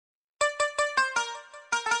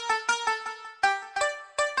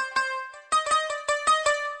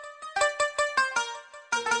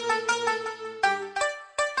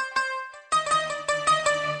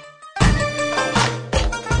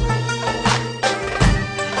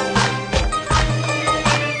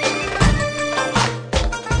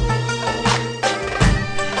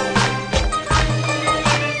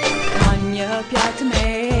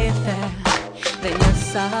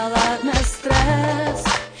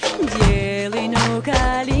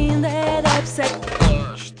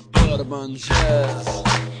mëngjes.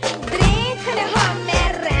 Drekën e hëm me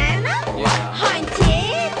rena,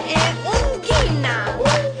 hajtjet e ungina.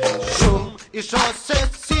 Shumë isha se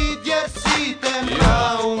si djerësit e mra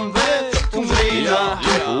unë veç t'umbrina.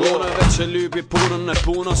 Unë veç e lypi punën e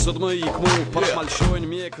puna, sot më ik mu, pas malshojnë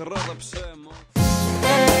mjek rrëdhe pse mu.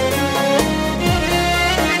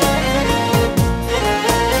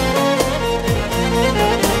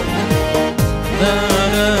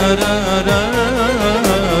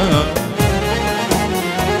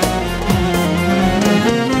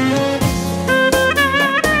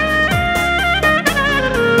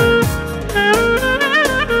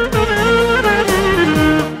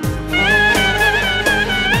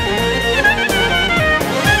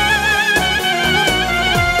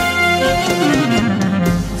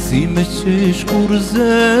 Si me qesh kur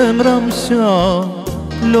zemra më shan,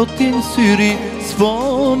 lotin syri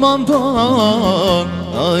s'po ma mban.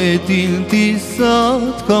 A e din ti sa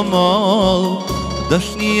t'ka mal,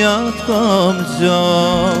 dashnia t'kam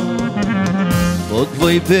gjan. Po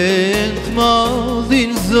t'voj bent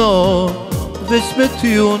madhin zot, veç me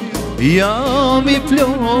t'jun jam i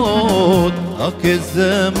plot. A ke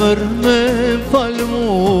zemër me m'fal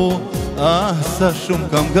mu, ah sa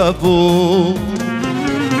shumë kam gabu.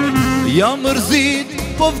 Jam mërzit,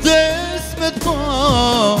 po vdes me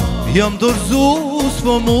t'pa, jam dorzu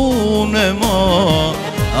s'po mune ma.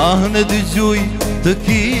 Ah në dëgjuj të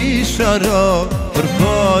kisha ra, për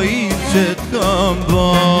fajin që t'kam ba.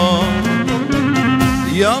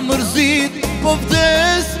 Jam mërzit, po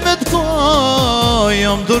vdes me t'pa,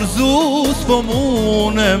 jam dorzu s'po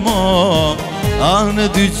mune ma. Ah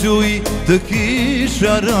në dëgjuj të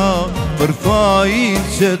kisha ra, për fajin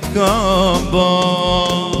që t'kam ba.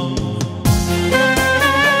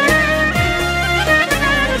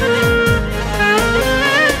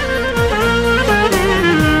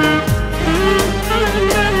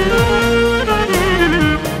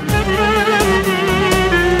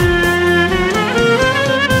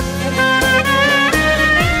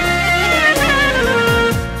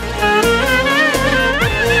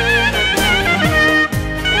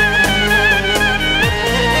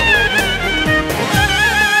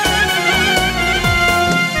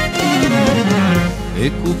 E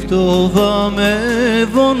kuftova me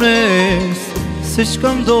vones, se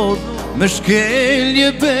shka ndodh me shkelje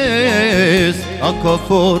bes. A ka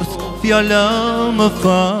forc fjala më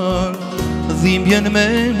fal, dhimbjen me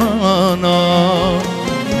mana.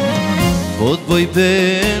 Po t'boj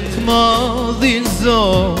bent madhin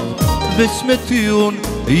zot, veç me t'jun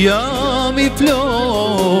jam i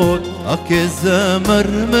plot. A ke zemër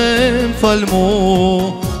me m'fal mu,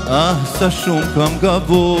 ah sa shumë kam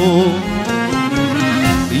gabu.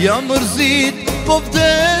 Jam mërzit, po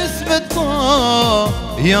vdes me t'pa,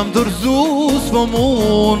 jam dorzu s'po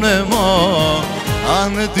mune ma. A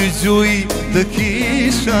në dëgjuj të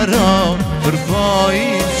kisha ra, për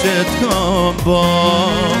fajin që t'kam ba.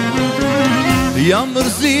 Jam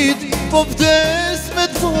mërzit, po vdes me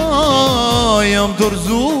t'pa, jam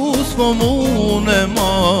dorzu s'po mune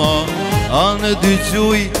ma. A në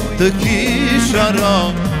dëgjuj të kisha ra,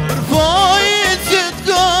 për fajin që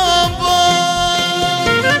t'kam ba.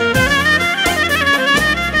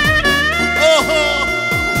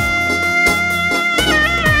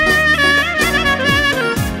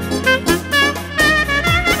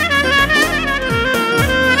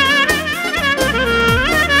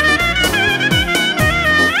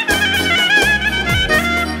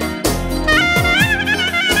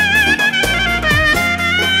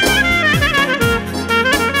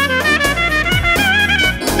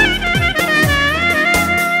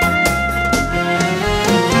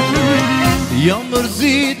 Jam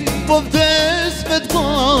mërzit, po vdes me t'pa,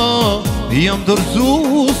 jam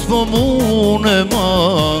dorzu s'po mune ma.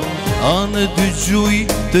 A në dëgjuj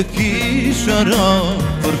të kisha ra,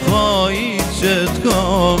 për fajin që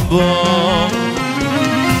t'kam ba.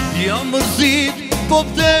 Jam mërzit, po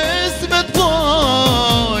vdes me t'pa,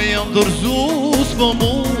 jam dorzu s'po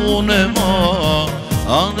mune ma.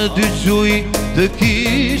 A në dëgjuj të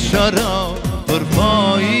kisha ra, për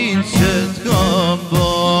fajin që t'kam ba.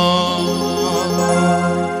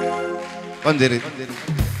 Panderit.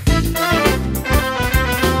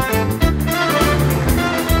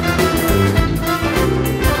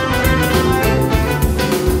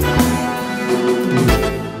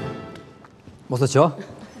 Mos të qo?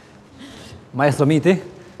 Maestro Miti?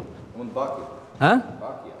 Unë baki. Ha?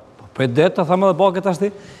 Për e detë të thamë dhe baki të ashti.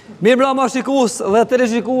 Mirë mbrëma shikus dhe të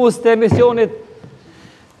shikus të emisionit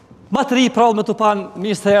Batëri Përrallë me Tupan,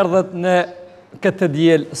 mirë se erdhët në këtë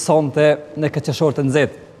diel sonte në këtë qeshorë të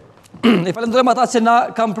nxehtë. I falenderojmë ata që na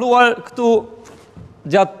kanë pruar këtu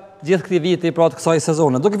gjatë gjithë këtij viti, pra të kësaj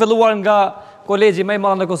sezone. Duke filluar nga kolegji më i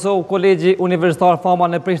madh në Kosovë, kolegji universitar Fama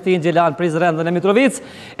në Prishtinë, Gjelan, Prizren dhe në Mitrovicë,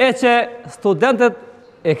 e që studentët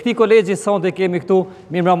e këtij kolegji sonte kemi këtu,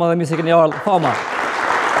 mirëmbrëma dhe mirë se keni ardhur Fama.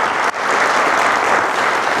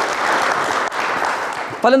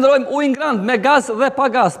 Falenderojmë ujin grand me gaz dhe pa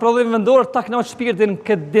gaz, prodhim vendor ta kënaq shpirtin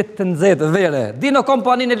këtë ditë të nxehtë vere. Dino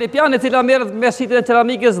kompaninë e Lipian, e cila merret me shitjen e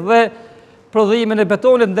ceramikës dhe prodhimin e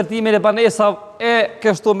betonit, ndërtimin e banesave e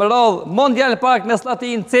kështu me radhë. Mondial Park në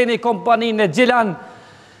Slatin, Ceni kompaninë e Gjelan,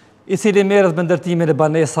 i cili merret me ndërtimin e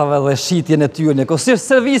banesave dhe shitjen e tyre. Kosisht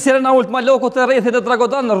servisi Renault Maloku të rrethit e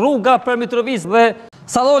Dragodan, rruga për Mitrovicë dhe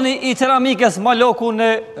saloni i ceramikës Maloku në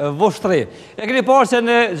Voshtri. E keni parë që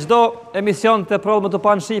në çdo emision të Përrallë më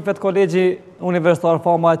Tupan shifet kolegji universitar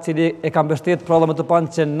Fama, i cili e ka mbështetur Përrallë më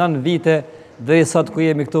Tupan që 9 vite deri sot ku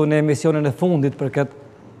jemi këtu në emisionin e fundit për këtë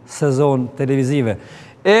sezon televizive.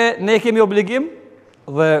 E ne kemi obligim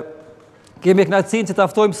dhe kemi kënaqësinë që ta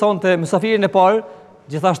ftojmë sonte mysafirin e parë,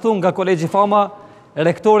 gjithashtu nga kolegji Fama,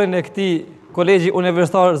 rektorin e këtij kolegji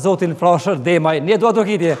universitar zotin Frasher Demaj. Një dua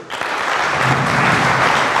trokitje.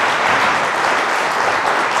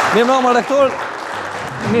 Mirëmbrëma rektor,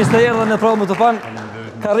 mirë se erdhën në Përrallë më Tupan.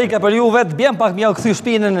 Karrika për ju vetë, bjen pak mjau kthy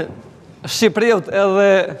shpinën Shqipëriut edhe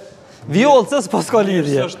Vjollcës, po s'ka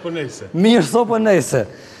lidhje. Mirë s'është për nejse. Mirë s'o për nejse.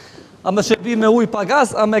 A më shërbi me ujë pa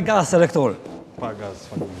gaz, a me gaz, rektor? Pa gaz,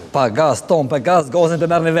 faleminderit. Pa gaz, ton, pa gaz, gazin të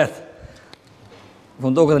merrni vetë.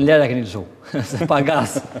 Fundo këtë në lera keni lëshu, se pa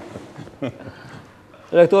gaz.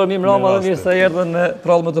 Rektor, mirëmbrëma dhe mirë se erdhën në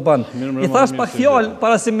Përrallë më Tupan. I thash pak fjalë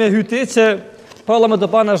para se me hyti që Përrallë më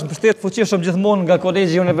Tupan është mbështet fuqishëm gjithmonë nga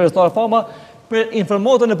kolegji universitar Fama për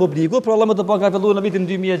informatën e publikut. Përrallë më Tupan ka filluar në vitin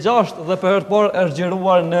 2006 dhe për herë të parë është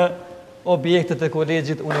xhiruar në objektet e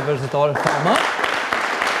kolegjit universitar Fama.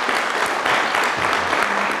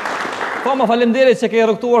 Fama, faleminderit që ke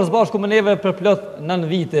rrugtuar së bashku me neve për plot 9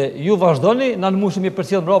 vite. Ju vazhdoni, na mushim i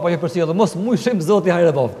përcjell mbrapa, ju përcjell, mos mushim zoti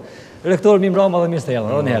hajre bof. Rektor, mirëmbrëma dhe mirë se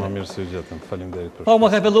erdhën. Mirë se u gjetëm, faleminderit për.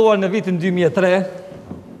 Fama ka filluar në vitin 2003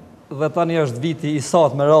 dhe tani është viti i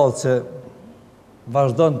sot me radhë që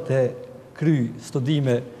vazhdon të kryj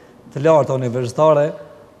studime të larta universitare.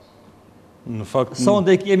 Në fakt,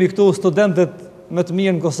 sonde kemi këtu studentët më të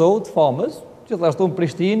mirë në Kosovë, të famës, gjithashtu në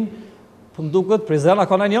Prishtinë, po më duket Prizren, a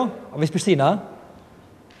ka në një? A veç Prishtina,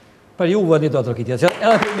 për juve një do të rëkitja, që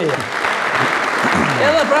edhe për me.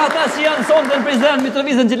 Edhe për ata që janë sonde në Prizren,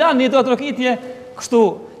 Mitrovicën, Gjelan, një do të rëkitje, kështu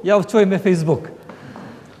ja uqoj me Facebook.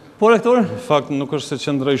 Po, rektor? Në fakt, nuk është se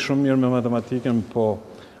qëndroj shumë mirë me matematikën, po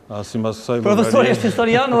si mbas kësaj profesori është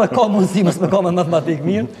historian dhe ka mundësi mos me ka me matematikë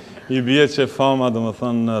mirë. I bie që Fama,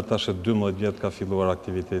 domethënë, tash 12 vjet ka filluar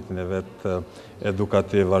aktivitetin e vet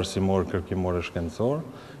edukativ, arsimor, kërkimor e shkencor.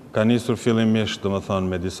 Ka nisur fillimisht,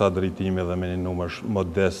 domethënë, me disa drejtime dhe me një numër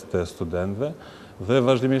modest të studentëve, dhe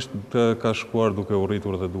vazhdimisht ka shkuar duke u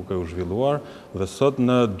rritur dhe duke u zhvilluar, dhe sot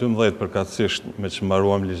në 12 përkatësisht, me që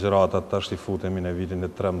mbaruam ligjëratat, tash i futemi në vitin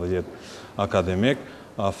e 13 akademik,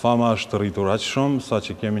 Fama është rritur aq shumë, sa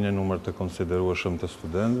që kemi një numër të konsiderueshëm të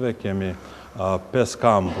studentëve, kemi 5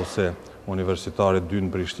 kampuse universitare, 2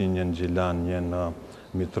 në Prishtinë, 1 në Gjelan, 1 në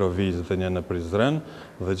Mitrovicë dhe 1 në Prizren,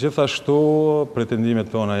 dhe gjithashtu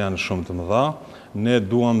pretendimet tona janë shumë të mëdha. Ne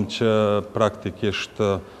duam që praktikisht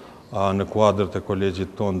në kuadrë të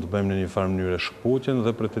kolegjit tonë të bëjmë në një farë mënyrë shkputjen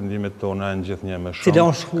dhe pretendimet tona janë gjithnjë me shumë Cila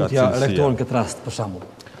është shkputja rektor në këtë rast, për shembull?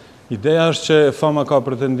 Ideja është që Fama ka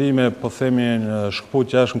pretendime, po themi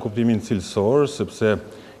shkputja është në kuptimin cilësor, sepse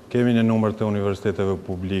kemi një numër të universiteteve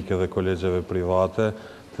publike dhe kolegjeve private,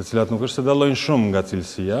 të cilat nuk është se dallojnë shumë nga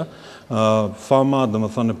cilësia. Fama,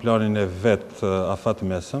 domethënë në planin e vet afat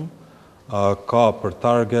mesëm, ka për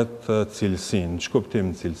target cilësinë, në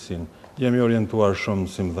kuptim cilësinë. Jemi orientuar shumë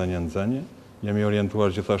si mëdhënie nxënje, jemi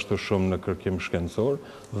orientuar gjithashtu shumë në kërkim shkencor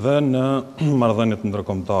dhe në marrëdhëniet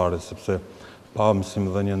ndërkombëtare, sepse pa si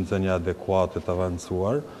mëdhënie nxënje adekuate të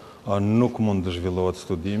avancuar, nuk mund të zhvillohet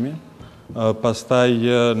studimi. Pastaj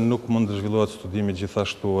nuk mund të zhvillohet studimi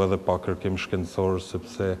gjithashtu edhe pa kërkim shkencor,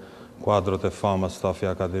 sepse kuadrët e Fama, stafi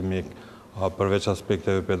akademik, përveç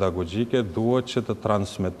aspekteve pedagogjike, duhet që të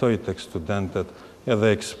transmetoj tek studentët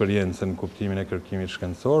edhe eksperiencën në kuptimin e kërkimit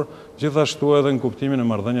shkencor, gjithashtu edhe në kuptimin e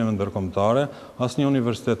marrëdhënieve ndërkombëtare. Asnjë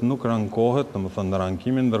universitet nuk rankohet, domethënë në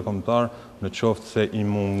rankimin ndërkombëtar, në qoftë se i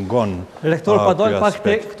mungon. Rektor, pa dal pak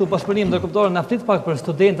te këtu bashkëpunim ndërkombëtar, na flit pak për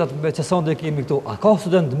studentat me që sonde kemi këtu. A ka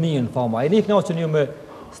student mirë në Fama? Jeni kënaqur ju me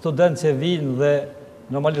studentë që vinë dhe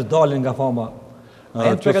normalisht dalin nga Fama?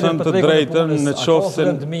 Të them të drejtën, në qoftë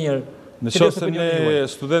se ne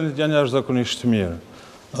studentët janë jashtëzakonisht mirë.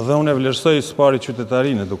 Dhe unë e vlerësoj së pari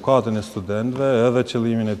qytetarinë, edukatën e studentëve edhe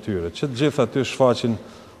qëllimin e tyre, që të gjithë aty shfaqin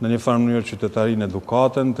në një farë mënyrë qytetarinë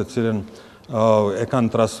edukatën, të cilën e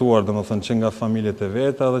kanë trasuar, domethënë, që nga familjet e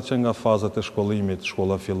veta dhe që nga fazat e shkollimit,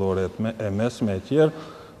 shkolla fillore e mesme e tjerë,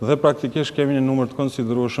 dhe praktikisht kemi një numër të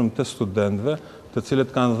konsiderueshëm të studentëve, të cilët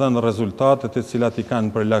kanë dhënë rezultate të cilat i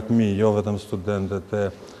kanë për lakmi, jo vetëm studentët e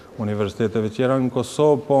universiteteve tjera në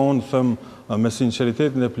Kosovë, po unë them me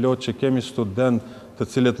sinqeritetin e plot që kemi studentë të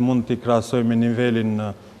cilët mund t'i krahasojmë me nivelin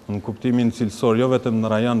në kuptimin cilësor, jo vetëm në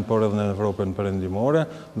rajon, por edhe në Evropën perëndimore,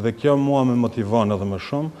 dhe kjo mua më motivon edhe më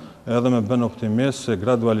shumë, edhe më bën optimist se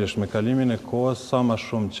gradualisht me kalimin e kohës, sa më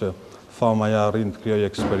shumë që fama ja arrin të krijojë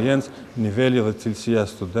eksperiencë, niveli dhe cilësia e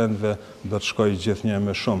studentëve do të shkojë gjithnjë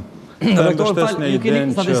më shumë. Ju keni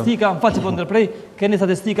statistika, më fal që po ndërprej, keni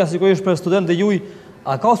statistika sigurisht për studentët e juaj.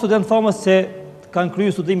 A ka studentë famës që kanë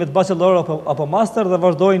kryer studimet bachelor apo master dhe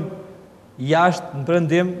vazhdojnë jashtë në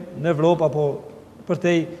perëndim në Evropë apo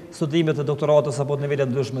përtej studimet e doktoratës apo të nivele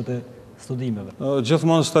ndryshme të studimeve?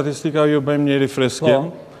 Gjithmonë statistika ju bëjmë një rifreskim,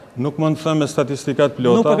 nuk mund të them me statistikat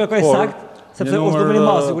plota. Nuk kërkoj sakt, sepse është numër i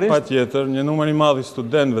madh sigurisht. Patjetër, një numër i madh i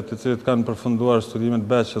studentëve të cilët kanë përfunduar studimet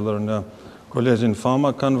bachelor në Kolegjin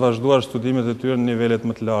Fama kanë vazhduar studimet e tyre në nivelet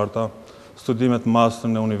më të larta, studimet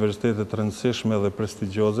master në universitetet të rëndësishme dhe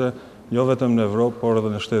prestigjioze, jo vetëm në Evropë, por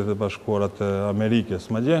edhe në Shtetet e Bashkuara të Amerikës.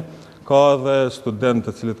 Madje ka edhe studentë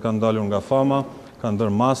të cilët kanë dalur nga Fama, kanë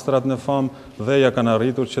bërë masterat në Famë dhe ja kanë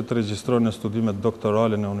arritur që të regjistrojnë në studimet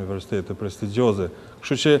doktorale në universitetet prestigjioze.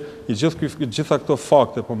 Kështu që gjitha këto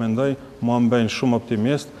fakte, po mendoj, mua më bëjnë shumë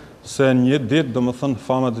optimist se një ditë, domethënë,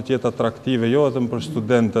 Fama do të jetë atraktive jo vetëm për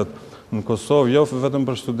studentët në Kosovë, jo vetëm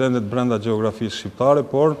për studentët brenda gjeografisë shqiptare,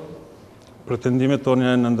 por pretendimet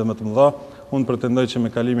tonë janë ende më të mëdha. Unë pretendoj që me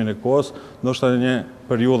kalimin e kohës, ndoshta në një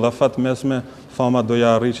periudhë afat mesme, Fama do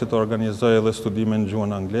ja arrijë që të organizojë edhe studime në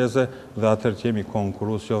gjuhën angleze dhe atëherë që jemi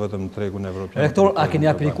konkurrues jo vetëm në tregun evropian. Rektor, a keni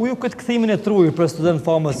aplikuar këtë kthimin e trujë për studentë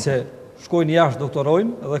Famës që shkojnë jashtë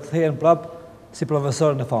doktorojnë dhe kthehen prapë si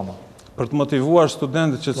profesor në Fama? Për të motivuar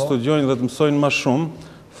studentët që të studiojnë dhe të mësojnë më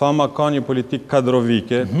shumë, Fama ka një politikë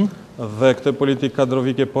kadrovike dhe këtë politikë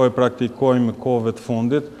kadrovike po e praktikojmë kohëve të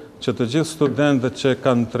fundit, që të gjithë studentët që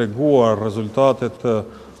kanë treguar rezultatet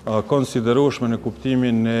konsiderueshme në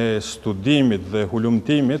kuptimin e studimit dhe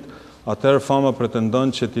hulumtimit, atëherë Fama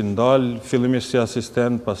pretendon që t'i ndalë fillimisht si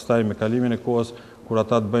asistent, pastaj me kalimin e kohës, kur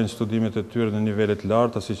ata të bëjnë studimet e tyre në nivelet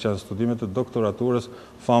larta, si që janë studimet e doktoraturës,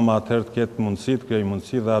 Fama atëherë të ketë mundësi, të krijojë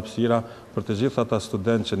mundësi dhe hapësira për të gjithë ata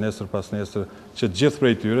studentë që nesër pas nesër, që gjithë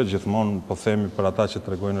prej tyre, gjithmonë po themi për ata që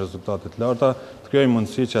tregojnë rezultate të larta, të krijojë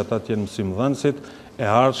mundësi që ata të jenë mësimdhënësit e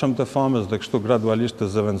ardhshëm të Famës dhe kështu gradualisht të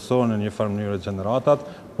zëvendësohen në një farë mënyrë gjeneratat,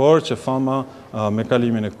 por që Fama me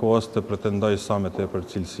kalimin e kohës të pretendojë sa më tepër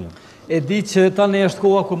cilësinë. E di që tani është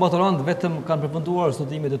koha kur maturantët vetëm kanë përfunduar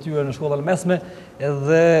studimet e tyre në shkollat mesme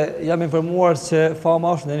dhe jam informuar që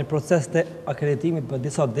Fama është në një proces të akreditimit për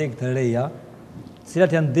disa degë të reja,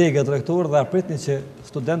 cilat janë degët rektor dhe apritni që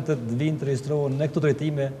studentët vinë të regjistrohen në këto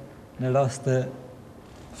drejtime në rast të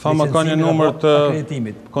Fama ka një numër të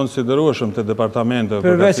konsiderueshëm të departamenteve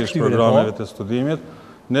përveçërisht programeve të studimit.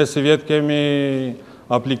 Ne si vjet kemi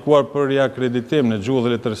aplikuar për riakreditim në gjuhë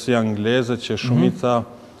dhe letërsi angleze që shumica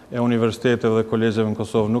e universiteteve dhe kolegjeve në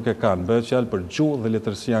Kosovë nuk e kanë. Bëhet fjalë për gjuhë dhe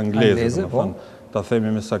letërsi angleze, ta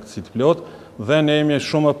themi me saktësi të plot, dhe ne jemi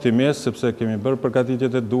shumë optimist sepse kemi bërë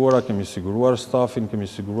përgatitjet e duhura, kemi siguruar stafin, kemi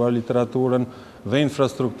siguruar literaturën dhe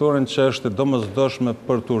infrastrukturën që është domosdoshme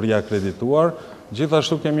për t'u riakredituar.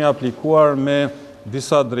 Gjithashtu kemi aplikuar me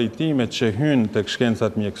disa drejtime që hynë tek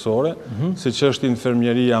shkencat mjekësore, siç është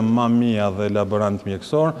infermieria, mamia dhe laborant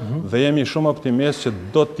mjekësor, dhe jemi shumë optimist që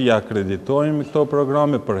do t'i akreditojmë këto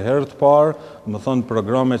programe për herë të parë, më thonë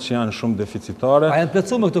programe që janë shumë deficitare. A janë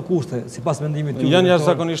plotësuar këto kushte sipas mendimit tuaj? Janë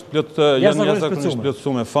jashtëzakonisht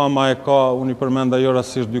plotësuar. Fama e ka, unë i përmenda jo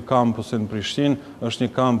rastisht 2 kampuse në Prishtinë, është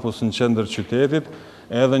një kampus në qendër qytetit,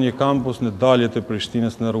 edhe një kampus në dalje të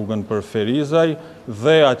Prishtinës në rrugën për Ferizaj,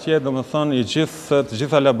 dhe atje domethënë të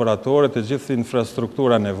gjitha laboratoret, të gjithë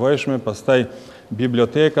infrastruktura nevojshme, pastaj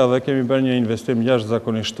biblioteka, dhe kemi bërë një investim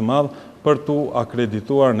jashtëzakonisht të madh për t'u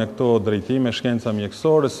akredituar në këto drejtime shkenca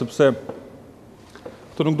mjekësore, sepse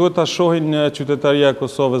këtu nuk duhet ta shohin qytetaria e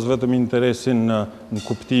Kosovës vetëm interesin në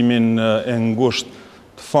kuptimin e ngushtë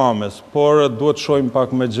të Famës, por duhet shohim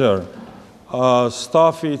pak më gjerë.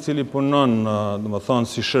 Stafi i cili punon, domethënë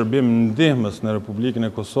si shërbim ndihmës në Republikën e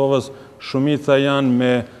Kosovës, shumica janë me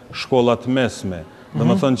shkollat mesme.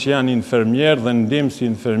 Domethënë që janë infermier dhe ndihmësi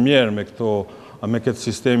infermier me këtë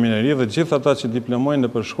sistemin e ri, dhe gjithë ata që diplomojnë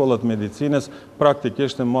nëpër shkollat medicinës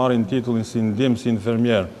praktikisht e marrin titullin si ndihmësi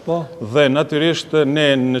infermier. Dhe natyrisht ne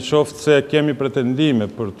në qoftë se kemi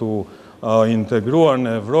pretendime për t'u integruar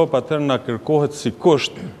në Evropë, atëherë na kërkohet si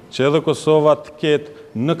kusht që edhe Kosova të ketë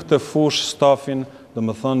në këtë fushë stafin,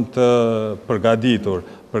 domethënë të përgatitur.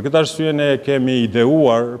 Për këtë arsye ne kemi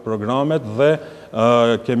ideuar programet dhe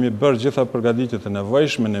kemi bërë gjitha përgatitjet e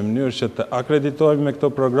nevojshme në mënyrë që të akreditohemi me këto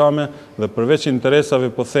programe dhe përveç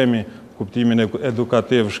interesave, po themi, kuptimin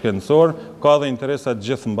edukativ shkencor, ka dhe interesat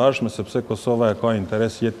gjithëmbarshme, sepse Kosova e ka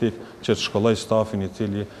interes jetik që të shkolloj stafin I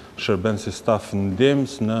cili shërben si staf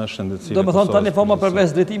ndihmës në shëndetësinë e Kosovës. Do më thonë tani forma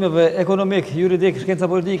përmes drejtimeve ekonomik, juridik, shkenca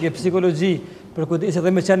politike, psikologji, për kujdesje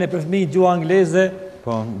dhe me qenë për fëmijë gjuhë angleze,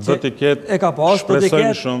 po, do t'i ketë, e ka pas,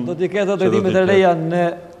 shpresojmë shumë, do t'i ketë drejtimet e reja në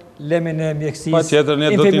lemin e mjekësisë,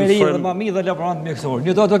 infirmeri dhe mami dhe laborant mjekësor.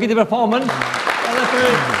 Një do kiti për famën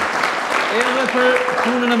edhe për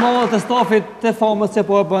punën e madhe të stafit të famës që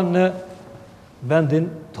po e bën në vendin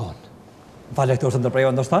tonë. Falë lektorë të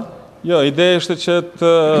ndërprejva ndoshta? Jo, ideja është që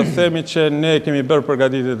të themi që ne kemi bërë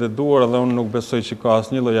përgatitjet e duhura dhe unë nuk besoj që ka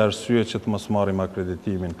asnjë lloj arsye që të mos marrim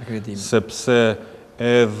akreditimin. Sepse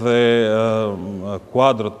edhe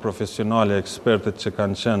kuadrët profesionale, ekspertët që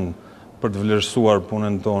kanë qenë për të vlerësuar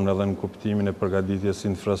punën tonë edhe në kuptimin e përgatitjes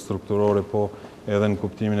infrastrukturore, po edhe në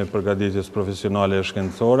kuptimin e përgatitjes profesionale e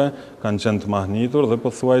shkencore, kanë qenë të mahnitur dhe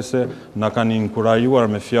pothuajse na kanë inkurajuar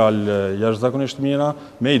me fjalë jashtëzakonisht mira,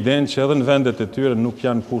 me idenë që edhe në vendet e tyre nuk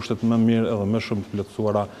janë kushtet më mirë edhe më shumë të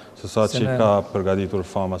plotësuara se sa që ka përgatitur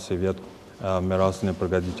fama se vjet me rastin e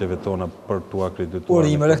përgatitjeve tona për t'u akredituar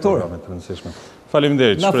në programet të rëndësishme.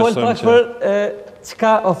 Faleminderit, shpresojmë që...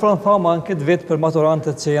 Çka ofron fama në këtë vit për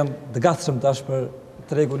maturantët që janë të gatshëm tash për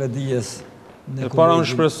tregun e dijes? E para unë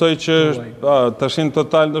shpresoj që tashin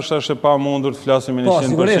total ndoshta është e pamundur të flasim me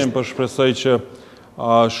 100%, por shpresoj që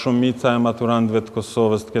shumica e maturantëve të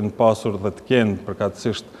Kosovës të kenë pasur dhe të kenë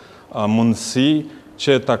përkatësisht mundësi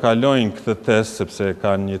që ta kalojnë këtë test, sepse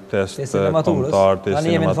kanë një test kombëtar,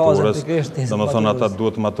 testin e maturës, domethënë ata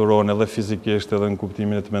duhet të maturohen edhe fizikisht edhe në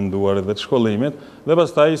kuptimin e të menduarit dhe të shkollimit, dhe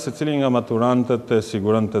pastaj secili nga maturantët e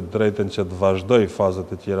siguron të drejtën që të vazhdojë fazat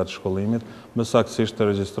e tjera të shkollimit, më saktësisht të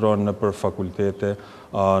regjistrohen nëpër fakultete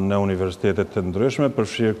në universitete të ndryshme,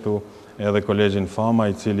 përfshirë këtu edhe kolegjin Fama,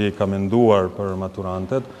 I cili ka menduar për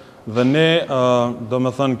maturantët, dhe ne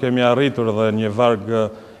domethënë kemi arritur edhe një varg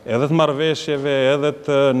edhe të marrëveshjeve, edhe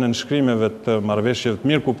të nënshkrimeve të marrëveshjeve të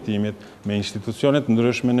mirë kuptimit me institucionet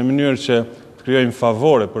ndryshme në mënyrë që të krijojmë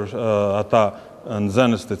favore për ata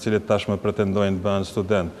nxënës të cilët tashmë pretendojnë të bëhen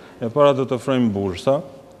student. E para do të ofrojmë bursa,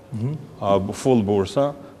 full bursa,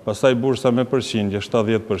 pastaj bursa me përqindje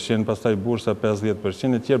 70%, pastaj bursa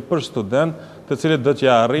 50%, e tjerë për student, të cilët do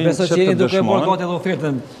t'ja arrijnë që të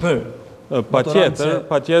dëshmojnë.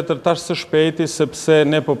 Patjetër tash së shpejti, sepse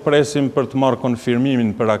ne po presim për të marrë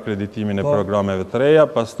konfirmimin për akreditimin e programeve të reja,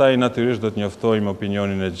 pastaj natyrisht do të njoftojmë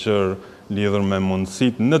opinionin e gjerë lidhur me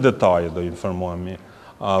mundësitë, në detaje do informohemi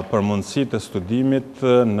për mundësitë e studimit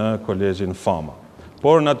në kolegjin Fama.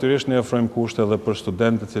 Por natyrisht ne ofrojmë kushte edhe për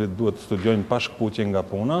studentët që duhet të studiojnë pa shkputje nga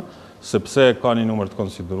puna, sepse ka një numër të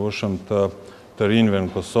konsiderueshëm të rinjve në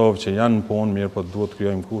Kosovë që janë në punë, mirë po duhet të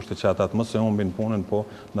krijojmë kushte që ata të mos e humbin punën, po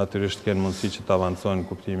natyrisht kenë mundësi që të avancojnë në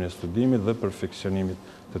kuptimin e studimit dhe perfeksionimit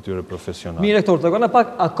të tyre profesional. Mirë, rektor, tregona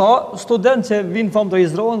pak, a ka student që vinë famë të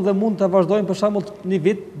regjistrohen dhe mund të vazhdojnë për shembull një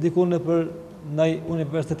vit diku nëpër në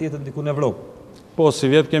universitet tjetër diku në Evropë? Po, si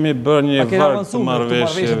vjet kemi bërë një varg të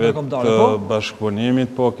marrëveshjeve të bashkëpunimit,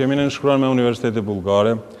 po kemi nënshkruar me Universitetin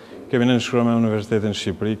Bullgare, kemi nënshkruar me Universitetin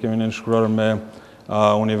Shqipri, kemi nënshkruar me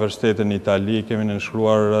Universitetin në Itali, kemi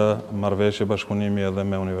nënshkruar marrëveshje bashkëpunimi edhe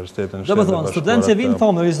me Universitetin Shqipërisë. Do të thonë, studentë që vinë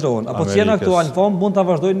famë regjistrohen, apo që janë aktual në famë, mund ta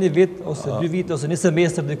vazhdojnë një vit ose 2 vite ose një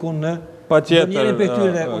semestër diku në njërin prej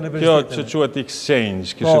këtyre universiteteve. Kjo që quhet exchange,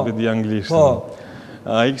 kishte bëti anglisht.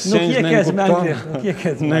 Exchange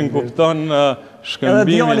ne kupton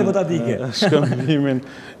shkëmbimin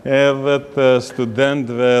edhe të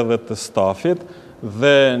studentëve dhe të stafit.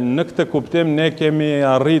 Dhe në këtë kuptim ne kemi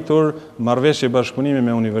arritur marrëveshje bashkëpunimi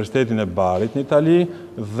me Universitetin e Barit në Itali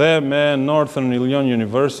dhe me Northern Illinois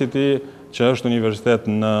University, që është universitet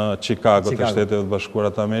në Chicago të Shtetit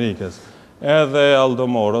Bashkuara të Amerikës. Edhe Aldo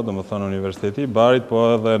Moro, do më thonë Universiteti i Barit, po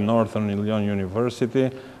edhe Northern Illinois University,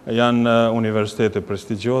 janë universitete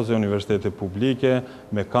prestigjioze, universitete publike,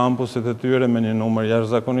 me kampuset e tyre, me një numër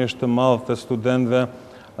jashtëzakonisht të madh të studentëve,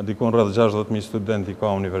 dikon rreth 60.000 studenti ka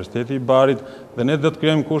Universiteti i Barit, dhe ne do të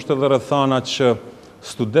krijojmë kushte dhe rrethana që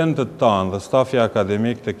studentët tanë dhe stafi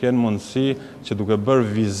akademik të kenë mundësi që duke bërë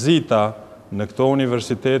vizita në këto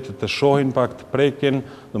universitet të shohin pak të prekin,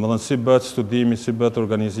 domethënë si bëhet studimi, si bëhet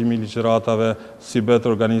organizimi i ligjëratave, si bëhet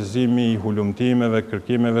organizimi i hulumtimeve,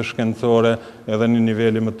 kërkimeve shkencore, edhe në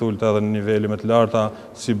nivele më të ulta edhe në nivele më të larta,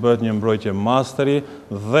 si bëhet një mbrojtje masteri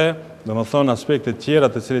dhe domethënë aspekte tjera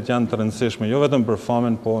të cilat janë të rëndësishme, jo vetëm për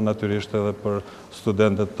famën, po natyrisht edhe për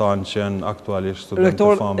studentët tanë që janë aktualisht studentë të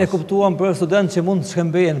famës. Rektor, e kuptuam për studentë që mund të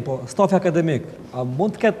shkëmbejen, po stafi akademik, a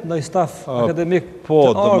mund të ketë ndonjë staf akademik të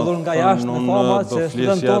ardhur nga jashtë në fama që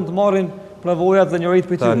studentët tonë të marrin pravojat dhe njërit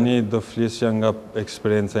për tyre? Tani do flisja nga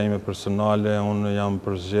eksperienca ime personale, unë jam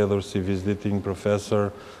përzgjedhur si visiting professor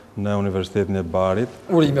në Universitetin e Barit.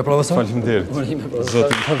 Urime, profesor. Faleminderit. Urime, profesor.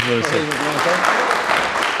 Zotin profesor.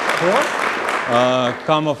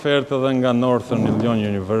 Kam ofertë edhe nga Northern Illinois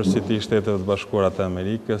University, Shteteve të Bashkuara të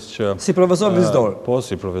Amerikës që... Si profesor vizitor? Po,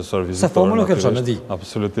 si profesor vizitor. Se famën nuk e lëshon, e di?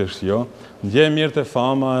 Absolutisht jo. Ndje mirë të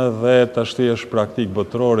fama dhe të ashti është praktik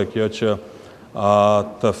botërore kjo që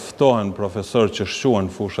të ftohen profesor që shquhen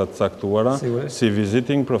fushat caktuara si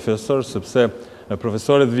visiting profesor, sepse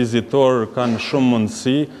profesorët vizitor kanë shumë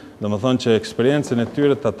mundësi, dhe më thonë që eksperiencën e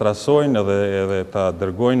tyre të trasojnë edhe të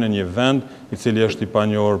dërgojnë në një vend i cili është i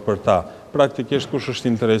panjohur për ta. Praktikisht kush është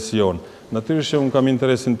interesjon. Natyrisht që unë kam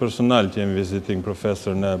interesin personal që jem visiting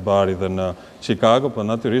profesor në Bari dhe në Chicago, po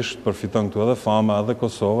natyrisht përfiton këtu edhe fama edhe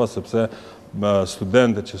Kosova, sepse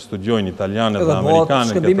studentët që studiojnë italiane dhe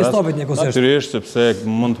amerikane, natyrisht sepse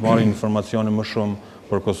mund të marrin informacione më shumë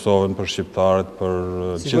për Kosovën, për shqiptarët, për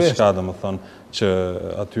gjithë shka dhe më thonë që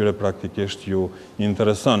atyre praktikisht ju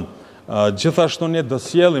intereson. Gjithashtu ne do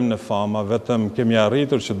sjellim në fama, vetëm kemi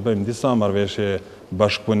arritur që të bëjmë disa marrëveshje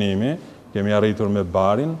bashkëpunimi, kemi arritur me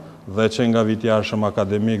Barin, dhe që nga viti arshëm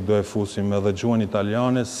akademik do e fusim edhe gjuhën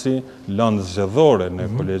italiane si lëndë zgjedhore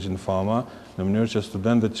në kolegjin fama, në mënyrë që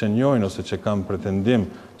studentët që njojnë ose që kam pretendim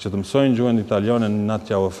që të mësojnë gjuhën italiane na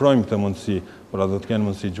t'ja ofrojmë këtë mundësi, pra do të kenë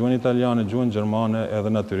mundësi gjuhën italiane, gjuhën gjermane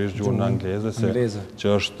edhe natyrisht gjuhën angleze,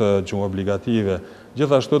 që është gjuhë obligative.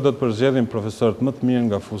 Gjithashtu do të përzgjedhim profesorët më të mirë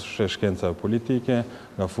nga fusha e shkencave politike,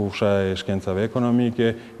 nga fusha e shkencave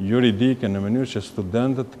ekonomike, juridike, në mënyrë që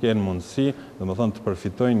studentët të kenë mundësi, dhe më thonë të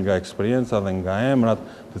përfitojnë nga eksperienca dhe nga emrat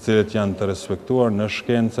të cilët janë të respektuar në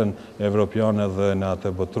shkencën evropiane dhe në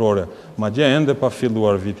atë botërore. Madje ende pa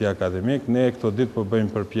filluar viti akademik, ne këto ditë po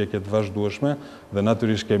bëjmë përpjekje të vazhdueshme dhe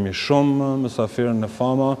natyrisht kemi shumë mysafirë në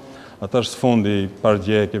fama. Ata është fundi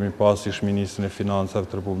pardje kemi pas ish ministrin e financave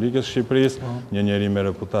të Republikës Shqipërisë, një njeri me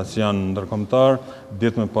reputacion ndërkombëtar.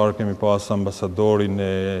 Ditë më parë kemi pas ambasadorin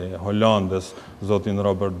e Holandës, zotin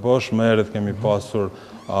Robert Bosch. Më herët kemi pasur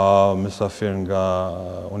mysafir nga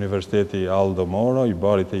Universiteti Aldo Moro, i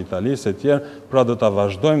Barit e Italisë e tjerë. Pra do ta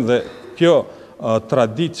vazhdojmë dhe kjo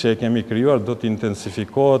tradit që e kemi krijuar do të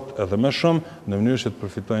intensifikohet edhe më shumë në mënyrë që të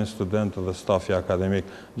përfitojnë studentët dhe stafi akademik.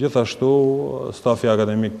 Gjithashtu, stafi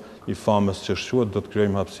akademik i famës që shquhet do të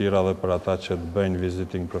krijojmë hapësira edhe për ata që të bëjnë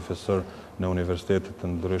visiting profesor në universitetet të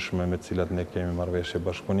ndryshme me cilat ne kemi marrëveshje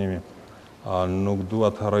bashkëpunimi. Nuk dua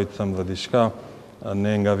të harroj të them dhe diçka,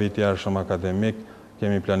 ne nga viti arshëm akademik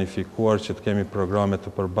kemi planifikuar që të kemi programe të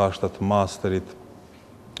përbashkëta të masterit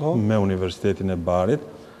me Universitetin e Barit.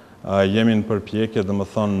 Jemi në përpjekje, dhe më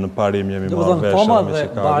thonë në parim jemi marrëveshje me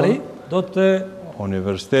Chicago. Bari do të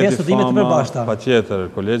Universiteti Fama, pa tjetër,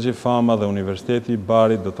 Kolegji Fama dhe Universiteti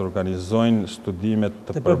Barit do të organizojnë studimet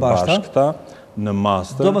të përbashkëta në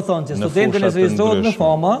master. Do më thonë që studentën e regjistrohet në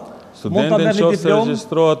Fama, studentën që se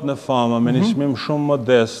regjistrohet në Fama me një çmim shumë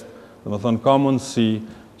modest, dhe më thonë ka mundësi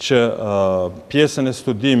që pjesën e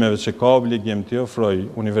studimeve që ka obligim t'i ofroj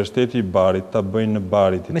Universiteti Barit ta bëjnë në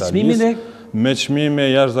Barit Italisë. Me çmime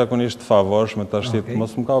jashtëzakonisht favorshme, tashtit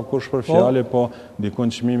mos më ka kush për fjalë, po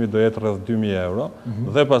dikun çmimi do jetë rreth 2.000 euro,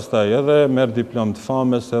 dhe pastaj edhe merr diplomë të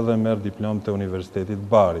famës edhe merr diplomë të Universitetit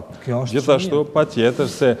Barit. Gjithashtu,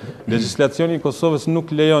 patjetër se legjislacioni i Kosovës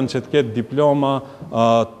nuk lejon që të ketë diploma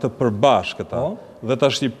të përbashkëta. Dhe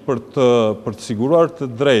tashti për të siguruar të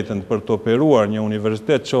drejtën, për të operuar një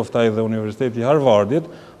universitet, qoftë ai dhe Universiteti Harvardit,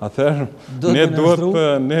 atëherë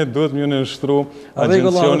ne duhet më nënshtru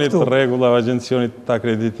agjencionit rregullave, agjencionit të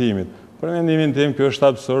akreditimit. Për mendimin tim, kjo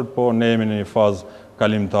është absurd, po ne jemi në një fazë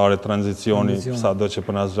kalimtare, tranzicioni, sa do që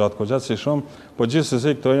për na zgjatë kohë si shumë, po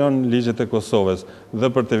gjithsesi këto janë ligjet e Kosovës. Dhe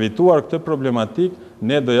për të evituar këtë problematik,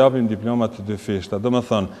 ne do japim diplomat të dyfishta. Do më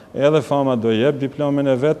thënë, edhe Fama do jep diplomën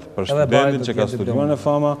e vetë për studentin që ka studiuar në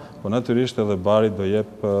Fama, po natyrisht edhe Bari do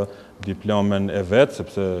jep diplomën e vetë,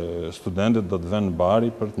 sepse studentët do të venë në Bari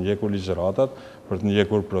për të ndjekur ligjëratat, për të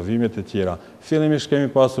ndjekur provimet e tjera. Fillimisht kemi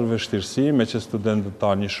pasur vështirësi me që studentët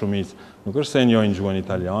tanë një shumicë. Nuk është se e njohin gjuhën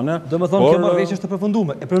italiane. Do më thonë, kjo marrëveshje është e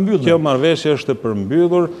përfunduar, e përmbyllur. Kjo marrëveshje është e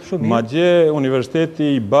përmbyllur, madje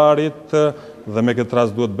Universiteti i Barit dhe me këtë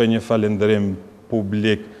rast duhet bëj një falënderim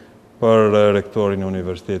publik për rektorin e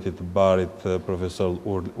Universitetit të Barit, profesor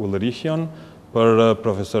Ulrichion, për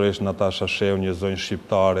profesoresh Natasha Sheu, një zonjë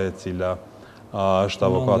shqiptare e cila është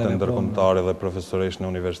avokate ndërkombëtare dhe profesoresh në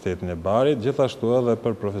Universitetin e Barit, gjithashtu edhe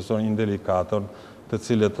për profesorin Indelikaton, të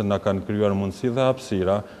cilët na kanë krijuar mundësi dhe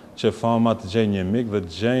hapësira që Fama të gjejë një mik dhe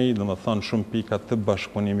të gjejë, domethënë, shumë pika të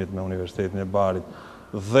bashkëpunimit me Universitetin e Barit.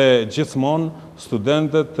 Dhe gjithmonë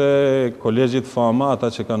studentët e kolegjit Fama, ata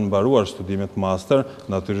që kanë mbaruar studimet master,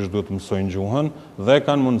 natyrisht duhet të mësojnë gjuhën dhe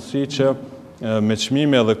kanë mundësi që me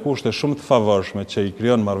çmime dhe kushte shumë të favorshme që i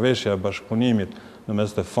krijon marrëveshja e bashkëpunimit në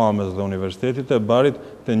mes të Famës dhe Universitetit e Barit,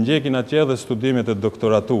 të ndjekin atje dhe studimet e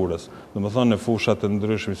doktoraturës. Domethënë në fusha të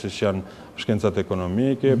ndryshme siç janë shkencat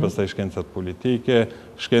ekonomike, pastaj shkencat politike,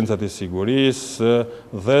 shkencat e sigurisë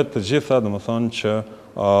dhe të gjitha, domethënë që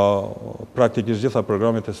praktikisht gjitha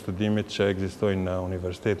programet e studimit që ekzistojnë në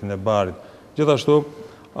Universitetin e Barit. Gjithashtu,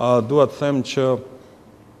 dua të them që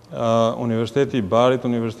Universiteti i Barit,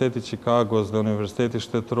 Universiteti i Chicagos dhe Universiteti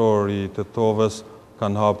Shtetëror i Tetovës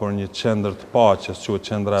kanë hapur një qendër të paqes, quhet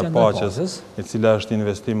Qendra e Paqes, e cila është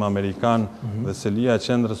investim amerikan dhe selia e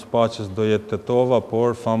Qendrës së Paqes do jetë Tetova,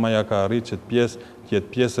 por Fama ja ka arritur që të jetë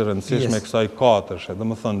pjesë e rëndësishme e kësaj katërshe.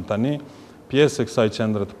 Domethënë tani pjesë e kësaj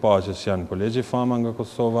qendre të paqes janë Kolegji Fama nga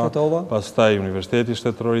Kosova, pastaj Universiteti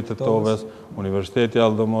Shtetëror i Tetovës, Universiteti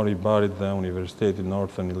Aldomor i Barit dhe Universiteti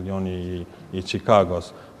Northern Illinois i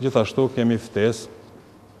Chicagos. Gjithashtu kemi ftesë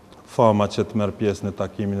Fama që të merr pjesë në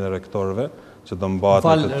takimin e rektorëve, që do mbahet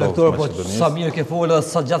në Tetovë Maqedonisë. Sa mirë ke folë,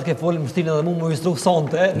 sa gjatë ke folë, më shtinë edhe mu më instru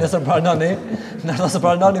sonte, nesër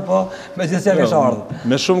pranani, po me gjithësia ke ardhur.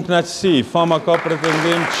 Me shumë kënaqësi, Fama ka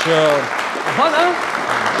pretendim që...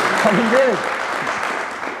 Faleminderit.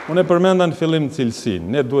 Unë e përmenda në fillim cilësinë,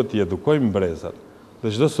 ne duhet të edukojmë brezat.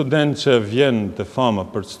 Dhe çdo student që vjen te Fama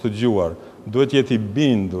për të studiuar, duhet jetë i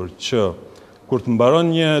bindur që kur të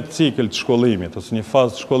mbaron një cikël të shkollimit ose një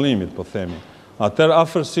fazë të shkollimit, po themi, atëherë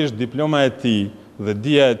afërsisht diploma e tij dhe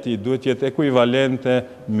dija e tij duhet jetë ekuivalente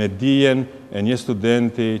me dijen e një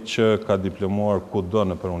studenti që ka diplomuar kudo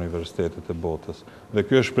nëpër universitetet e botës. Dhe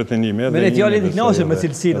ky është pretendimi edhe me ne djalin e kënaqur me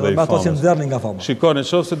cilësinë dhe me ato që nxjerrin nga Fama. Shikoni,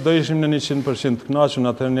 nëse do ishim në 100% të kënaqur,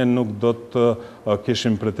 atëherë ne nuk do të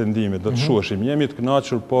kishim pretendime, do të shuheshim. Jemi të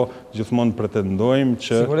kënaqur, po gjithmonë pretendojmë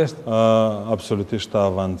që absolutisht të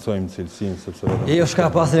avancojmë cilësinë, sepse jo shka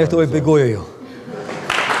pas rektori begojo jo.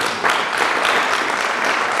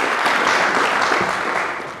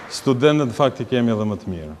 Studentët në fakt i kemi edhe më të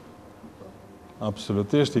mirë.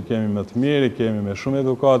 Absolutisht i kemi më të mirë, i kemi me shumë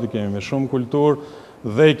edukat, i kemi me shumë kulturë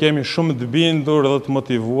dhe i kemi shumë të bindur dhe të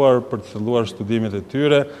motivuar për të filluar studimet e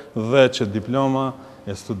tyre dhe që diploma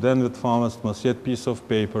e studentëve të Famës të mos jetë piece of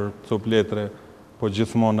paper, cop letre, po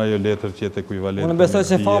gjithmonë ajo letër të jetë ekuivalente. Unë besoj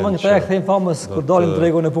se Famën këta e kthejnë Famës kur dalin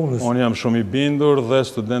tregun e punës. Unë jam shumë i bindur dhe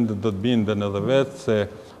studentët do të binden edhe vetë se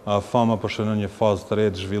Fama po shënon një fazë të re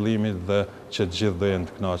të zhvillimit dhe që të gjithë do jenë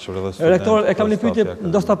të kënaqur edhe studentët. Rektor, e kam një pyetje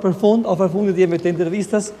ndoshta për fund, afër fundit jemi të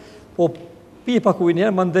intervistës, po pi paku një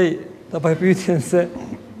herë, mandej ta pa pyetjen se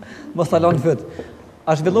mos ta lën fut.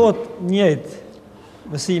 A zhvillohet njëjtë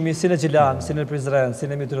mësimi si në Gjilan, si në Prizren, si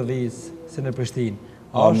në Mitrovic, si në Prishtinë?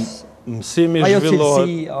 Mësimi zhvillohet.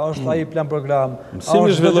 zhvillohet. Është ai plan program.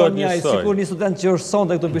 Mësimi zhvillohet njësoj. Sikur një student që është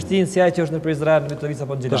sonte këtu në Prishtinë, si ai që është në Prizren, në Mitrovic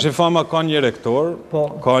apo në Gjilan. Tash Fama ka një rektor,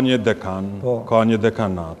 ka një dekan, ka një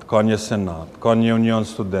dekanat, ka një senat, ka një union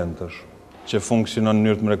studentësh që funksionon në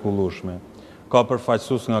mënyrë të mrekullueshme. Ka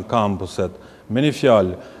përfaqësues nga kampuset. Me një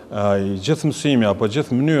fjalë, gjithë mësimi apo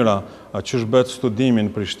gjithë mënyra që është bëhet studimi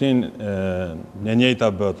në Prishtinë, e njëjta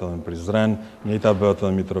bëhet edhe në Prizren, njëjta bëhet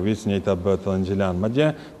edhe në Mitrovic, njëjta bëhet edhe në Gjilan. Madje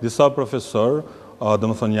disa profesorë,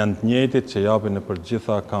 domethënë janë të njëjtit që japin nëpër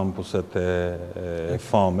gjitha kampuset e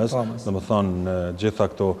Famës, domethënë në gjitha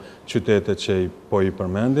këto qytete që po i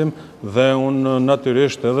përmendim, dhe unë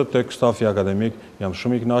natyrisht edhe tek stafi akademik jam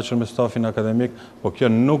shumë i kënaqur me stafin akademik, po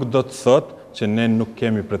kjo nuk do të thotë që ne nuk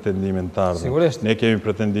kemi pretendime të ardhmen. Ne kemi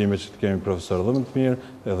pretendime që të kemi profesorë dhe më të mirë,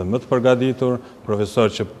 edhe më të përgatitur,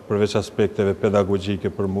 profesorë që përveç aspekteve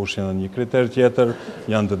pedagogjike përmbushin edhe një kriter tjetër,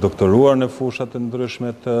 janë të doktoruar në fushat të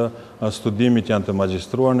ndryshme të studimit, janë të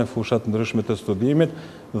magjistruar në fushat të ndryshme të studimit,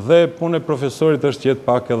 dhe puna e profesorit është jetë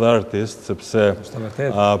pak edhe artist, sepse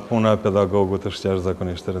puna e pedagogut është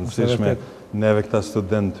jashtëzakonisht e rëndësishme. Neve këta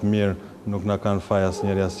studentë mirë nuk na kanë faj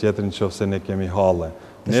asnjëri as tjetrin, nëse ne kemi halle.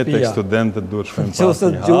 Ne tek studentët duhet shkojmë pas një hall.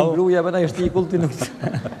 Nëse gjumë bluja me na shtikul ti nuk.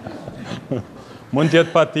 Mund të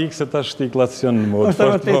jetë patik se ta shtiklacion në modë. Është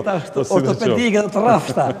vërtet ortopedike dhe të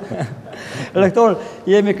rrafshta. Rektor,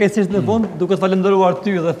 jemi krejtësisht në fund, duke të falendëruar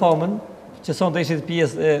ty dhe Famën, që sonte ishit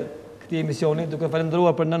pjesë e këtij emisioni, duke të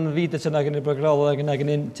falendëruar për 9 vite që na keni përkrahur dhe na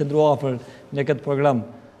keni qëndruar afër në këtë program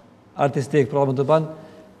artistik programin Tupan.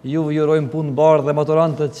 Ju urojmë punë bardhë dhe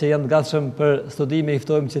maturantët që janë të gatshëm për studime, i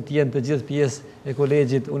ftojmë që të jenë të gjithë pjesë e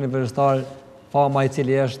kolegjit universitar Fama i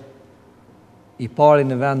cili është i pari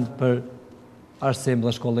në vend për arsim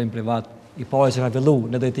dhe shkollim privat, i pari që ka fillu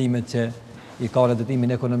në drejtimet që i ka në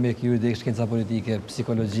drejtimin ekonomik, juridik, shkenca politike,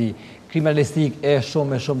 psikologji, kriminalistik e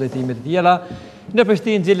shumë drejtimet të tjera. Në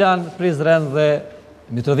Prishtinë, Gjilan, Prizren dhe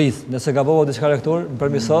Mitrovic, nëse gabova diçka rektor, më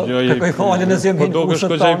përmiso, kërkoj falje nëse jem hinë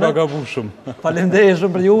kushët tonë. Faleminderit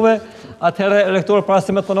shumë për juve. Atëherë, rektor, para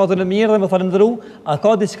se me thonatën e mirë dhe me falenderu, a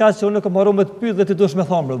ka diçka që unë kam harruar me të pyet dhe ti duhesh me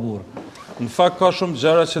thonë për burr? Në fakt ka shumë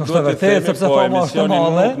gjëra që duhet të themi, po emisioni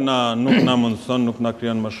nuk na mundson, nuk na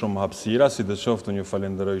krijon më shumë hapësira, sidoqoftë unë ju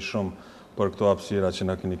falenderoj shumë për këto hapësira që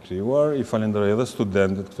na keni krijuar, i falenderoj edhe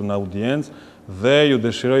studentët këtu në audiencë dhe ju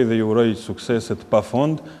dëshiroj dhe ju uroj suksese të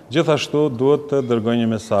pafund. Gjithashtu duhet të dërgoj një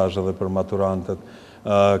mesazh edhe për maturantët,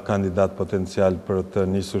 kandidat potencial për të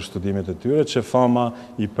nisur studimet e tyre, që fama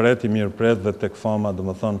i pret, i mirë pret dhe tek fama, do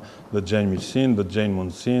më thonë, do të gjenjë miqësinë, do të gjenjë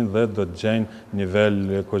mundësinë dhe do të gjenjë nivel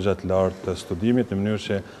kogja të lartë të studimit, në mënyrë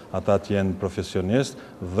që ata të jenë profesionistë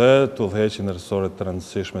dhe të udhëheqin në rësoret të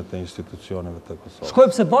rëndësishme të institucioneve të Kosovës.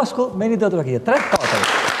 Shkojmë së bashku me një detyrim, 3-4.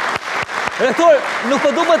 Rektor, nuk po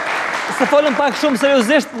duhet se folëm pak shumë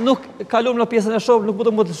seriozisht, nuk kalum në pjesën e shoh, nuk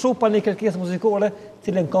do të lëshu pa një kërkesë muzikore,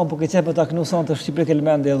 cilën kam po që për ta kënuar të Shqipri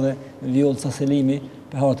Kelmendi dhe Vjollca Selimi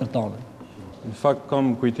për hartën tonë. Në fakt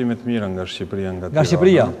kam kujtime të mira nga Shqipëria, nga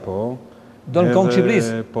Shqipëria. Po. Do në këngë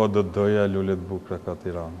Shqipërisë? Po do të doja Lulet Bukra ka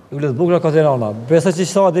Tirana. Lulet Bukra ka Tirana. Besa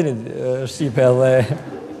që sa dini Shqipe edhe.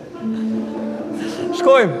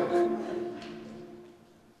 Shkojmë.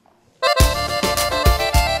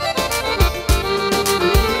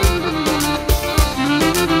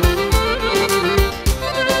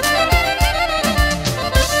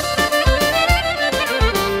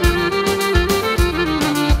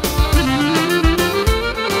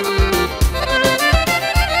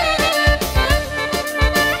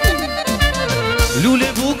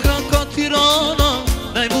 Lulet bukra ka Tirana,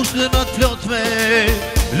 na i mbush zemrat plot me.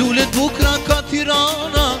 Lulet bukra ka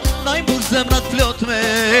Tirana, na i mbush zemrat plot me.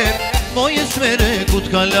 Moje smere ku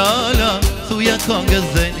t'ka lala, thuja këngës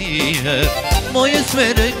dhe njëher. Moje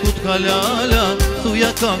smere ku t'ka lala,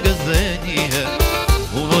 thuja këngës dhe njëher.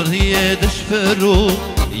 U më rrije dëshpëru,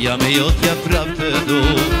 ja me jotja prap të du.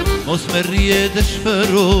 Mos me rrije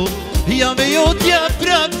dëshpëru, ja me jotja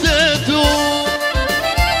prap të du.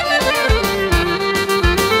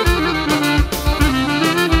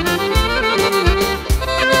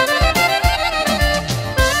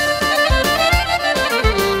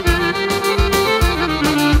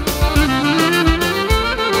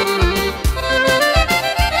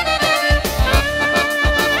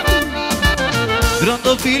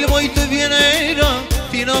 Drandafil moj të vjenera,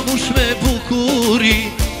 ti na mbush me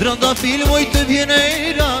bukuri. Drandafil moj të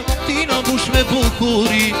vjenera, ti na mbush me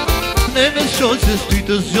bukuri. Ne me shoqës ty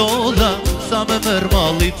të zgjodha, sa me merr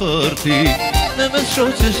malli për ti. Ne me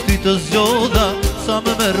shoqës ty të zgjodha, sa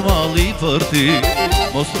me merr malli për ti.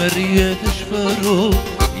 Mos me rrije dëshpëru,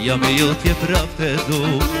 ja me jotje prap të du.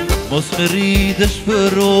 Mos me rrije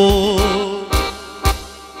dëshpëru,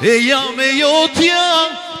 e ja me jotja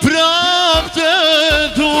prap të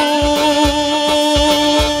du.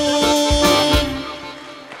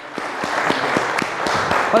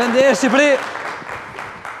 Faleminderit Shqipëri.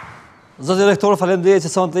 Zoti rektor, faleminderit që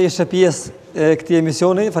sonte ishe pjesë e këtij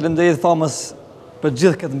emisioni. Faleminderit famës për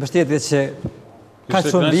gjithë këtë mbështetje që ka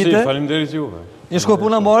shumë vite. Faleminderit juve. Një shko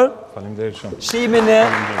puna morë. Faleminderit shumë. Shimin e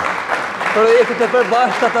projektit të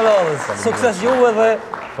përbashkët të radhës. Sukses juve dhe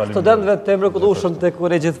studentëve të mrekullueshëm të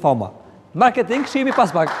Kolegjit Fama. Marketing, shimi pas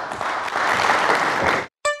pak.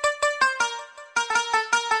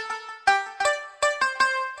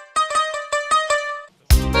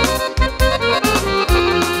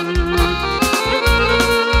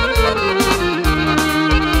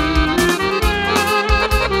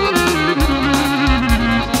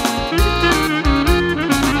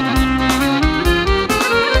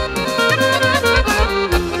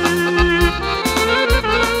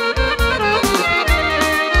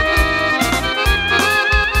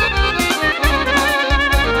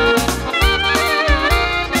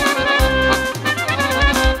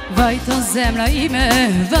 Zemra ime,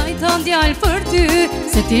 vajton djallë për ty,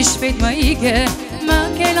 se ti shpejt më ike, më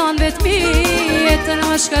kelan vetëmi, jetën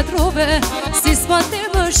më shkatrove, si s'pa të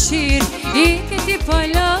më shirë, ike ti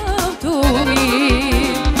palautumi.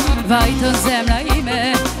 Vajton zemra ime,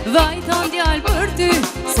 vajton djallë për ty,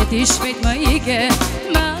 se ti shpejt më ike,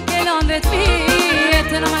 më kelan vetëmi,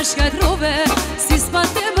 jetën më shkatrove, si s'pa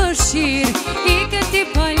të më shirë, ike ti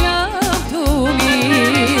palautumi.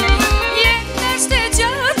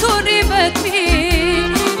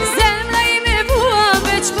 Zemra ime vua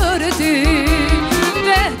veç për ty,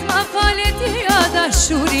 vet ma falet ja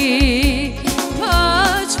dashuri,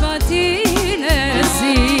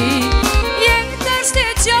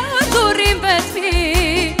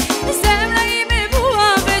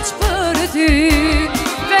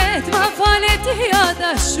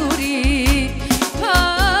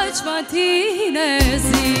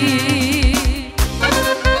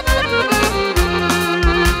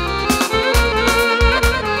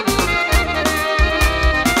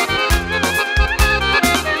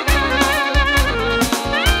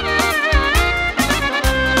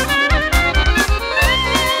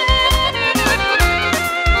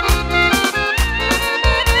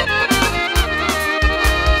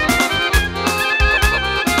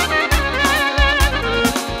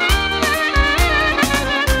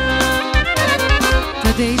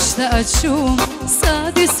 ishte aqë shumë sa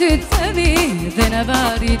ti sytë të mi dhe në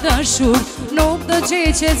vari dashur nuk do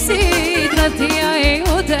qeqet si tratia e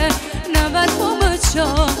jote në varë po më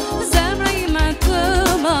qonë zemra ime të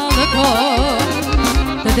mallëkon.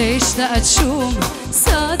 Dhe ishte aqë shumë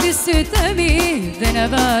sa ti sytë të mi dhe në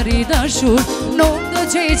vari dashur nuk do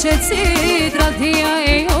qeqet si tratia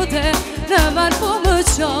e jote në varë po më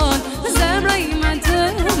qonë zemra ime të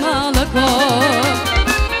mallëkon.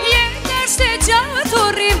 Jetë është e gjatë u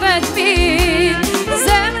rrivet mi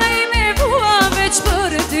zemra ime bua veç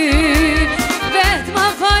për ty vet ma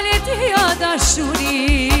fale ti a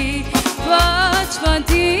dashuri faq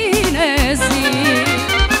fatin e zi.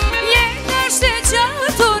 Jetë është e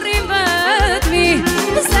gjatë u rrivet mi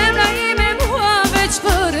zemra ime bua veç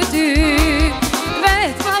për ty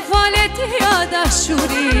vet ma fale ti a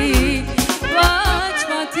dashuri faq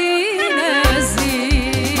fatin e zi.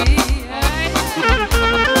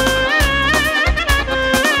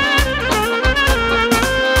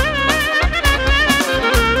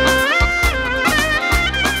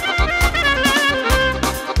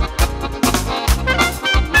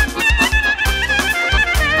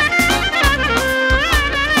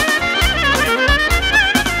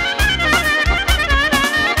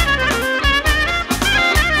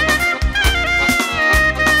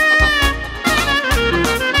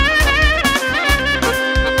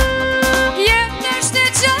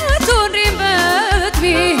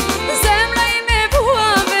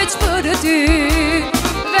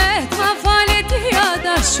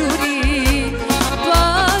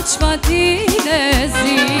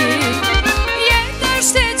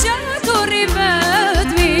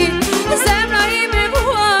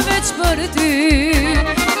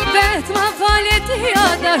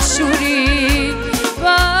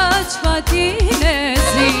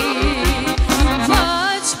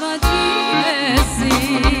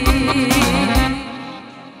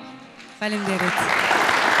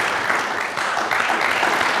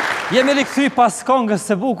 Jemi rikëthy pas kongës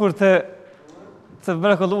së bukur të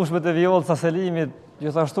mrekullueshme të Vjollca Selimit,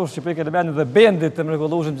 gjithashtu Shqipri Kelmendi dhe bendit të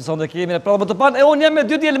mrekullueshëm që sonde kemi në Përrallë Tupan, e unë jam me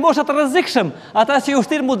dy djelë mosha të rrezikshëm, ata që ju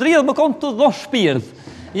shtirë mu dridhë më konë të dho shpirt.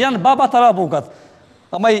 Janë baba Darabukat.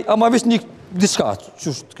 Ama vish një diçka,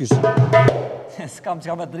 qështë të kishë. S'kam që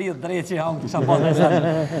ka me dridhë drejtë që jam kësha pas me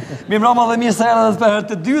zemë. Mi mrama dhe mirë se era dhe të përherë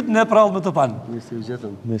të dytë në Përrallë Tupan. Mirë se u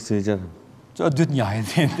gjetëm. Që dytë njajt,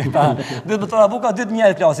 dytë më Darabuka, dytë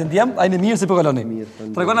njajt plasin, djem, a jemi mirë si për koloni.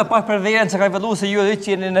 Tregona pak për veren që ka i vëllu se ju edhe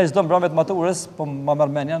që jeni në çdo mbramet maturës, po ma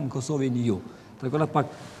mërmenja në Kosovë jeni ju. Tregona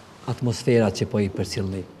pak atmosferat që po i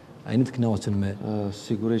përcjellni. A jeni të kënaqur me?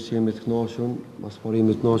 Sigurisht që jemi të kënaqur, mas por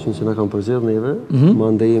jemi të kënaqur që na kanë përcjellë neve,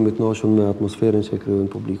 mandej jemi të kënaqur me atmosferën që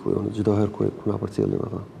krijojnë publiku jonë, çdo herë kur na përcjellin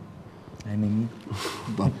ata. A jemi mirë?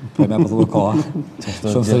 Po me përdu koha.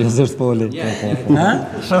 Shumë seriozisht poli.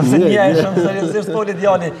 Shumë seriozisht poli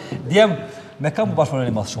djali. Djem, me kam po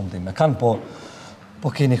bashkëpunimi mas shumë tim, me kanë po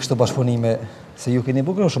keni kështu bashkëpunime, se ju keni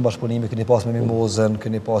bukur shumë bashkëpunime, keni pas me Mimozën,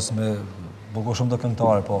 keni pas me bukur shumë të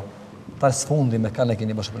këngëtarë, po tash fundi me kanë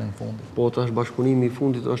keni bashkëpunim fundi. Po tash bashkëpunimi i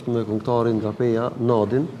fundit është me këngëtarin nga Peja,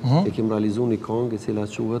 Nadin, e kemi realizuar një këngë e cila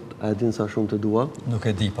quhet A din sa shumë të dua. Nuk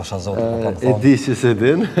e di pasha zotë, po kam thonë. E di që se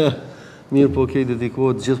din. Mirë po kej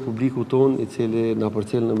dedikohet gjithë publiku ton i cili na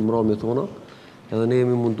përcjell në mramjet tona, edhe ne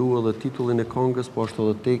jemi mundu edhe titullin e këngës, po ashtu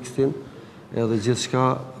edhe tekstin, edhe gjithçka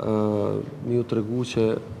më ju tregu që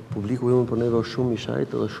publiku jonë për neve është shumë i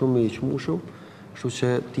shajt edhe shumë i çmueshëm, kështu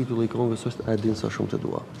që titulli i këngës është A din sa shumë të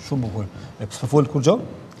dua. Shumë bukur. E pse fol kur gjo?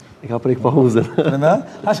 E ka prek pauzën. Në?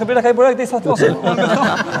 Ha shkëpira ka i bërë këtej sa të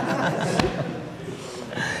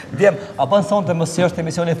Djem, a banë sonë të mësë është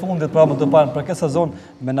emisioni fundit Përrallë Tupan për këtë sezon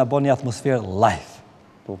me në bënë një atmosferë live.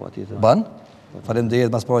 Po, pa tjetër. Banë?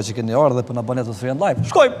 Faleminderit mas pare që keni ardhur dhe për në bënë një atmosferën live.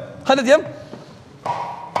 Shkojmë! Hajde Djem!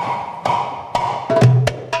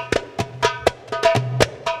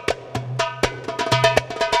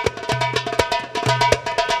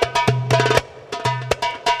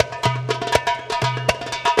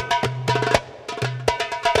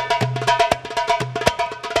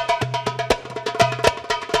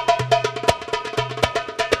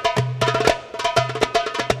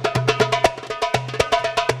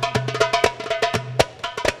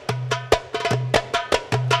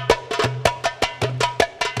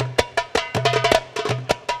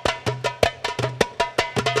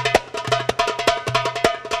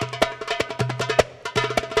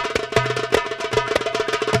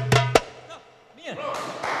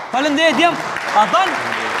 Faleminderit Djem, a banë?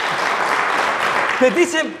 Pe di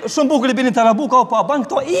që shumë bukur i binin Darabuka, po a banë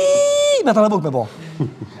këto me Darabuk me bo.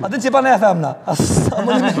 A din që i banë e femna?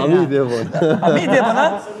 Amidi e banë. Amidi e banë,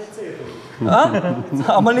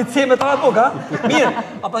 A më një cime të Darabuka? Mirë,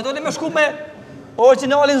 a pajtoni me shku me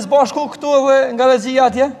originalin zbashku këtu dhe nga regjia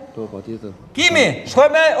atje? Po, pa tjetër. Kimi, shkoj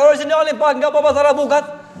me originalin pak nga baba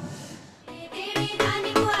Darabukat?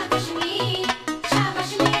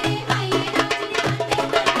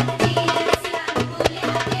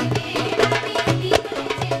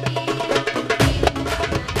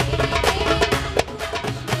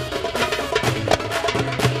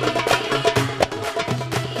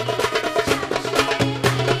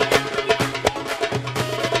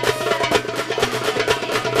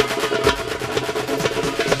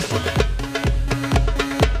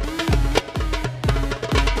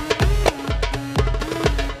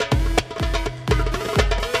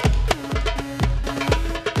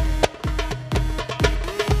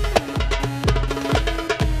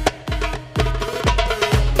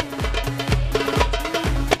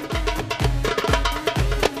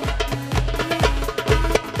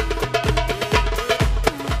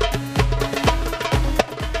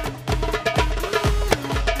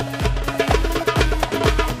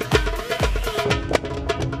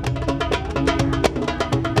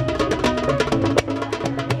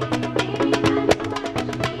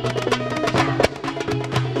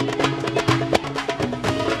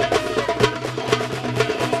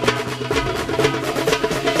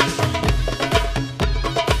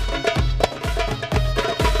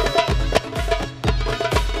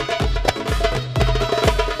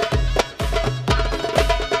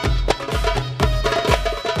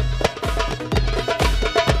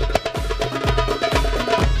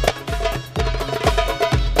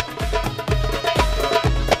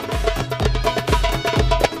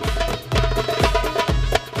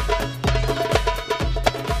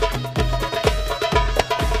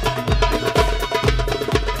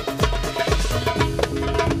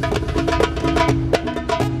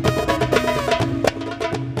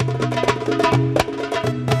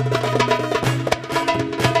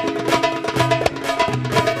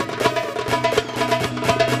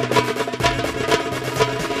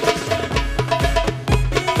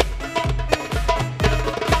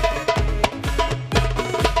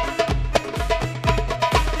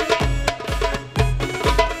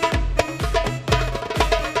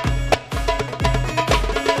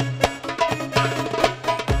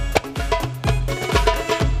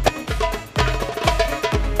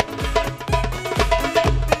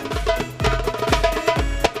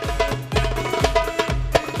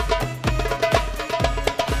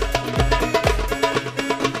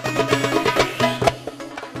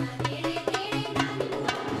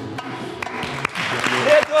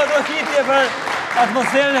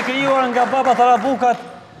 Atmosferën e krijuar nga baba Darabukat.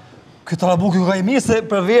 Ky Darabuku ka i mirë se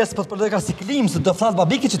përveç po të përdoj ka si klimë, se do flas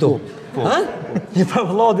babiki qëtu. Po. Një për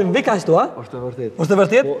vëlladin vik ka qëtu, ha? Është e vërtet. Është e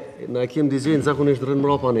vërtet? Po, na kem dizajn zakonisht rrën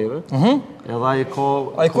mrapa neve. Edhe ai ka...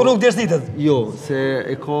 Ai ku nuk dërsitet? Jo, se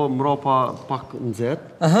e ka mrapa pak nxehtë.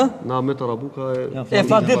 Na me Darabuka e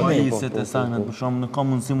flat ditë me. Se të sanat, për shumë, nuk ka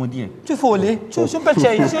mundësi mu djek. Që foli? Që më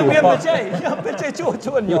pëlqej, që më pëlqej,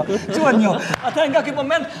 që një. Ata nga ky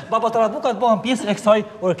moment, baba Darabuka të bëhen pjesë e kësaj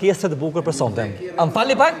orkestre të bukur për sonte. A më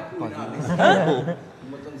falni pak? Më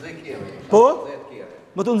të nxej kjerri. Po?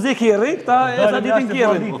 Më të nxej kjerri, këta e sa ditin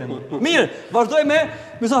kjerri. Mirë, vazhdoj me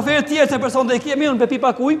mysafirë tjerë që personte e kje, mirë në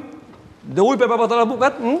pipa ujë, dhe ujë për baba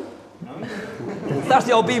Darabukat.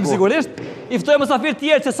 Tash ja u bim sigurisht. I ftojmë mysafirë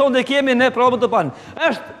tjerë që sonte kemi në programin Tupan.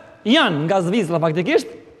 Janë nga Zvicra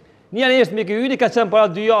faktikisht. Njëri është mikë yni, ka qenë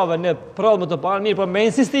para 2 javë në programin Tupan, mirë, por me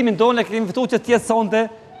insistimin tonë e kemi ftuar që të jetë sonte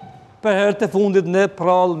për herë të fundit në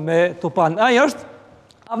programin me Tupan. Ai është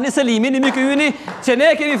Avni Selimi, një mikë yni, që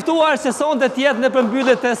ne kemi ftuar që sonte të jetë në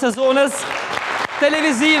përmbyllet e sezonës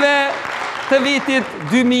televizive të vitit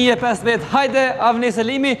 2015. Hajde Avni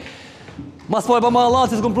Selimi. Mas po e pa ma Allah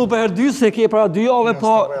që s'kom pru për herë 2, se ke para 2 javë,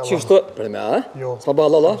 po... Qishto... Për me, a? Jo. S'pa ba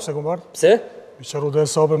Allah? Pse kom barë? Pse? Mi qëru dhe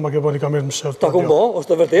sape, ma ke bani kamerë më shërë. Ta kom bo,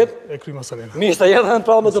 është të vërtet? E kry masalena. Mi shta jetë dhe në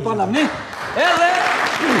pravë me të panë Avni. Edhe...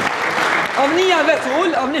 Avnia veç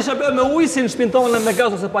ullë, Avni shërbër me ujë, si në shpintonën me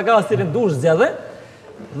gaz ose pa gaz të rinë dush zjedhe.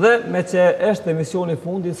 Dhe me që është emisioni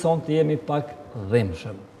fundit, son të jemi pak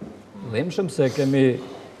dhimshëm. Dhimshëm se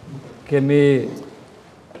kemi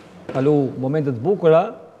kalu momentet bukura,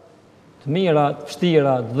 të mira, të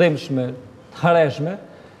vështira, të dhimshme, të hareshme,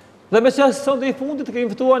 dhe me që sot dhe i fundit të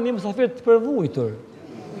kemi ftuar një mysafir të përvujtur.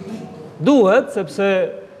 Duhet, sepse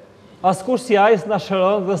askush si ai s'na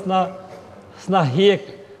shëron dhe s'na hjek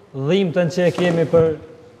dhimtën që e kemi për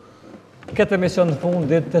këtë emision të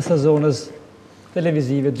fundit të sezonës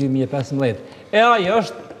televizive 2015. E ai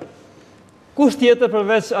është kush tjetër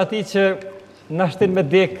përveç atij që na shtin me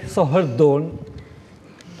dek so hërdon,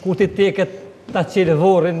 kur ti teket ta qelë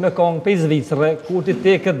vorin me kongë pe i Zvicrë, kur ti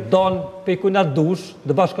te këtë donë pe i kuna dush,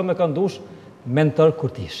 dhe bashko me kanë dush, mentor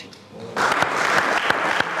Kurtishi.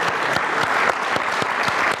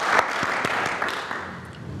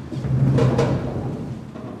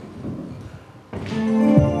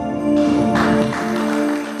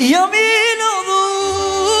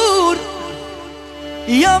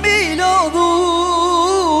 Jam i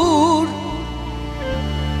lodhur,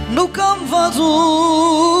 nuk kam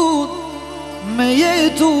fatur me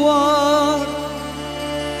jetuar.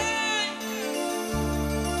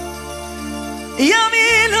 Jam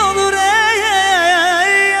i lodhur,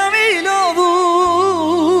 jam i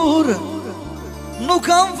lodhur, nuk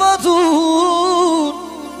kam fatur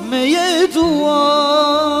me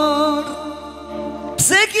jetuar.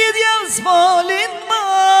 Pse ki djallë s'falin ma,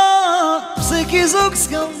 pse ki zog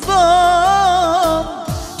s'këndam,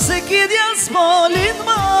 pse ki djallë s'falin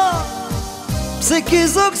ma, pse ki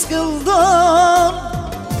zog s'këndam,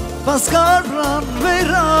 paskar pran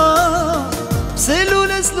vera, pse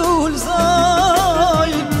lules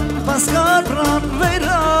lulzaj, paskar pran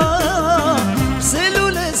vera, pse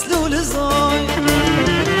lules lulzaj.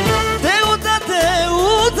 Te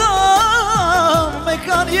uta, me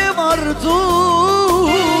kan je martu,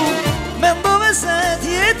 mendove se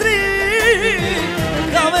tjetri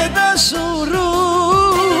ka me dashuru,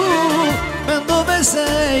 mendove se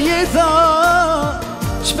jeta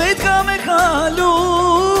shpejt ka me kalu,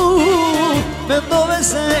 mendove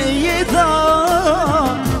se jeta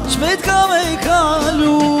shpejt ka me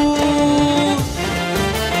kalu.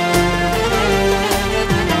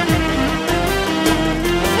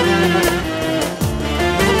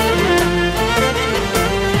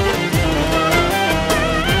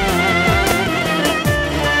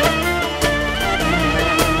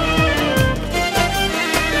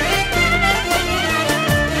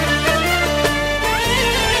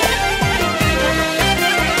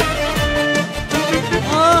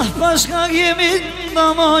 Bashka jemi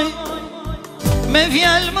ndamoj, me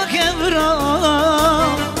fjallë më ke vra,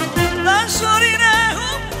 dashurin e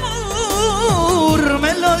humur,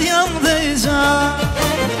 melodjan dhe gja.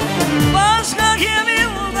 Bashka jemi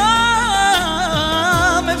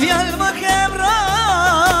ndamoj, me fjallë më ke vra,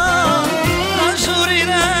 dashurin e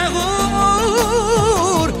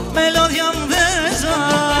humur, melodjan dhe gja.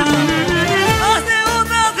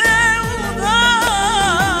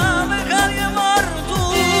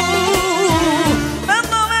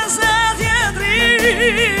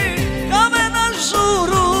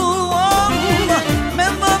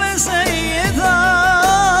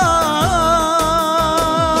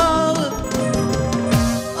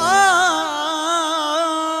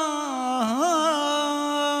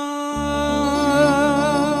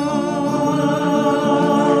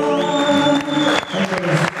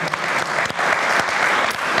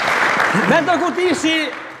 Mentor Kurtishi,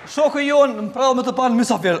 shokë jonë në prallë me të panë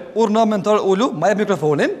mysafir, urna mentor ullu, ma jep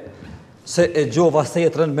mikrofonin, se e gjova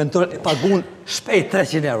setrën, mentor e pagun shpejt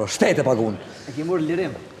 300 euro, shpejt e pagun. E ki murë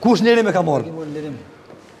lirim. Kush lirim e ka morë? E ki murë lirim.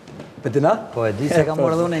 Petina? Po e di se ka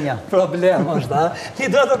morë dhe unë e nja. Problem është, a? Ti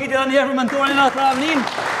do të kiti në njerë për mentorin atë Avnin,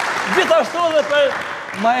 gjithashtu dhe për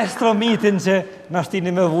maestro mitin që në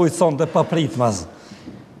shtini me vujtë sonë të papritmaz.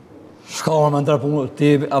 Shka më mentor punë, ti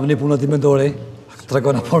Avni punë ti mentori?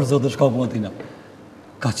 Tregona por zotë shka punë tina.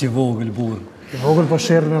 Ka që vogël burë. I vogël po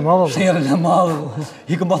sherën e madhë? Sherën e madhë.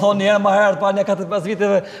 I këmë thonë njerë ma herët, pa një 45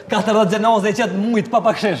 viteve, 40 gjenoze i qëtë mujtë pa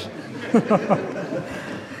pakshesh.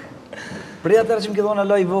 Prija tërë që më këdhona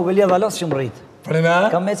loj vogël, ja dhe alas që më rritë. Prime?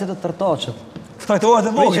 Ka me që të tërtaqët. Traktorët e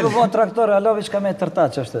vogël? Prija që më vonë traktore, alovi që ka me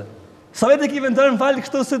tërtaqë është. Sa vetë e ki vendërën falë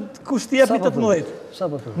kështu se kushti jep një 18? Sa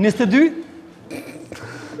po thua? 22?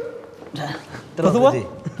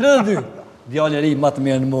 32? Djallë e ri ma të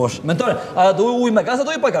mirë në mosh. Mentore, a do uj me gas, a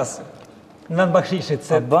do uj pa gas? Në vend bakshishit,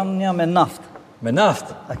 se... A ban një me naft. Me naft?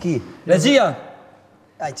 A ki? Regjia?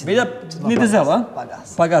 Vila një të zellë, a? Pa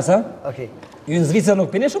gas. Pa gas, a? Okej. Ju në Zvicër nuk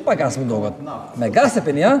pini shumë pa gas më dogat. Me gas e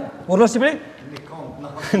pini, a? Urlo Shqipri?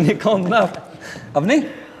 Një kond naft. Avni?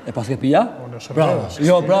 E pas ke pija? Bravo.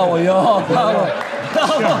 Jo, bravo, jo, bravo.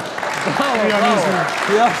 Bravo.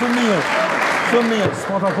 Ja, shumë mirë. Shumë mirë.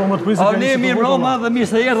 S'pata po më të prisë... Avni e mirë mroma dhe mirë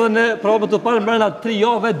se erdhe në probët të parë mërëna 3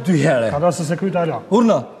 jave 2 here. Ka da se se kryta ala.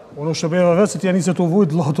 Urna? Unë u shëbeve vetë se t'ja njëse t'u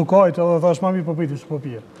vujt, lo t'u kajt, edhe thash mami po piti, s'po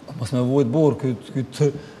pije. Mos me vujt burë, këtë...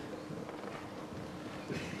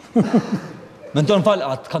 Mentor në falë,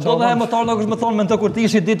 atë ka do dhe e mëtarë nuk është me thonë mentor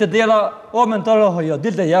Kurtishi, ditë e dela, o mentor, jo,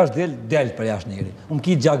 ditë e jashtë, del për jashtë njëri. Unë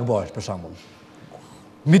ki gjak bash, për shambull.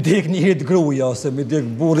 Mi dek njëri të gruja, ose mi dek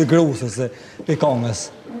burri grusë, ose pikongës.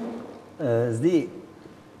 Zdi,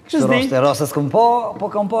 kështë raste s'këm po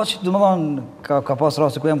kam po që du më thonë, ka pas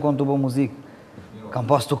raste ku jem konë të bo muzikë, Kam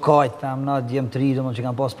pas të kajt, femna, djemë të ri, që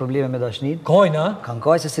kam pas probleme me dashnin. Kajnë, a? Kam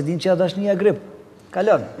kajt se se din që ja dashnia grip.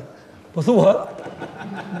 Kalon. Po thua?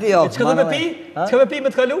 Dio, Çka do me pi? Çka me pi me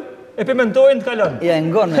të kalu? E pi mentojnë të kalon. Ja,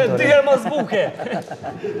 ngon mentojnë. Dy herë mas buke.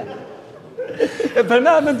 E për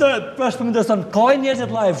me mentojnë, pra shpë me ndërëson, kajnë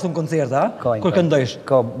njerëzit live shumë koncert, a? Kajnë. Kur këndojsh?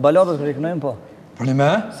 Ka baladët kër i kënojnë, po. Për një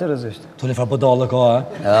me? Seriozisht. Tu li fa podallë ka, a?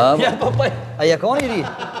 Ja, papaj. A ja ka një ri?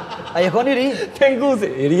 A ja ka një ri? Tenguzi.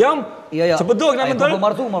 I ri jam? Ja. Që po dojnë, A ja ka po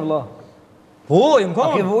martu, ma vla? Po, jem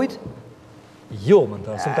ka. A ke vujt? Jo,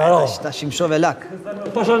 mentojnë, së më ka ra. Ta shim shove lak.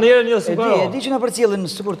 Pasha njerë një së më ka ra. E di që në për cilën,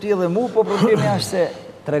 së kur t'jellë mu, po problemi ashtë se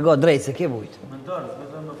trego drejt se ke vujt.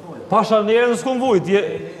 Pasha njerë në s'kom vujt.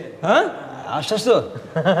 Ha? Ashtë ashtu.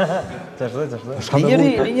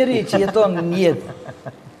 Njëri që jeton një jetë,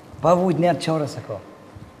 pa vujt njerë qare se ka.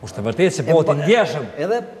 Ushtë të vërtet që po t'i ndjeshëm.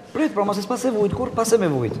 Edhe prit, pra mos e s'pas e vujt, kur pas e me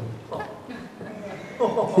vujt.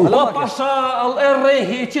 Po pasha e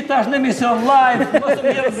rehi që tash në emision live, mos më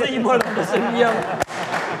jam zimër, mos më jam.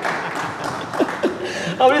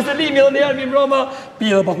 Avni Selimi edhe njerë mi mbroma, pi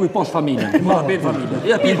edhe pak uj posh familje. Ma pi familje.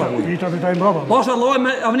 Ja pi pak uj. Pita pitaj mbroma. Pasha loj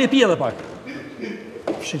me Avni pi edhe pak.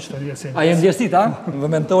 Shqit që të rjesin. A jem djersit, a?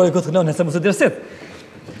 Vëmentori këtë kënon, nëse mësë djersit.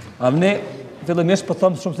 Avni, fillimisht po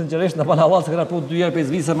thëmë shumë sinqerisht, në panë halal se këna pu 2 herë për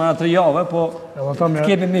izvise ma 3 jave, po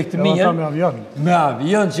kemi me këtë mirë. Edhe ta me avion. Me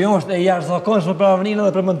avion që është e jashtëzakonshme për Avnin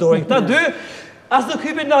edhe për mentorin. Këta dy, as nuk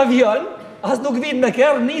hypin në avion, as nuk vinë me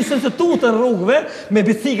kerë, nisën të tutën rrugëve me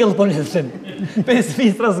bicikl po nisën. 5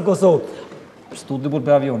 fistras në Kosovë. Studi burë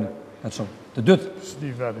për avionit. E të shumë. Të dytë. Shdi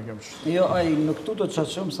vete kem shumë. Jo, aj nuk tutët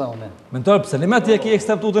qatë shumë sa une. Mentor, pëse lima ti e ki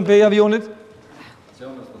ekstrem tutën për avionit?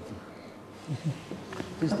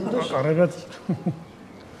 A revet.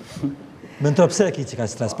 Mentor, pëse e ki që ka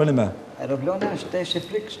stres? Për një me? Aeroplane është eshe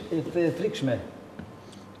frikshme.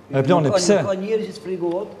 Aeroplane, pëse? Nuk ka njeri që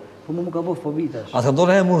s'frikohet, po mu ka bo fobitash. A të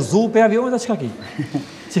ndore e murzu për avionit, a që ka ki?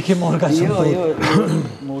 Që ki morë ka shumë tutë? Jo,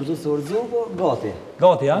 murzu se urzu, po gati.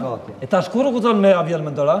 Gati, a? Gati. E ta shkur u këton me avion,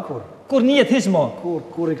 mentor, a? Kur? Kur njët hiq mo?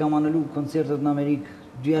 Kur i kam analu koncertet në Amerikë,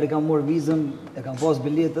 2 herë kam morë vizën, e kam pas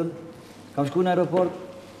biletën, kam shku në aeroport,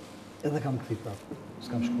 edhe kam këthi prapë.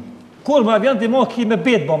 S'kam shku. Kur me avion ti mo ki me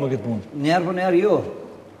betë bëmë këtë punë? Njerë për njerë jo.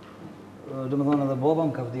 Do më thonë edhe baba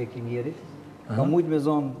më ka vdekë njeri. Ka mujtë me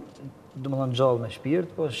zonë, do më thonë gjallë me shpirt,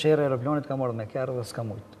 po shere aeroplanit ka marrë me kerë dhe s'ka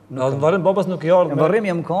mujtë. Në varrim babas nuk i ardhë me... Në varrim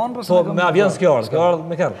jem kanë, po me avion s'ki ardhë, s'ki ardhë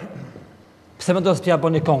me kerë. Pse me do s'pja bo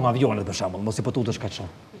një kongë avionit për shambull, mos i po tutësh ka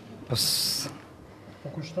shumë? Po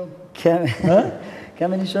kushton?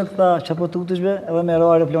 Kemi një shok tha, që po tutëshbe, edhe me ra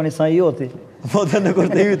aeroplanit sa i joti. Po të në kur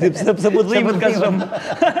të jyti, pse po të rrimët ka shumë?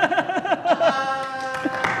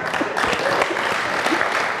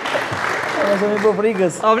 Nëse mi po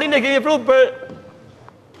frikës. Avnin e kemi pru për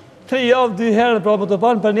 3 javë 2 herë pra po të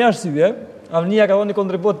panë për një arsye. Avnia ka dhënë një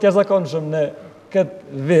kontribut të jashtëzakonshëm në këtë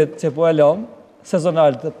vit që po e lëm,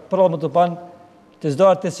 sezonal të pra më të panë të çdo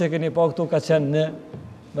artist që keni pa këtu ka qenë në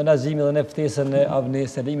menaxhimin dhe në ftesën e Avni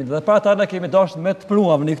Selimit. Dhe para ta na kemi dashur me të pru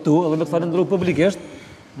Avni këtu dhe me të falendëruar publikisht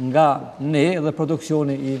nga ne dhe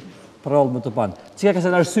produksioni i Përrallë më të panë. Cika ka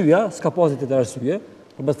qenë arsyeja, s'ka pas të arsye,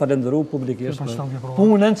 por me të falendëruar publikisht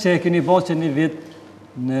punën që e keni bërë që një vit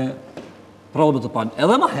në Përrallë më të panë.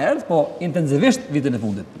 Edhe më herët, po intensivisht vitin e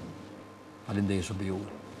fundit. Faleminderit shumë për ju.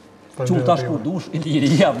 Çu tash ku dush i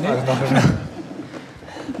liri Avni.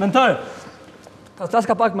 Mentor, tas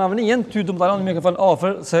ka pak me Avnin, ty du më talon me mikrofon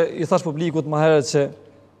afer, se i thash publikut më herët që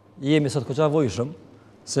jemi sot koqa vojshëm,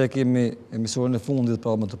 se kemi emisionin e fundit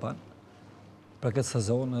për më të panë, për këtë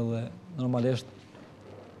sezon edhe normalisht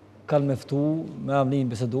kanë meftu me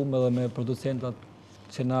Avnin bisedum edhe me producentat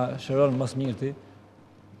që na shëron mas mirëti,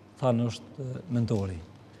 thanë është mentori,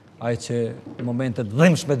 ai që në momentet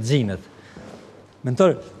dhimshme të gjinët.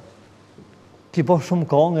 Mentor, ki po shumë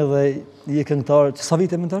kongë edhe i e këngëtar, që sa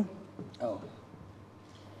vite mentor?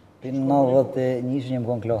 Për 91 jem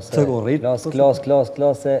konë klasë. Të gorrit?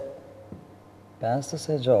 Klasë 5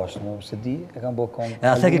 ose 6, nuk se di, e kam bo kongë. E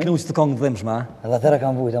atë e ke knu që të kongë të dhimshme, a? Edhe atëra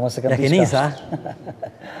kam vujt, ama se kam t'i qka.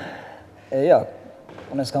 Ja,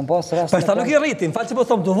 unë s'kam pas rast... Për shta nuk i rriti, më falë që po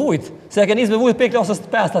thomë të vujt, se e ke njës me vujt për klasës të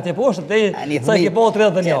 5 atje poshtë, dhe sa e ke po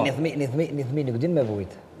 31. Një thmi nuk din me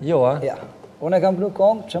vujt. Jo, a? Ja. Unë e kam knu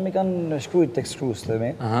kongë që mi kanë shkrujt tekst shkrus të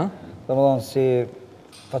mi. Dhe më thonë si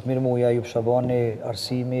Fatmir Muja, Jub Shabani,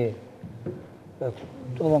 Arsimi, dhe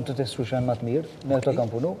më thonë të tekst shkrus janë matë mirë, me këto kam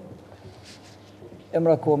punu.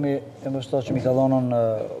 Emra Komi, emra shto që mi ka dhonën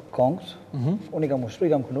kongët, unë i kam ushtru,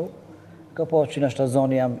 i kam knu, ka po që në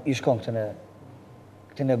shtazoni jam ish kongë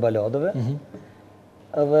këtine baladove.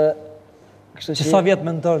 Edhe... Që sa vjetë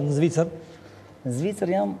mentor në Zvicër? Në Zvicër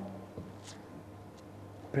jam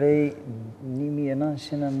prej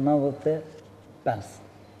 1995.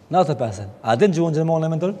 95. A din gjuhën gjermane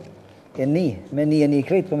mentor? Me një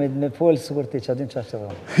krejt, po me folë së ti, që adin që ashtë të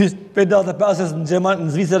dhëmë. Për 95 në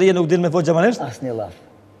Zvicërije nuk din me folë gjermanisht? As një laf.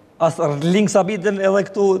 As links abitin edhe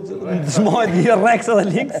këtu në shmojt një reks edhe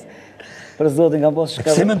links? Për zotin kam posë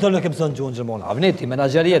shkallë. Se mentor nuk e mëson gjuhën gjermane? Avneti,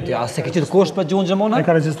 menaxherjeti, a se ke qitë kusht për gjuhën gjermane? E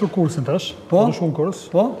ka registru kursin tash, po në shumë kurs.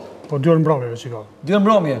 Po? Po 2 orë mbromjeve që ka. 2 orë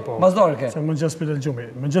mbromje, mazdarë ke? Se mëngjes për Delgjumi.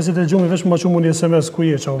 Mëngjesit Delgjumi veç më që mundi SMS ku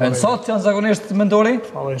je që. E nësot që janë zakonisht mentori?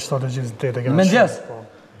 Alle 7:28 Mëngjes?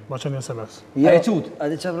 Ma që një SMS. A e qutë? A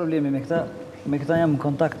di qa problemi me këta jam në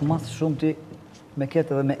kontakt mas shumë ti me ketë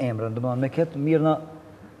edhe me emrën. Me ketë mirë na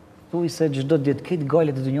thuj se gjdo ditë këtë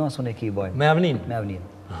gajlet e dënjohës unë e ki i bajnë. Me Avnin? Me Avnin.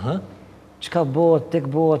 Qka bëhet, tek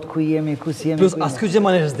bëhet, ku jemi, ku si jemi. Plus, as kjo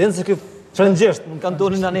gjermanisht din se kjo frëngjesht, në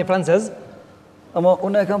kantonin në ne francez. Ama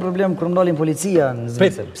unë e kam problem kërë mdalin policia në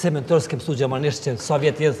Zvicër. Pse mentor s'ke mësu gjermanisht që sa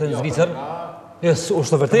vjetë jetë në Zvicër? është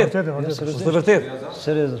të vërtet. është të vërtet.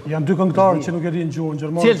 Janë 2 këngëtarë që nuk e dinë gjuhën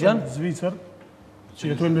gjermane. Cilë janë? Zvicër, që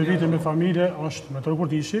jetojnë me vite me familje, është mentor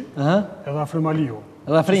Kurtishi, edhe Afrim Aliu.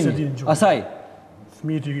 Edhe Afrimi, asaj?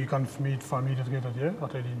 Fëmijët i kanë fëmijët, familjet këtë atje,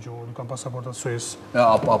 ata e dinë gjuhën, nuk kanë pasaportat Suez.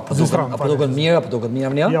 Apo duket mirë, apo duket mirë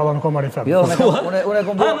amnia? Ja, nuk kam marrë fem. Jo, unë e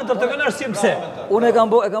kam bo... Ha, mentor, të kënë arsim pse? Unë e kam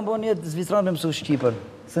bo një Zvicran me mësu Shqipën.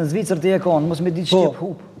 Se në Zvicër të je konë, mos me ditë Shqip,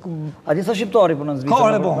 hup. A di sa shqiptari për në Zvicër?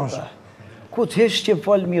 Ka e bohësh. Ku të hesh Shqip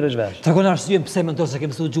falë mirë është vesh. Të kënë arsim pse mentor se ke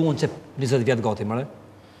mësu gjuhën që 20 vjetë gati, mëre?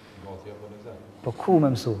 Po ku me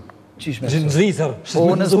mësu? Qish me mësu? Në Zvicër, po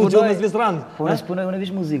në mësu gjuhën në Zvicran. Po në spunoj, unë e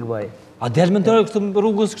vish muzikë baj. A del mentor kështu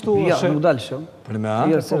rrugës kështu? Ja, nuk dalë shumë. Për me a?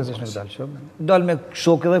 Jo, seriozisht nuk dalë shumë. Dalë me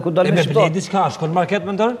shokë edhe ku dalë me shqiptar. E me bledi qka, shkon market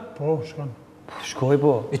mentor? Po, shkon. Shkoj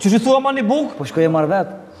po. E që që thua ma një buk? Po shkoj e marrë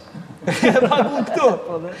vetë. E pagun këtu.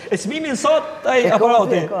 E çmimin sot, ai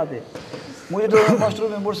aparati. E ka ti. Mu i do të mashtru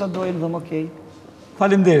me bursa dojnë dhe më okej.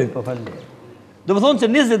 Faleminderit. Po, faleminderit. Do më thonë që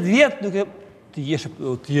 20 vjetë nuk e... Ti je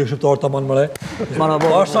shqiptar të manë mëre.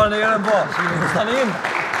 Marabo. Po, sa në jere bo. Sa në jenë.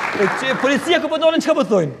 Policia ku përdojnë që ka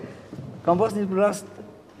përdojnë? Kam pas një rast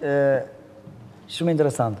shumë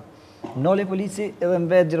interesant. Noli polici edhe më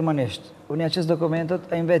vetë gjermanisht. Unë ja qësë dokumentet,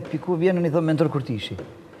 a i më vetë pikur vjenë, unë i thëmë mentor Kurtishi.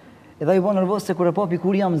 Edhe i bo nervoz se kure po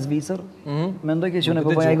pikur jam në Zvicër, me ndoj ke që unë e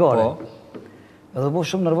po bëja i gare. Edhe bo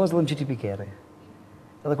shumë nervoz edhe më qiti pikere.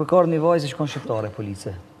 Edhe kërë karë një vajzë i shkon shqiptare,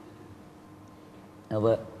 police.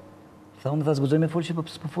 Edhe, tha unë dhe zgudzoj me folë që po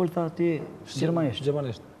folë tha ti gjermanisht.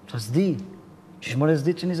 Gjermanisht. Tha s'di, që shmore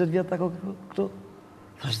s'di që 20 vjetë tako këtu.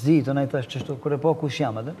 Tha s'di, të najtë thash qështu, kërë po kush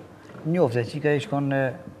jam edhe. Njofte, që ka i shkon në...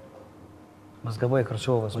 Më zgaboj e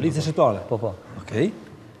Kërqovës. Policia shqiptare? Po, po. Okej.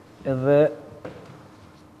 Edhe...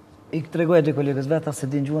 I tregoj e dy kolegës vetë, se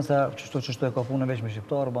din gjuhën se qështu e ka punë veç me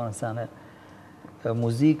shqiptarë, banë sene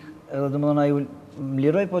muzikë, edhe dhe më dhona ju më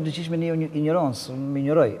liroj, po dyqish me një ignorancë, më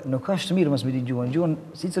ignoroj. Nuk ka shtë mirë mësë me din gjuhën, gjuhën,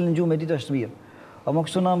 si cilë në gjuhën me ditë është mirë. Amo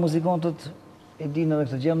kështu na muzikantët e dinë edhe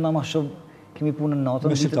këtë gjemë, na ma shumë kemi punë në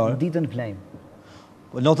natën, ditën flejmë.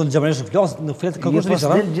 Natën në gjermanisht nuk fletë kërkush në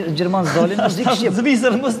Zvicër, ha? Gjermanë s'dalin muzikë Shqip.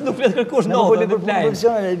 Zvicër nuk fletë kërkush natën në flejmë.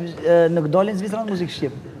 Nuk dalin Zvicran muzikë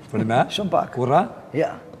Shqip. Për me? Shumë pak. Kurra?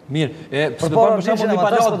 Ja. Mirë. Për shembull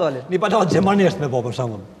një palat gjermanisht me po për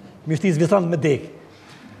shembull. Mi shti Zvicran me dekë.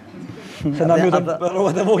 Se na lutëm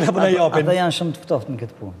rrobat e vogla për në japin. Ata janë shumë të ftoftë në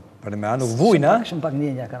këtë punë. Për me, nuk vujnë, ha? Shumë pak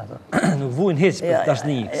ndjenja kanë ato. Nuk vujnë heq për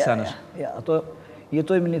tashni, kësanësh. Ja, ato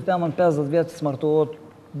jetojmë një themën 50 vjetë, smartohet,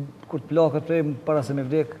 kur të plakët të para se me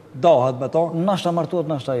vdek. Dahat me to? Nashta martohet,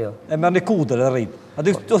 nashta jo. E merë një kudër e rritë. A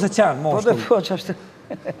dy ose qenë, moshkull. Po, që ashtë...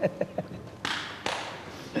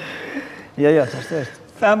 Ja, që ashtë është.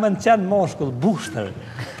 Femën qenë moshkull, bushtër.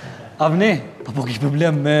 Avni, po kishë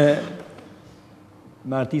problem me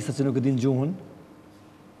artistat që nuk e din gjuhën.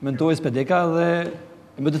 Mentojës për deka dhe...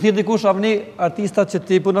 Me të thirë dikush, Avni, artistat që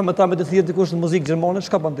ti punon me ta, me të thirë dikush në muzikë gjermane,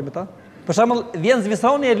 shka ban ti me ta? Për shembull, vjen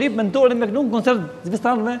Zvicrani e lyp mentorin me kënu në koncert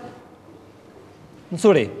Zvicranëve në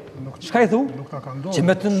Suri. Shka i thu? Nuk ta ka ndodhur. Që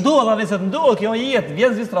me të ndodhë, Avni, se të ndodhë, kjo jetë,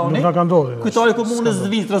 vjen Zvicrani. Nuk ta ka ndodhur. Kujtore komunës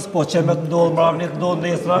Zvicrës, po që me të ndodhë, mravni të ndodhë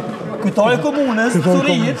nesra. Kujtore komunës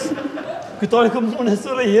Surijit. Kujtore komunës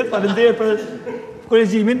Surijit, falenderoj për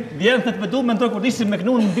korrigjimin. Vjen të me du mentor Kurtishi me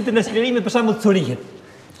kënu në ditën e shklerimit për shembull të Surijit.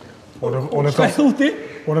 Shka i thu ti?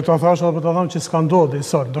 Unë të thashë dhe për të dhamë që s'ka ndodhë i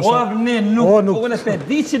sërë. O, Avni, unë e pe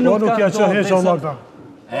di që nuk ka ndodhë. Ja që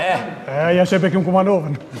heqa ja që e bekim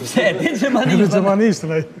kumanovën. Se, e din gjermanisht. Gjermanisht,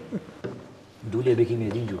 nej. Duli e bekimi e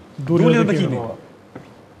din gju. Duli e bekimi.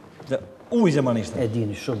 Uj gjermanisht. E din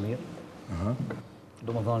shumë mirë.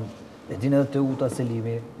 Do më thonë, e din edhe Tupan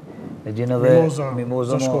Selimi, e din edhe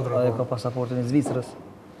Mimoza, e ka pasaportin e Zvicrës.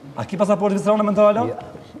 A ki pasaport vizitare me Alo?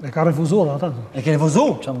 E ka refuzuar ata. E ke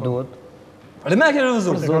refuzu? Çam duhet? Ale me ke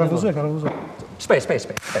refuzu? E ka refuzuar.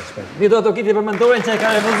 Shpejt. Ni do të kiti për mentorin që e ka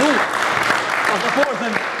refuzu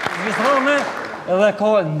pasaportën vizitare edhe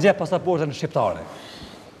ka nxjep pasaportën shqiptare.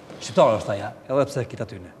 Shqiptare është aja, edhe pse kita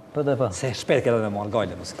tyne. Po dhe pa. Se shpejt ke dhe me marrë,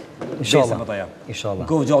 gajle mos. Inshallah.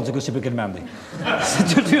 Go Vjollca Shqipri Shqipri Kelmendi. Se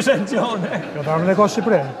që ty shenë qone. Jo, ta armën e ka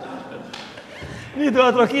Shqipëri. Ni do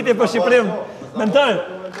atë rokiti për Shqiprim. Mentor.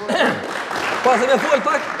 Pasë me full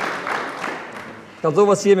pak.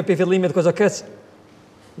 Kalzova si jemi për fillimit kësa këç.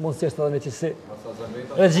 Mund si është edhe me qësi.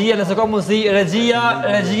 Regjia nëse ka mundësi,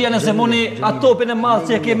 regjia nëse muni atë topin e madhë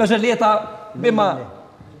që e ke me zheleta, bima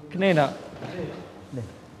knena.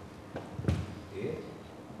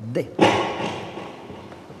 Dhe.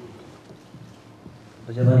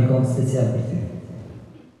 Po që da një kohë special për ty.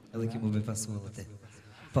 Edhe ki mu be pasu edhe te.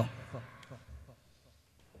 Po.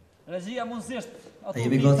 Regjia mundësisht atë A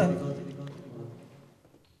jemi gati?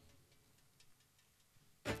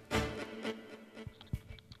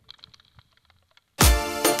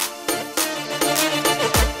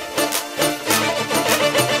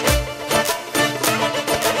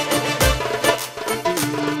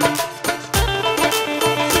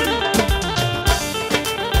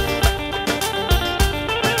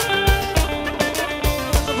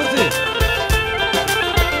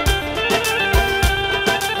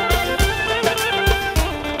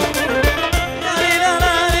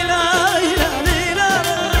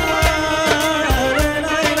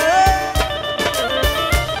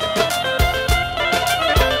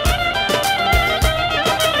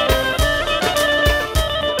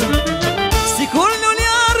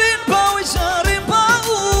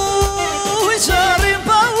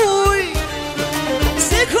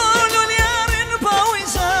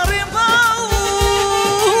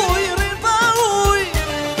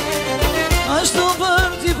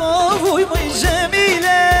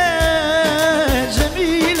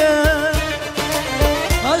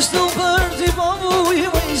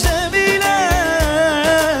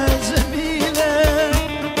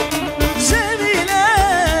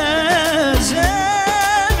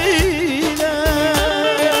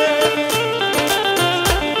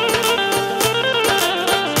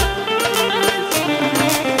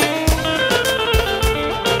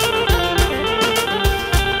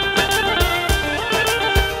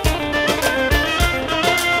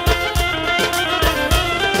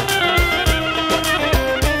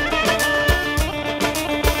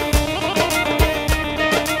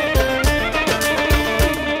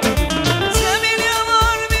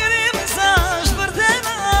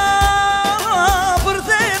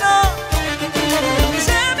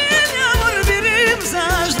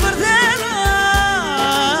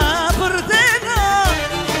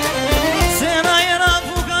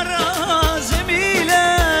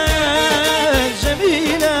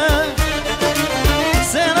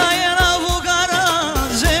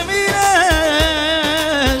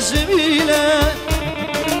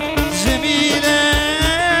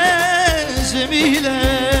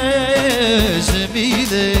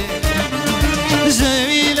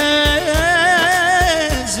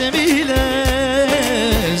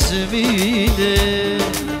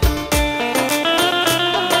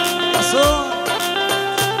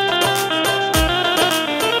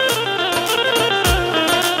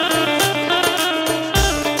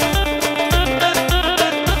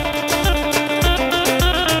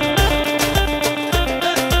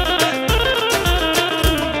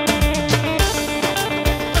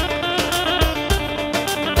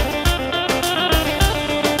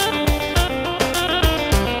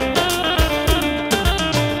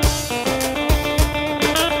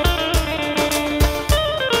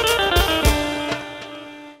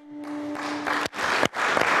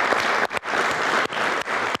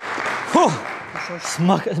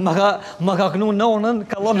 Ma ka kënu nonën,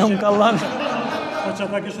 kallon. Po që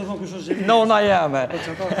ata kështë thonë kështë është gjemi. Nona jeme.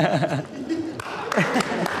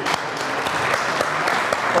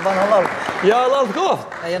 Po banë halal. Ja, halal të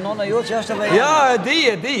koftë. A e nona jo që është edhe... Ja, e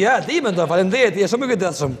di me ndonë, falenderit, je shumë i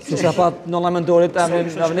këtëshëm. Që që pat nona mentorit,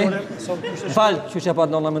 Avni? Falë, që që pat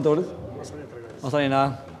nona mentorit? Osanina.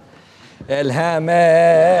 Elhame.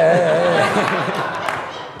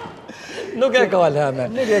 Nuk e ka alhame.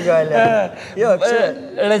 Jo, pëse...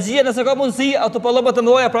 Regjia nëse ka mundësi, ato pallobat të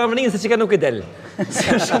mdoja pra mëninë se që ka nuk i del.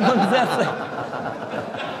 Se shumë më nëzete.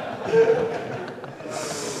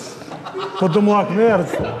 Po do mu akmerë,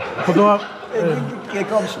 po do... Ke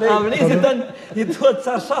kam shpejt. Avni si dënë, i duhet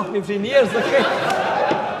ca shaf, mi fri njerës dhe kej.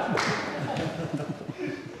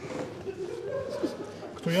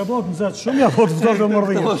 Këtu ja bot nëzete, shumë ja bot vëtëft dhe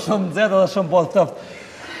mërdhijë. Këtu shumë nëzete dhe shumë bot tëft.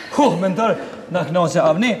 mentor, na kënaqë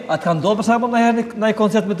Avni, atë kanë ndodhur për shembull ndonjëherë në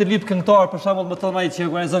koncert me të lyp këngëtar, për shembull me thonë ai që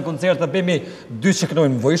organizon koncerte, bëmi 2 që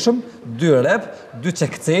kënojnë vojshëm, 2 rap, 2 që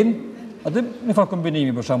kcejnë, atë në fakt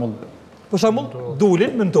kombinimi për shembull. Për shembull,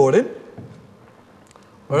 Dulin, mentorin,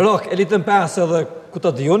 rock elitën 5 edhe ku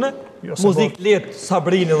ta dijone, muzikë lehtë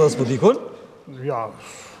Sabrini dhe Spudikun. Ja.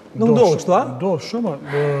 Nuk ndodh kështu, a? Ndodh shumë,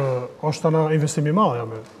 është ana investim i madh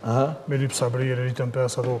me lyp Sabrini, elitën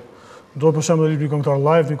 5 ato. Do për shembull lyp këngëtar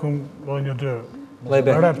live, dikon një 2.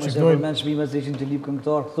 Rap që dojnë. Mos e çmimet se ishin të lyp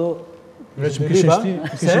këngëtar këtu. Veç kishin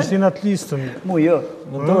shtin atë listën. Mu jo.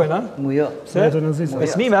 Mendojnë, a? Mu jo. Pse?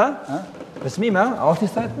 Besmime, a? Besmime, a? A është i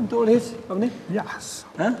sajtë mentor hiç, Avni? Jas.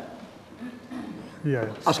 Ha? Ja.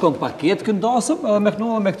 A shkon paket këndosëm, edhe me kënu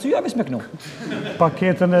edhe me këcy, apo me kënu?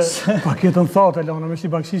 Paketën thotë, lana me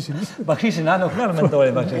shli bakshishin. Bakshishin, a? Nuk merr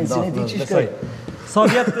mentori bakshishin. Sa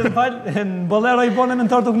vjetë në falë, në bolero i bone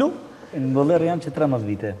mentor të kënu? Në bolero janë që 13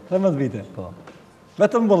 vite. 13 vite? Po.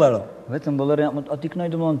 Vetëm bolero? Vetëm bolero janë, ati kënoj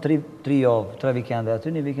du më në 3 javë, 3 vikende,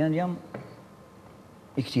 aty një vikend jam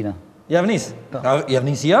i këtina. Javnis?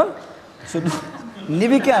 Javnis jam?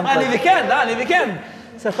 Një vikend. Një vikend!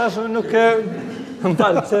 Se thashë nuk më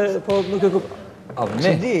falë, se po nuk e kup...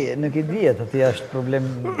 Që di, nuk i di atë, ati është problem...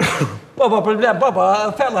 problem,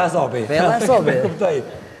 fella e sobi. Fella e sobi.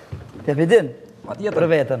 Të pidin? Për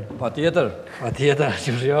vetën. Pa tjetër,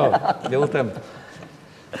 që shjo, lutem.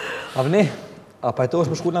 Avni, a pajtohesh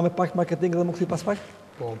më shkullna me pak marketing dhe më këthi pas pak?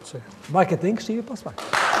 Po, pëse. Marketing, kështivi pas pak.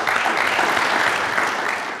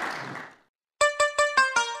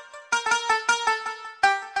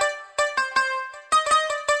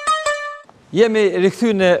 Jemi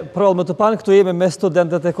rikthy në Përrallë më Tupan, këtu jemi me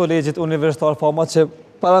studentët e Kolegjit Universitar Fama që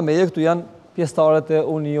para meje këtu janë pjesëtarët e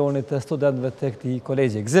unionit të studentëve të këtij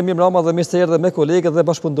kolegji. Gëzim Mirama dhe mirë se erdhe me kolegët dhe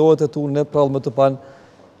bashkëpunëtorët e tu në Përrallë më Tupan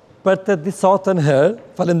për të disatën herë.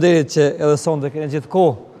 Faleminderit që edhe sonde keni gjithë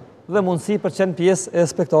kohë dhe mundësi për qenë pjesë e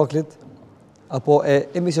spektaklit apo e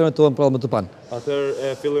emisionit tonë Përrallë më Tupan.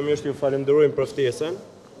 Atëherë fillimisht ju falenderojmë për ftesën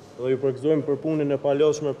dhe ju përgëzojmë për punën e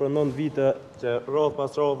palodhshme për 9 vite që radh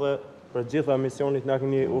pas radhe për gjitha misionit na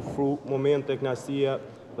keni ofruar momente kënaqësie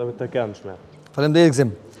dhe të këndshme. Faleminderit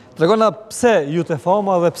Gëzim. Tregona pse ju të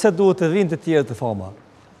Fama dhe pse duhet të vinë të tjerë të Fama?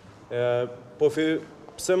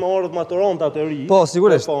 Pse më ardhë maturantat e ri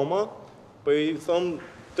të Fama, po i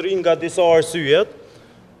thëmë 3 nga disa arsyet,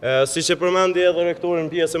 si që përmendi edhe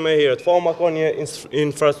rektorin pjesë më herët, Fama ka një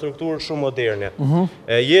infrastrukturë shumë moderne.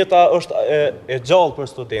 Jeta është e gjallë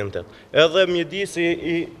për studentet, edhe mjedisi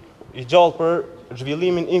i gjallë për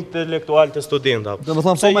zhvillimin intelektual të studentave. Do më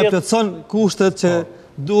thonë Fama i plotëson kushtet që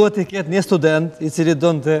duhet i ketë një student i cili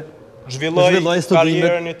donë të zhvilloj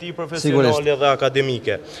karierën e tij profesionale dhe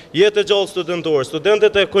akademike. Jetë e gjallë studentore.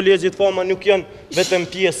 Studentët e Kolegjit Fama nuk janë vetëm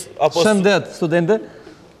pjesë apo Shëndet studente.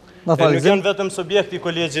 Nuk janë vetëm subjekti i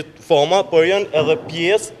Kolegjit Fama, por janë edhe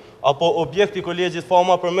pjesë apo objekti i Kolegjit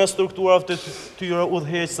Fama përmes strukturave të tyre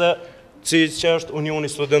udhëheqëse që është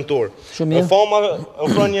Unioni Studentor. Fama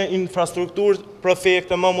ofron një infrastrukturë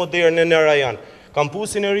perfekte më moderne në rajon.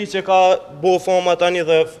 Kampusin e ri që ka bo Fama tani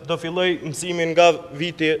dhe do filloj mësimin nga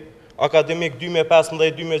viti akademik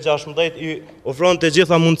 2015-2016 i ofron të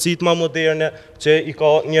gjitha mundësit ma moderne që i ka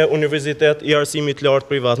një universitet i arsimit lartë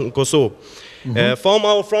privat në Kosovë.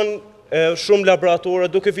 Fama ofron shumë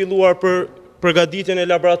laboratore duke filluar për përgatitjen e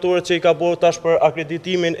laboratorët që i ka bo tash për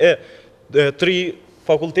akreditimin e 3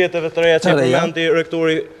 fakulteteve të reja që përmendi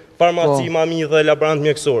rektori farmaci, mami dhe laborant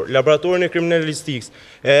mjekësor, laboratorin e kriminalistikës,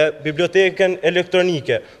 bibliotekën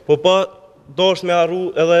elektronike, po pa dosh me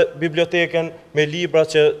arru edhe biblioteken me libra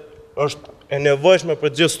që është e nevojshme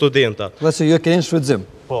për gjithë studentat. Dhe që ju keni shfrytëzim.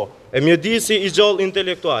 Po, e mjedisi i gjallë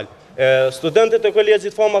intelektual. Studentet e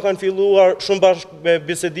Kolegjit Fama kanë filluar shumë bashkë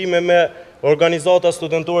bisedime me organizata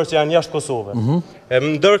studentore që janë jashtë Kosove.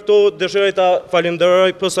 Ndër këto dëshiroj ta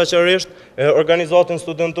falenderoj posaçërisht organizatën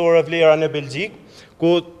studentore Vlera në Belgjik,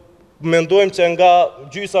 ku mendojmë që nga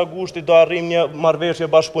gjysa gushtit do arrim një marrëveshje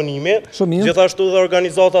bashkëpunimi, gjithashtu dhe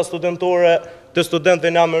organizata studentore të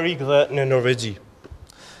studentëve në Amerikë dhe në Norvegji.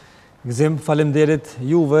 Gëzim, faleminderit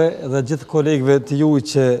juve dhe gjithë kolegëve të juj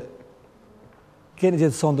që keni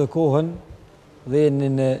gjithë sonde kohën dhe jeni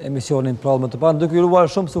në emisionin Përrallë më Tupan, duke ju uruar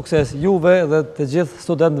shumë sukses juve dhe të gjithë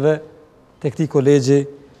studentëve të këtij kolegji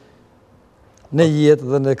në jetë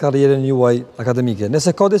dhe në karrierën juaj akademike.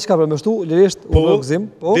 Nëse ka diçka përmështu, lirisht u Gëzim.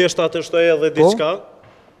 Deshta të shtoj edhe diçka,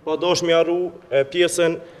 po dosh mi arru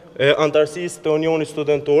pjesën e antarësisë të Unionit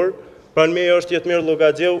Studentor. Pranë me është Jetmir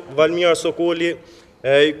Llogaxheu, Valmir Sokoli,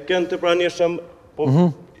 kënë të pranishëm, po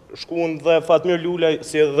shkuën dhe Fatmir Lulaj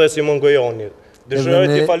dhe Simon Gojani. Dëshiroj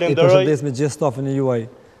t'i falenderoj. I përshëndes me gjithë stafin e juaj.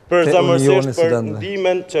 për zamërsisht për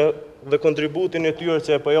ndimen dhe kontributin e tyre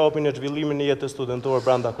që e përjapin e zhvillimin e jetës studentore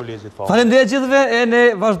brenda kolegjit Fama. Faleminderit gjithëve e ne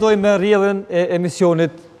vazhdojmë me rrjedhjen e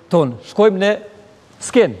emisionit ton. Shkojmë në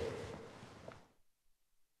skenë.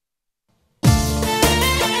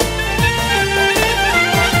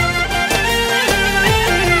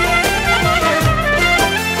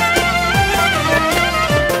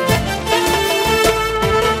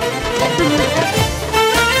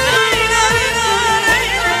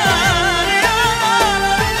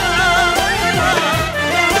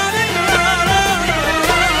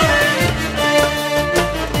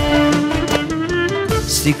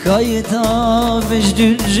 Si ka jeta veç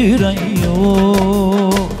dy ngjyra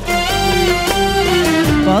jo,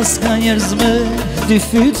 pas ka njerëz me dy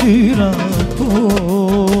fytyra po,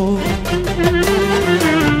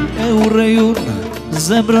 e urrejur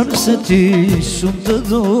zemrën se ti shumë të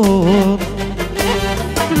don,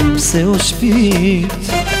 pse o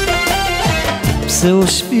shpirt, pse o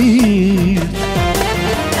shpirt,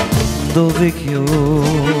 do dhe kjo.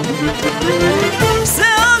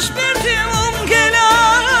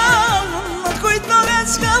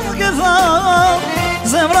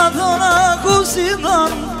 Zemra tona ku si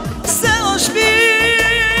don, se o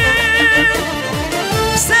shpirt,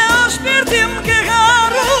 se o shpirtim ke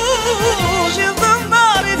karu, gjithë të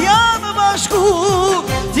ndarit janë bashku,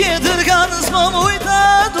 tjetër kanë s'mo mujta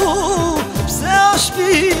du, se o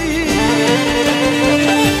shpirt.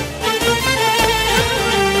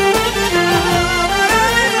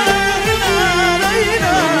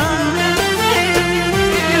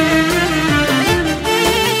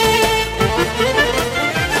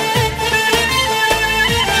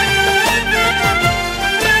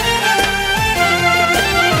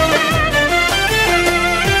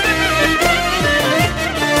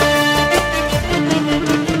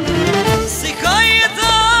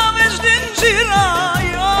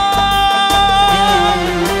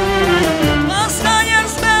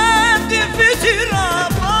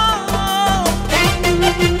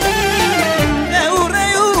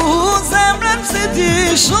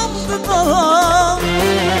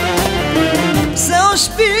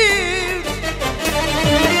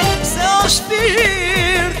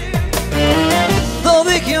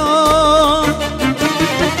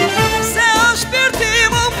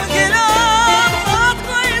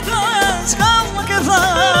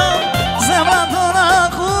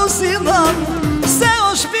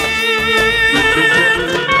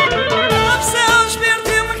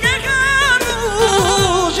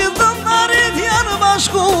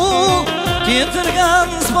 Tjetër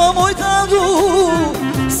kanë s'po mujta du,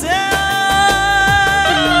 se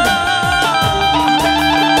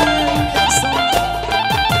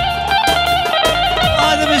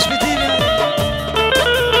hajde me shpitime.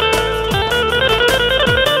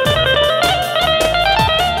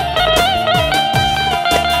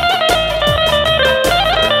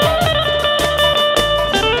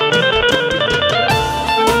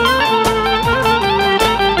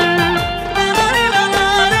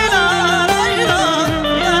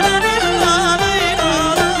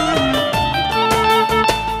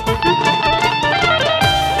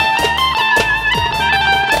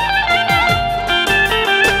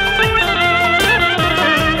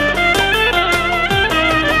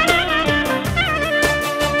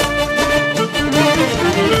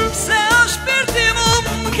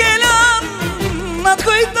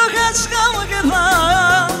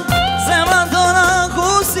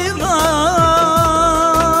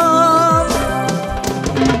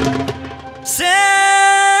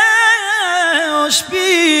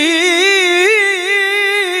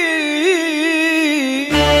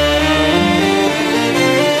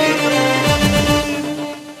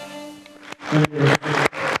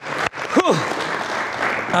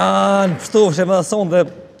 Pështofshe me dhe sonë dhe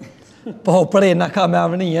po prej nga ka me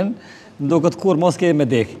Avnien, ndo këtë kur mos kejë me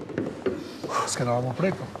dek. S'kena më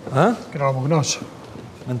prej, po. Ha? S'kena më gnaqë.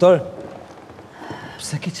 Mentor,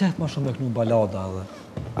 pse ke qef ma shumë me kënu balada dhe?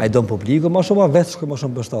 A i do në publiku ma shumë, a vetë shkuj ma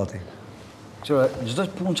shumë bështati? Qërë, gjithdo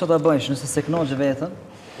punë që ta bëjsh, nëse se knaqë vetën,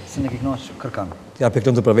 se në ke knaqë kërkan. Ja për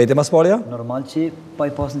këtën të për vete mas parja? Normal që pa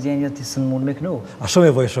i pas në djenja ti së në mund me kënu. A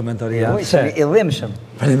shumë i voj shumë mentoria? I voj shumë, i dhim shumë.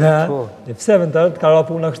 Për një me, e pse mentor, të ka ra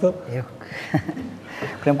puna kështu? Jo,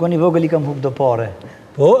 krem ko një vogël i kam huk do pare.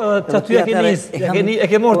 Po, që aty e ke nis, e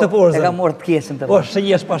ke morë të porzën. E ka morë të pjesën të po. Po,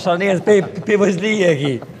 shëjesh pashanerës, pe vëzlije e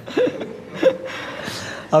ki.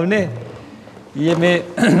 Avni, jemi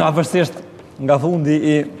avërsisht nga fundi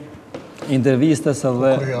i intervistës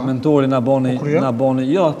edhe mentori na boni,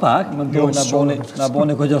 jo pak, mentori na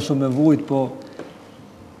boni ko gja shumë me vujt, po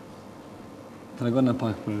të regon e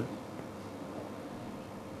pak për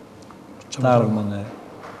të ardhëmën e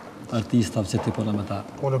artistave që ti punon me ta?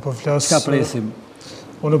 Unë po flas. Çka presim?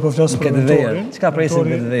 Unë po flas për mentorin. Çka presim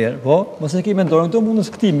me verë? Po, mos e ke mentorin këtu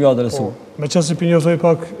mundës këtim ju adresu. Me qenë se pinjozoj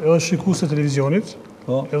pak edhe shikues të televizionit,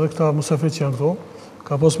 edhe këta musafir që janë këtu,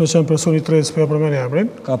 ka pas me qenë personi i tretë për përmend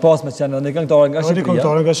emrin. Ka pas me qenë një këngëtar nga Shqipëria. Një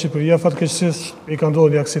këngëtar nga Shqipëria, fatkeqësisht i ka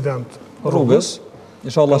ndodhur një aksident rrugës.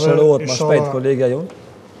 Inshallah shërohet më shpejt kolegja jonë.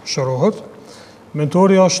 Shërohet.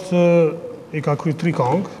 Mentori është i ka kry 3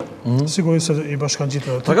 këngë, sigurisht se i bashkan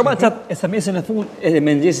gjithë. Të ka ma qatë SMS-in e fund e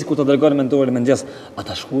mëngjesit ku të dërgojnë mentorin mëngjes, a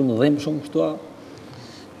ta shku në dhemë shumë kështu a?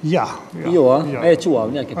 Ja. Jo, a? A e qua,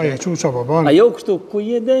 një ke A e qua, baban. A jo kështu, ku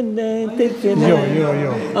je dene, të kene.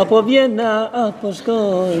 Jo. Apo vjena, apo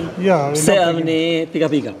shkoj. Ja. Pse Avni, pika.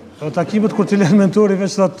 Takimet kur t'i len mentori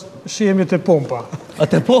veç të shihemi të pompa. A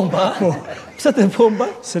të pompa? Po. Pse të pompa?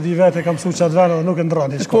 Se di vete kam su qatë venë dhe nuk e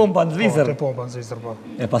ndroni. Pompa në zvizër? Të pompa në zvizër, po.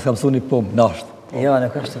 E pas kam su një pompë, nashtë. Ja,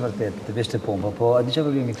 nuk është të vërtet, të vesh të pompa, po a di që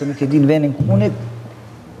problemi, këtu nuk e din venin, unë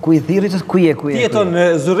ku i thirit, ku je? Ti jeton në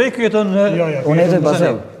Zurich, ku jeton në... Unë jeton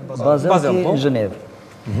në Bazel, ki në Zhenevë.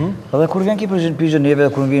 Edhe kur vjen ki për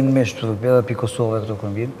Zhenevë, kur vjen me shtu, edhe për Kosovë, këto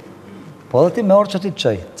kur vjen, po edhe ti me orë që ti të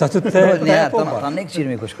qëj. Qa të të pompa? Ta ne këqirë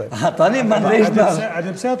mi ku shkoj. Ta ne më ndrejsh në... A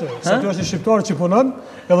di pse atë? Se tu është një shqiptar që punon,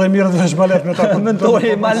 edhe mirë dhe është malet me ta...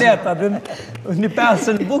 Mentori malet, një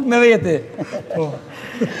pesën buk me veti.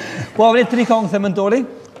 Po avni 3 këngë the mentori?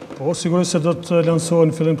 Po, sigurisht se do të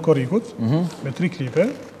lansohen në fillim të korrikut, me 3 klipe,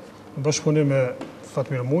 në bashkëpunim me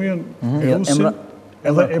Fatmir Mujen, me Rusin,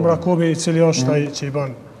 edhe Emra Komi, i cili është ai që i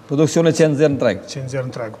ban... Produksione që nëzirë në treg. Që nëzirë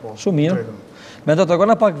në treg, po. Shumë mirë. Me do të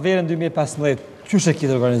tërgona pak verën 2015, që shë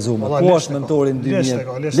kitë organizume? Ku është mentorin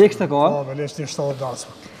 2015? Lekshtë e ka? Po, me lekshtë një 7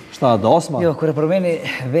 dasma. 7 dasma? Jo, kërë përmeni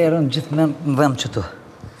verën gjithë me më vend që tu.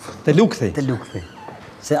 Të lukëthi? Të lukëthi.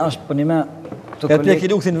 Se është për një me... E të pjek i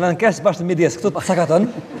lukëthi në vend kesh, bashkë në midjes, këtu sa ka tënë?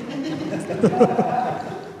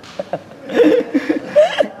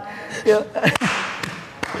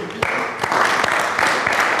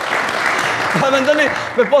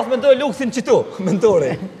 Me pas mentoj lukëthin që tu,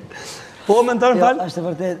 mentori. Po, mentor në falë? Ashtë të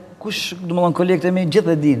vërtet, kush, du më dhanë kolegët e mi gjithë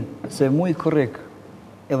dhe din, se mujt korrek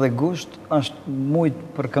edhe gusht është mujt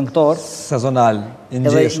për këngëtar. Sezonal,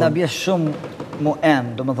 edhe nga bje shumë mu enë,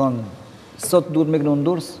 du më thonë, sot duhet me gnu në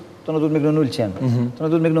Durs, të në duhet me gnu në Ulqen, të në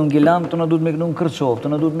duhet me gnu në Gilam, të në duhet me gnu në Kërqov, të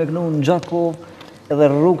në duhet me gnu në Gjakov, edhe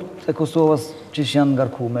rrugët e Kosovës që ishë janë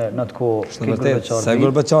ngarkume në të ko gërbeqartë. Se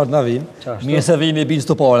gërbeqartë në vinë, mirë se vinë i binë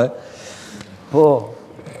së të pare. Po,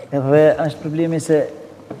 edhe është problemi se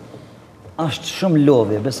është shumë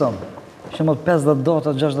lodhje, besom. Shumë 50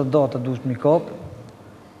 data, 60 data duhet mi kapë.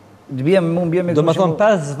 Do me thonë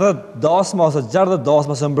 50 dasma ose 60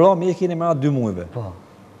 dasma se mbra mi e keni mëra 2 mujve. Po.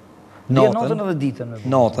 Natën edhe ditën.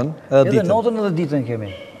 Natën edhe ditën. Edhe natën edhe ditën kemi.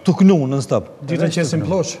 Tuknu në stop. Ditën që esim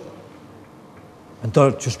plosh.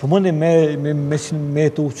 Mentor, që shpëmëni me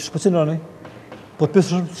tu, që shpëcinoni? Po të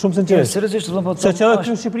pësë shumë sinqerisht. Seriozisht, do të thonë po. Se që edhe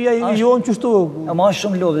kjo Shqipëria i jonë që shtu. Ama është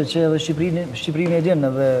shumë lodhje që edhe Shqipërinë e din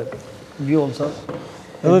edhe Vjollca.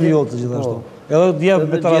 Edhe Vjollca gjithashtu. Edhe djemë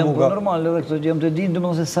me Darabuka. Po normal, edhe këto djemë të din,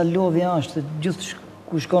 domethënë se sa lodhje është, gjithë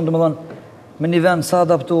ku shkon domethënë me një vend sa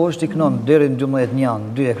adaptohesh ti kënon deri në 12 janë,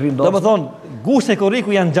 2 e krym dorë. Domethënë, gushte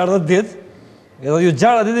korriku janë 60 ditë, edhe ju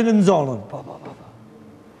 60 ditë në zonën. Po.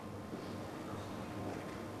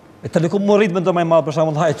 E Telekom më rritë me të maj madhë për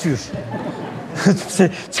shamë të hajë qysh. Se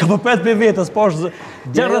që ka për 5 për vetës, po është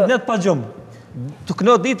 60 net pa gjumë. Të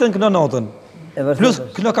këno ditën, këno natën. Plus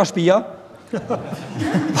këno ka shpia.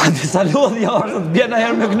 Pa disa lodhja është, të bjena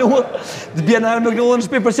herë me gnuë, të bjena herë me gnuë në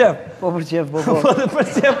shpi për qef. Po për qef, po. Po dhe për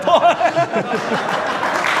qef, po.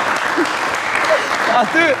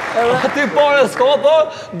 Aty pare s'ka, po,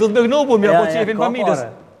 du të me gnuë, po mja po qefin familjes.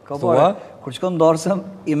 Ka pare. Kur qëkon ndarësëm,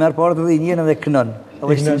 i merë parët edhe i njën edhe kënën.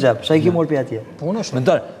 Edhe kështë në gjepë. Qa i ki morë për atje?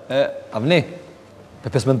 Mentor, Avni, për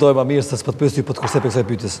pes mentojë ma mirë se s'pët pësty për të kurse për kësaj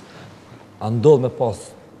pytis. A ndodhë me pas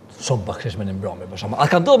shumë bakshish me një mbrami, për shumë. A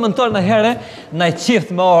ka ndodhë mentor në herë, në i qift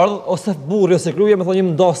me ardhë, ose burri, ose kruje, me thonë një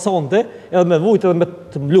mdo sonte, edhe me vujtë edhe me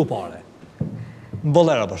të mblu pare. Në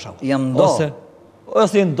bolera, për shumë. Jam ndo.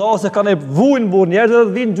 Ose i ndo, se ka ne vujnë burë njerët,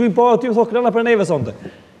 edhe vinë gjujnë pare aty, thonë krena për neve sonte.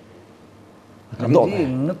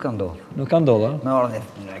 Nuk ka ndodhë. Nuk ka ndodhë, a? Me orë,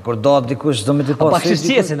 kur do të dikush, do me të pasë... Bakshish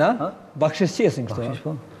qesin, a? Bakshish qesin kështu, a? Bakshish,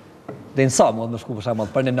 po. Dhe në sa më të më shku për shamë,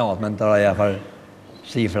 për një natë, me në të raja, për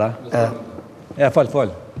shifra. Fol.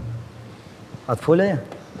 A të fole, ja?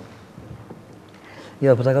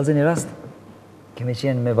 Jo, për të kalëzë një rast, kemi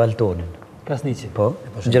qenë me Valtonin. Krasnici? Po,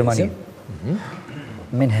 në Gjermani.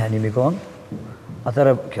 Min heni mi konë,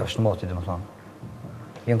 atërë, kjo është në moti, dhe më thonë.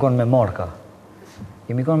 Jenë konë me Marka.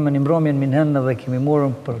 Kemi konë me një mbromjen minhenë dhe kemi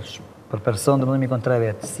morën për person, dhe më dhe mi konë 3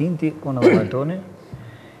 vetë. Sinti, konë edhe Valtoni,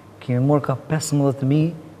 Kemi morë ka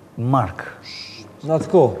 15.000 mark. Në atë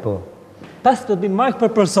kohë? Po. 15.000 mark për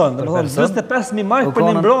person, dhe më thonë 25.000 mark për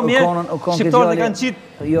një mbromje, shqiptarët e kanë qitë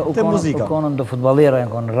të muzika. U konën do futbalera, u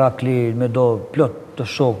konën Rakli, me do plot të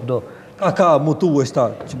shok, do... Ka mutu e shta,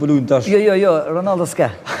 që pëllujnë tash? Jo, Ronaldo s'ka.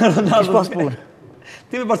 Ronaldo pas punë.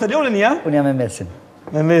 Ti me Barcelonin, ja? Unë jam me Mesin.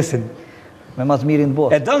 Me Mesin. Me matë mirin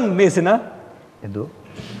botë. E dënë Mesin, a? E du.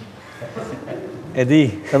 E di.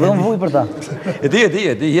 Edhe unë vuj për ta. E di, së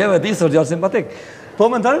rëgjallë simpatik. Po,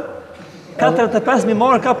 më ndërë? 45.000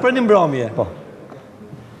 marka ka për një mbromje. Po.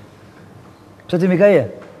 Që ti mi ka je?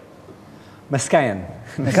 Me Skajen.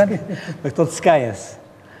 Me kanë? Me këto të Skajes.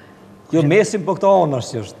 Jo Mesin, po këto onërës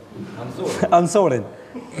që është. Ansorin.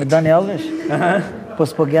 Me Dani Alvesh? Po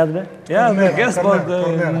s'po gjatëve? Ja, me gjesë, po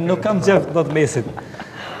nuk kam gjefë në të Mesit.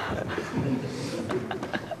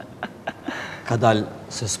 Ka dalë,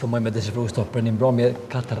 se s'pëmoj me deshifru këto për një mbromje,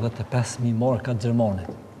 45.000 marka Gjermanit.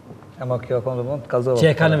 E ma kjo akon të mund të kalzova. Që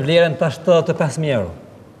e kanë vlerën tash 75.000 euro.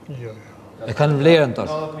 Jo. E kanë vlerën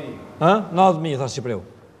tash. 90.000. 90.000, thash Shqipriu.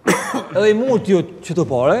 Edhe i mund t'ju që të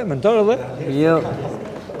pare, me në tërë edhe?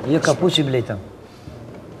 Jo ka puq i bletëm.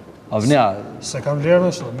 Avnia. Se kam vlerën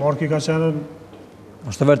është, Marki ka qenë...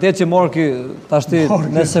 është të vërtet që Marki, tash ti,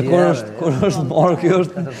 nëse kur është Marki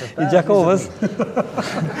është i Gjakovës.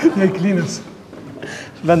 Në i klinës.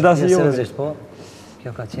 Vendasi jo. Seriosisht, po.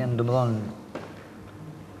 Kjo ka qenë, du më dhonë,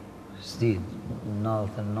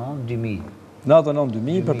 99-2000.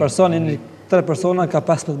 99-2000, për personin, 3 persona ka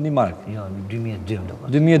 15.000 mark. Jo,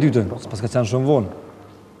 2002. 2002, pas ka qenë shumë vonë.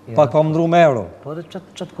 Pak pa më ndru me euro. Po dhe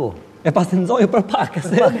qatë ko? E pas të nëzojë për pak, se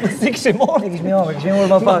si këshë morë. Këshë morë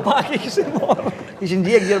ma pak. Pak i këshë morë. Ishin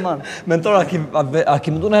djekë Gjerman. Mentor, a ki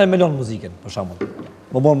mundu në herë me lonë muziken, për shamon?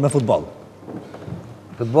 Më morë me futbol.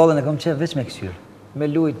 Futbolin e kom qef veç me kësyrë. Me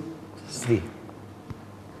lujt, s'di.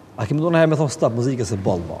 A ki mundu në herë me thonë stop muzike se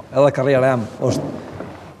bol, ba. Edhe karriera jam është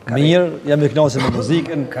mirë, jam i knaqe me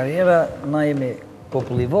muziken. Karriera, na jemi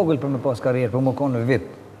populli vogël për me pas karrierë, për më konë në VIP.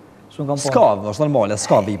 S'ka, është normale,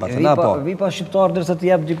 s'ka vipa të na po. Vipa shqiptarë dërsa të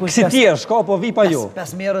jebë dikush... Si tjerë, s'ka po vipa jo.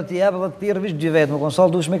 5.000 euro të jebë dhe të pirë vish 2 vetë, më konë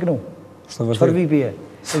salë dush me kënu. Qëfar vipi e? E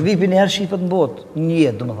vipi njëherë shqipët në botë, një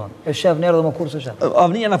jetë, du më thonë. E shef njerë dhe më kurë se shef.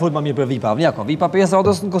 Avnia na fut ma mirë për vipa, Avnia ka vipa 5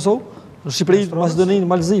 radës në Kosovë, në Shqipëri, Macedoninë,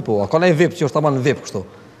 Malzi, po. A ka nej vip që është taman vip kështu.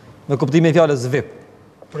 Me kuptime i fjallës vip.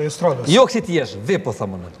 Për estradës. Jo kësi t'jesh, vip po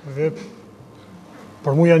thamë nëtë. Vip.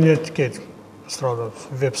 Për mu janë një etiketë, estradës.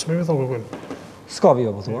 Vip, s'me mi thonë kërkujnë. S'ka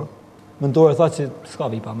vipa po thua. Mëndore tha që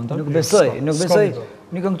s'ka vipa, mëndore. Nuk besoj.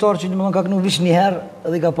 Një këngëtar që më ka kënu vish njëherë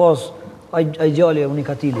edhe ka pas aj gjalli e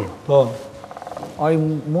unikatili. Po. Aj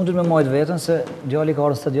mundur me majtë vetën se gjalli ka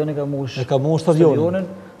arë stadionin, ka mush stadionin.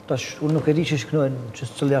 Tash, unë nuk e di që shknojnë, që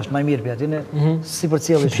cëllë jashtë maj mirë për atine, si për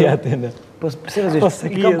cjellë i shumë. Për atine. Po, seriosisht,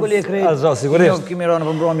 i kam kolje e krejtë, jo kemi rana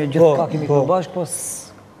për mbromje, gjithë ka kemi kërbashkë, po...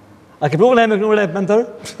 A ke provën e me kënu rep, mentor?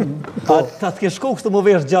 Ta t'ke shku kështu më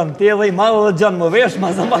vesh gjanë, ti edhe i madhe dhe gjanë më vesh, ma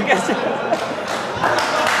zë ma keqë.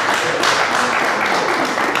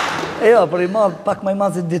 E jo, për i madhe, pak ma i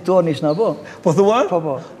madhe si 2 ton ishna, po. Po thua?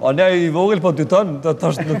 Po. O ne i vogël, po 2 ton, të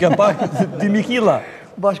është nuk jem pak 2.000 kila.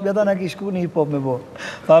 Bashkë me ata në ki shku një hip-hop me bo.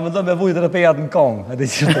 Tha me do me vujtë repejat në kongë, e di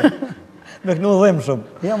qështë. Me kënu dhemë shumë.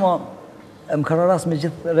 Ja, ma, më ka raras me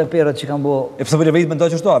gjithë reperët që kam bo... E pëse për i vejtë me ndoj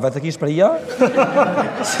që shto, a vetë të kish për ija?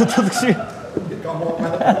 Së të të këshy?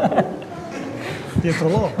 Tjetër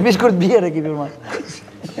lo. Vish kur të bjerë e ki pirma.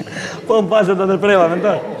 Po më pasë të nërpreva, me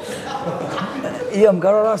ndoj. Jo, më ka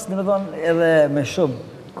raras në me thonë edhe me shumë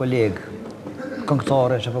kolegë,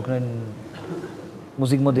 këngëtare që po kënojnë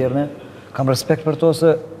muzikë moderne. Kam respekt për to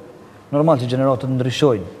se normal që generatët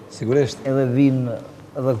ndryshojnë. Sigurisht. Edhe vinë,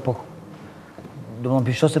 edhe po... Do më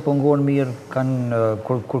pisho se po ngonë mirë,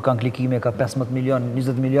 kur kanë klikime, ka 15 milion,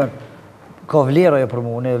 20 milion, ka vlera jo për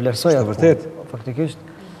mu, ne vlerësoj atë. Vërtet. Faktikisht.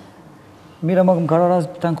 Mira më ka raraz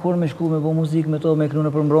të ankur me shku, me bo muzikë, me to, me kënu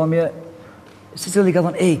në përmbromje. Si cili ka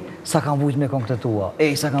thonë, ej, sa kanë vujt me kongë të tua,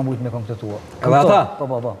 ej, sa kanë vujt me kongë të tua. Edhe ata?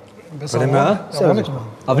 Po. Për një me, ha?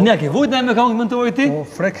 Avnia ke vujt me kongë mentori ti? Po,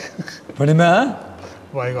 frek. Për një me, ha?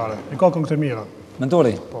 Va, i gale. I ka kongë të mira.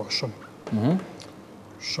 Mentori? Po, shumë.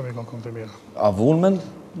 Shumë i ka kongë të mira. A vunë mend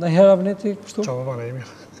në herë Avni ti kështu? Qa vëvane i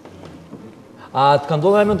mirë. A të kanë do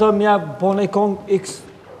dhe mentor mja po në i kongë x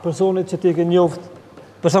personit që ti ke njoftë,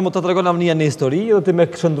 përsa mu të tregon Avnia në histori dhe ti me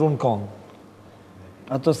këshëndru në kongë?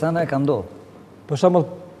 Ato sena e ka ndodhë. Përsa mu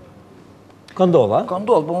ka ndodhë, a? Ka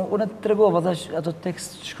ndodhë, po unë të tregova ato tekst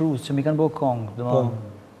shkruz që mi kanë bo kongë, dhe më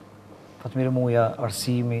Fatmir Muja,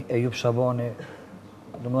 Arsimi, Ejup Shabani,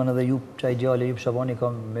 dhe më edhe Ejup, që a ideale Ejup Shabani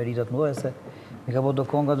ka meritat më dojë, se mi ka bo do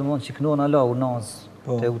konga dhe më që kënon ala, unaz,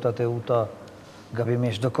 te uta,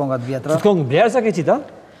 gapimesh, do kongat vjetra. Që të kongë bjerë sa ke qita?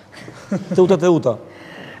 Teuta.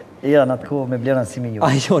 Ja, në atë kohë me Blerën si me një.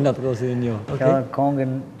 Jo, në atë kohë si me një. Ka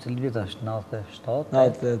kongën që vit është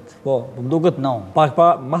 97. Po, më duket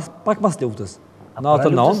pak mas luftës.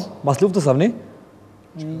 99, mas luftës Avni?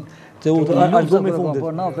 Albumi fundit.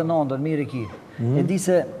 Po 99, mirë i ki. E di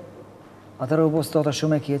se atërë u po stota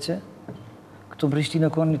shumë e keqe, këtu në Prishtinë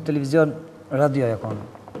konë një televizion, radioja konë.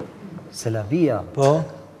 Selavia. Po.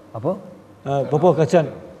 Apo? Po, ka qenë.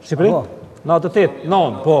 Shqipëri? 98,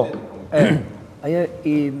 9, po. Ajo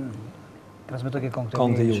i transmetoj ke kongë të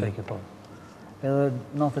një shajke, po. Edhe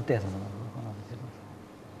 98,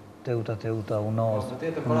 Teuta, Unoz.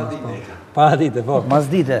 Paradite, po.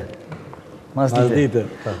 Mazdite.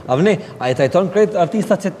 Avni, a i trajton krejt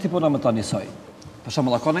artistat që ti puna me ta njësoj? Për shumë,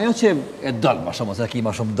 lakon ajo që e dëllë, ma shumë, se ki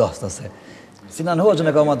ma shumë dëst, nëse. Sinan Hoxhën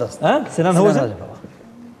e ka ma dëst. Sinan Hoxhën?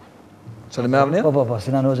 Qëllë me Avni? Po,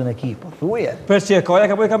 Sinan Hoxhën e ki, po, thuje. Për që e koja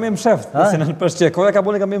ka bo i kam i më sheft. Për që e koja ka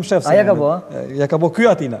bo i kam i më sheft. Aja ka bo, Ja ka bo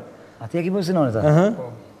kjo atina. Ati e ki bo Sinanit, a?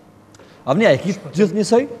 Avni, a e ki gjithë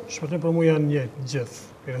njësoj? Shpëtim për mu janë njëtë, gjithë.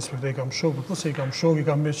 I respektoj kam shok, për se i kam shok, i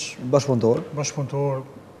kam miq. Bashkëpunëtor,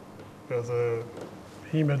 edhe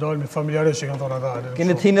hi me dalë me familjarës që kanë thonë ata.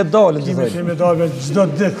 Keni të hi me dalë, të hi me dalë me gjdo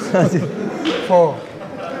ditë. Po,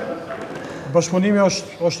 bashkëpunimi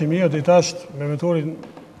është i mirë, dhe i tashtë me mentorin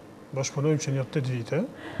bashkëpunojmë që një 8 vite.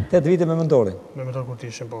 8 vite me mentorin? Me mentor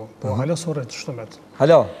Kurtishin, po. Po, hala së rritë, shtumet.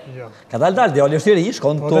 Hala? Ja. Ka dalë, dhe alë shtiri i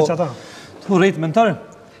shkon të rritë mentorin.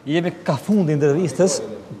 Jemi ka fundi intervistës,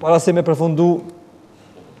 para se me përfundu,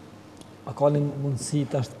 a ka një mundësi,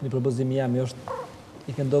 tash një përbëzimi jemi është,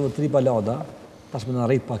 i këndove 3 balada, tash me në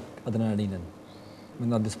rritë pak adrenalinën, me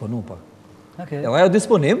në disponu pak. E ajo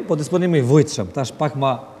disponim, po disponim i vujtëshëm, tash pak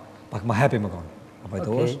ma happy më konë. A pajto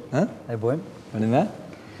është? E bojmë. Për një me?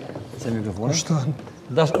 Se mikrofonë? Ashtë.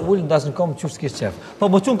 Dash ullë, dash në kom, qështë s'kish qef. Po,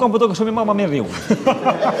 më qunë kom për to kështu mi ma mirë riu.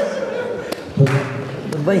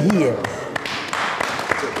 Të bëj hije.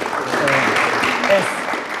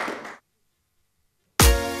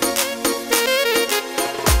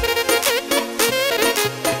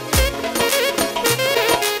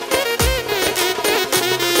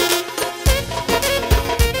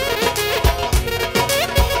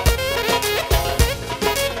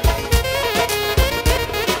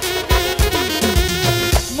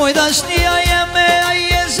 Moj dashnia jeme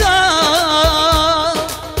aje zall,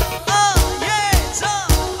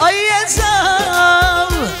 aje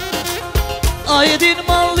zall, aje din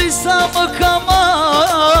malli sa më ka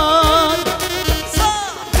marr,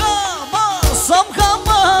 sa më ka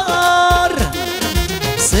marr.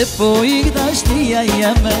 Se po ik dashnia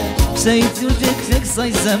jeme, se i t'jur të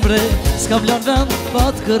kësaj zemre, s'ka vlan vend pa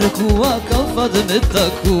t'kërkua, ka fat me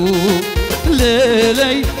taku.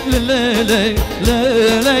 Lelej, lelej,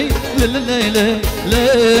 lelej, lelej,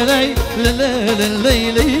 lelej, lelej,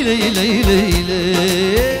 lelej,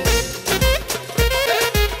 lelej.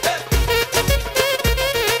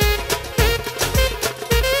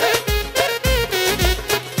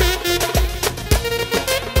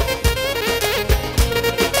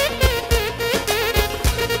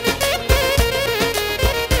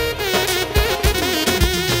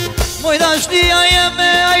 Moj dashnia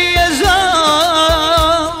jeme aje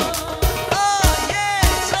zall,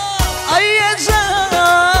 aje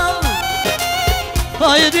zall,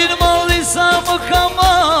 aje din malli sa më ka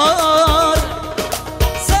marr,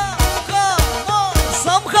 sa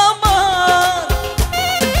më ka marr.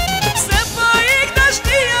 Se po ik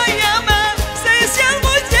dashnia jeme, se i sjell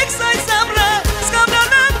moj t'je kësaj zemre, s'ka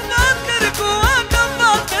vlanën pa t'kërkua, ka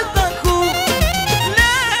fat me taku.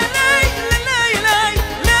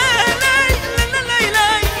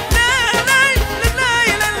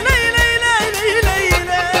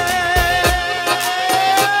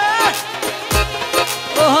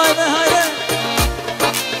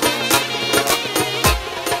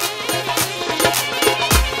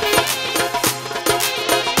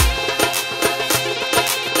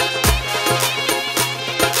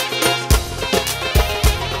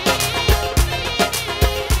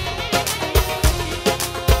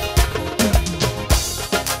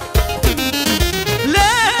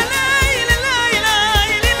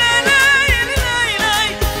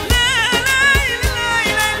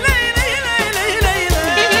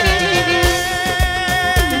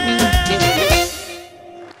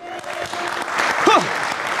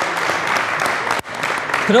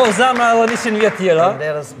 Kro zemra edhe 100 vjetë tjera.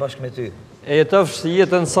 Nderës bashkë me ty. E jetëfsh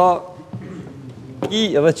jetën sa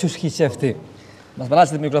i edhe qësh ki qefti. Mas më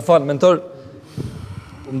naqët mikrofon, mentor,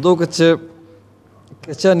 më duket që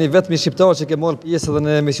ke qenë i vetëmi shqiptar që ke morë pjesë edhe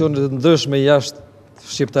në emisionet të ndryshme jashtë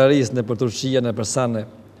shqiptarisë, në për Turqia, në për Sane.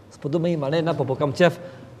 S'po du me i marena, po kam qef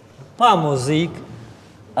pa muzikë,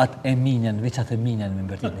 atë Eminën, veç atë Eminën me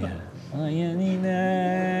mbërtit njërë.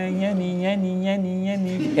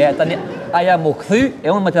 Jeni. E tani, aja mu këthy, e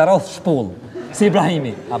unë më të rroth shpull. Si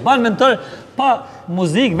Ibrahimi. A banë mentor, pa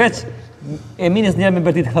muzikë, veç Eminës njërë me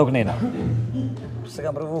mbërtit këthau kënena. Se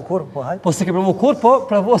kam provu kur, po hajtë? Po se ke provu kur, po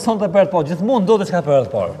provu sonë të përët po. Gjithmonë do të që ka përët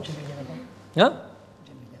parë. Ja?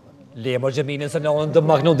 Le, mor Gjeminin, se në unë dë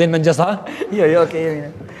magnu din me në gjësa? Jo, okej, Jemine.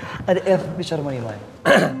 Ade, e bishë harmoni maj.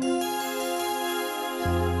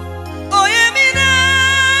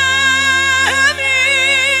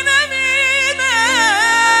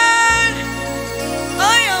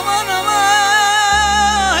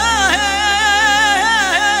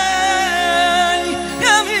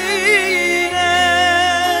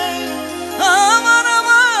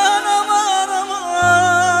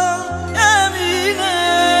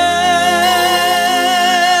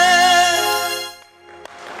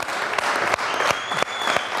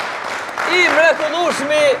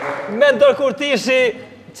 Mentor Kurtishi,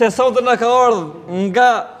 që sonte në ka ardhë nga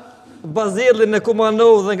bazilin në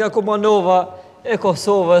Kumanov dhe nga Kumanova e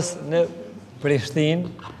Kosovës në Prishtinë.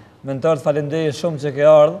 Mentor, të falenderoj shumë që ke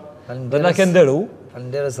ardhë dhe na ke nderu.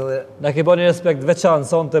 Falenderës edhe... Na ke bërë një respekt veçanë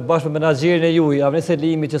sonte bashkë me menaxherin e juaj, Avni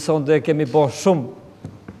Selimi, që sonte kemi bërë shumë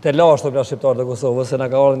të lashtë nga shqiptarët e Kosovës, se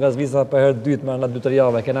na ka ardhur nga Zvicra për herë dytë me 2-3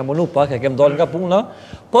 javë, kena munu pak, e kem dalë nga puna,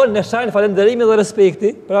 po në shajnë falenderimi dhe respekti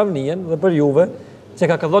për Avnien dhe për juve, që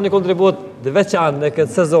ka dhënë një kontribut dhe veçanë në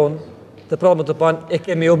këtë sezon të Përrallë Tupan, e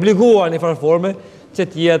kemi obliguar një farforme që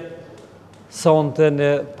t'jetë sonte në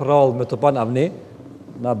Përrallë Tupan Avni,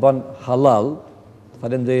 na bën halal,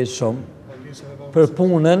 falenderoj shumë për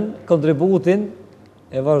punën, kontributin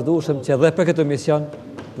e vazhdueshëm që dhe për këtë emision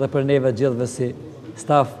dhe për neve gjithëve si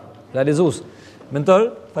staf realizues. Mentor,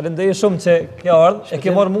 falenderoj shumë që ke ardhur, e ke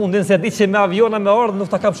marrë mundin se di që me aviona me ardhë nuk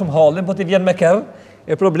ta kam shumë hallin, po ti vjen me kerr.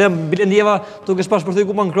 E problem, bile ndjeva, tu kesh pash përthy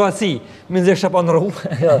ku më në Kroaci, më nëzirë shapa në rrugë.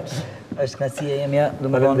 Jo, është knatësia jemja, du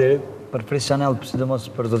më thonë, për Fris Channel, sidomos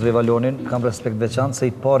për Zotri Valonin, kam respekt veçantë, se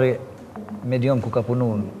i pari medium ku ka punu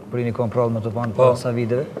për një kom Përrallë Tupan për sa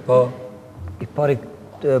viteve. I pari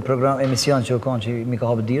program, emision që u konë që mi ka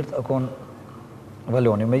hapë dirt, o konë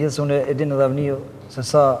Valonin. Me gjithë se unë e dinë edhe Avniju, se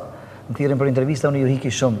sa në thirin për intervista, unë ju hiki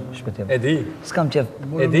shumë shpetim. E di. S'kam qef.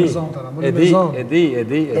 E di.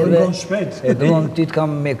 E du në ty të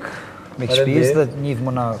kam me këshpis dhe njifë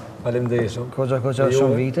më na koqa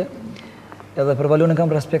shumë vite. Edhe për Valonin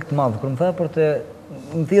kam respekt madhë. Kërë më tha për të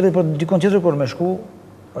në thirin për gjikon qëtër kur me shku,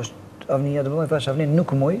 është Avnija, dhe më thonë, Avni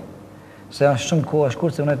nuk muj, se janë shumë kohë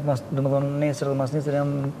shkurë, se unë dhe më thonë nesër dhe mas nesër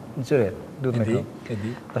jam në Cyret. Duhet me kam.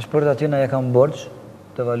 Tash për të atyna ja kam borgjë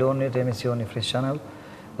të Valonit, të emisioni Fris Channel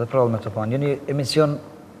dhe Përrallë Tupan. Jeni emision,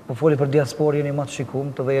 po foli për diasporë, jeni ma të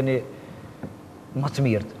shikumt dhe jeni ma të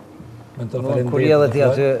mirët. Kur edhe ti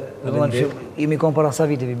aty, imi konë para sa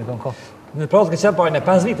viti, imi konë kohë. Në Përrallë ke qenë parë në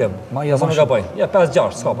 5 vite, ja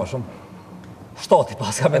 5-6, s'ka pa shumë. 7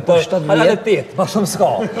 pas ka me të halal e 8, pa shumë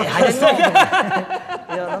s'ka. Hajde në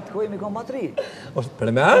ja, në të kohë imi konë ma 3. Për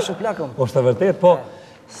me është të vërtet, po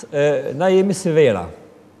na jemi si vera.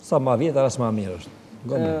 Sa ma vjetë, aras ma mirë është.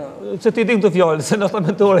 Që ti dim të fjallë, se në të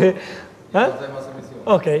mentori...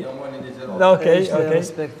 Okej.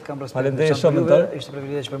 Falenderoj shumë mentor. Ishte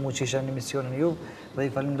privilegj për mu që isha në emisionin ju, dhe i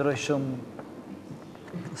falenderoj shumë...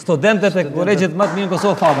 Studentet e kolegjit më të mirë në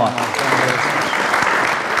Kosovë fama.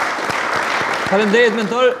 Falenderoj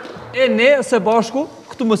mentor, e ne se bashku,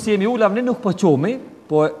 këtu mos jemi u, lavni nuk po qomi,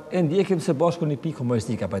 po e ndjekim se bashku një pikë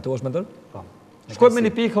humoristika, pa e to është mentor? Shkojmë me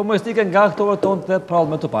një pikë humoristike nga aktorët tonë të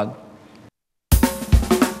Përrallë Tupan.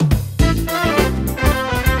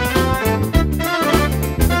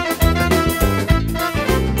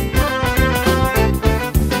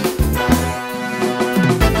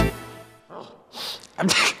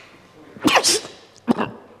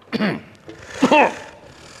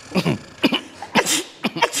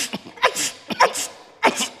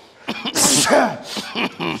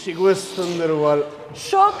 Shikues të nderuar.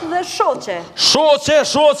 Shok dhe shoqe.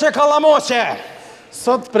 Shoqe, kallamoqe.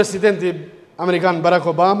 Sot presidenti Amerikan Barack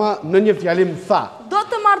Obama në një fjalim tha: do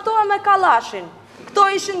të martohem me Kallashin. Këto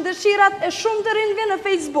ishin dëshirat e shumë të rinjve në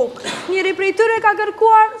Facebook. Njëri prej tyre ka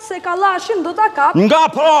kërkuar se Kallashin do ta kap. Nga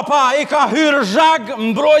prapa i ka hyrë zhag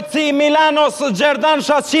mbrojtësi Milanos Gjerdan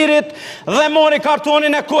Shaqirit dhe mori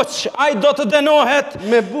kartonin e kuq. Ai do të dënohet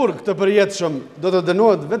me burg të përjetshëm. Do të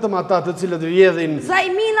dënohet vetëm ata të cilët vjedhin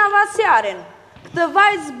Zajmina Vasjarin. Këtë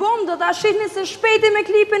vajzë bom do të shihni së shpejti me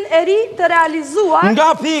klipin e ri të realizuar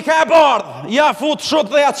nga pika e bardhë. Ja fut shut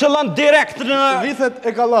dhe ja qëllën direkt në vithet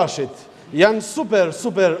e Kallashit. Janë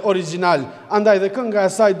super original, andaj dhe kënga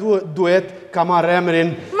e saj duet ka marrë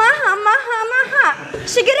emrin Maha,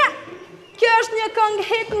 Shigira Kjo është një këngë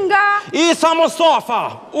hit nga Isa Mustafa,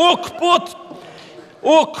 u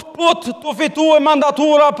këput të fitu e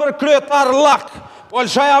mandatura për kryetar lak. Po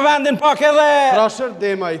lëshaja vendin pak edhe... Frasher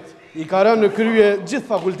Demajt, i ka rënë në krye gjithë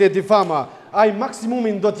fakulteti fama. Ai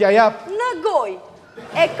maksimumin do t'ja jap. Në goj,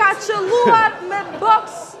 e ka qëlluar me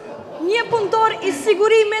boks një punëtor i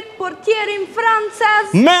sigurimit portierin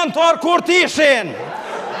francez. Mentor Kurtishin!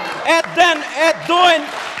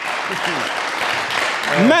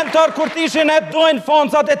 Mentor Kurtishin e dojnë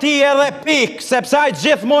foncat e ti edhe pik, sepse ai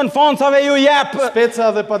gjithmonë foncave ju jep... Speca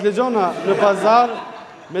dhe patligjona në pazar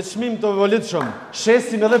me çmim të volitshëm,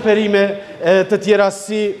 shesim edhe perime të tjera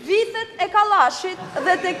si... Vithet e Kallashit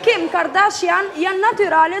dhe të Kim Kardashian janë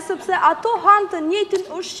natyrale sepse ato hanë të njëjtin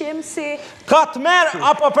ushqim si... Katmer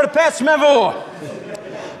apo përpeç me vo.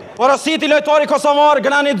 Porositi lojtori kosovar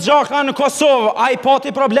Granit Gjoka në Kosovë, a i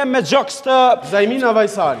pati problem me gjokës të... Zajmina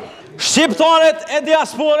Vajsali. Shqiptarët e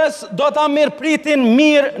diasporës do ta mirëpritin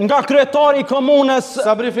mirë nga kryetari i komunës...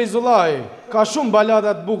 Sabri Fejzullaj, ka shumë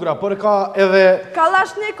baladat bukra, por ka edhe...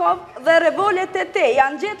 Kalashnikov dhe revolet e te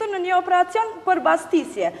janë gjetur në një operacion për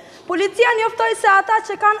bastisje. Policia njoftoi se ata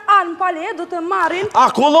që kanë armë pale do të marrin...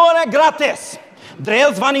 Akullore gratis,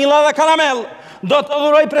 drellës, vanila dhe karamel, do të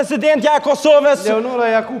dhuroj presidentja e Kosovës... Leonora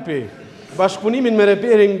Jakupi, bashkëpunimin me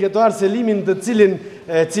reperin Getoar Selimin të cilin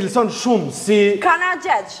cilëson shumë si... Kana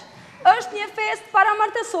gjegjë. Është një fest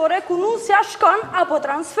paramartesore ku nusja shkon apo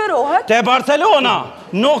transferohet. Te Barcelona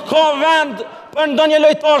nuk ka vend për ndonjë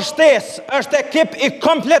lojtar shtesë, është ekip i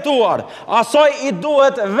kompletuar. Asoj i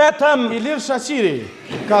duhet vetëm... Ilir Shaqiri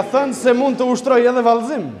ka thënë se mund të ushtroj edhe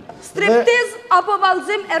vallëzim. Striptiz apo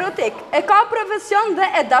vallëzim erotik, e ka profesion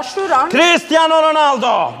dhe e dashuron. Cristiano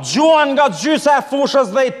Ronaldo, gjuan nga gjysa e fushës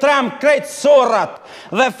dhe i trem krejt sorrat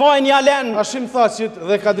dhe fojnë jalen... Hashim Thaqit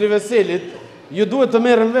dhe Kadri Veselit, ju duhet të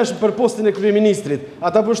merren vesh për postin e kryeministrit.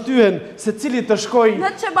 Ata përshtyhen se cili të shkoj...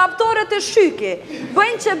 Në qebaptorët e Shyki,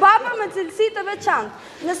 bëjnë qebapa me cilësi të veçantë.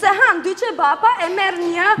 Nëse hanë 2 qebapa e merr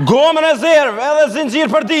një... Gomë rezervë edhe zinxhir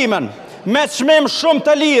për dimën, me çmim shumë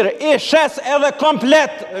të lirë, i shes edhe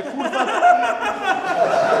komplet.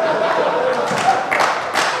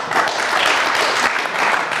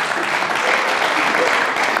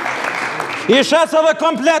 I shes edhe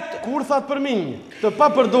komplet. Kurthat për minjë, të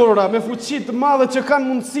papërdorura me fuqi të madhe që kanë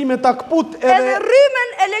mundësi me ta kput edhe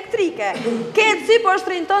rrymen elektrike. Keci po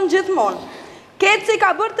shtrinton gjithmonë. Keci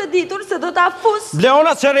ka bërë të ditur se do ta fus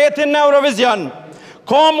Bleona Qeretin në Eurovision.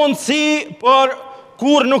 Ka mundësi për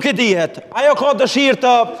kur nuk i dihet. Ajo ka dëshirë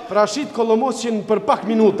të... Rashid Kolomosqin për pak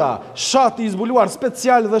minuta, shati i zbuluar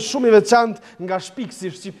special dhe shumë i veçantë nga shpiksi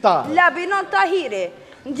shqiptar. Labinon Tahiri,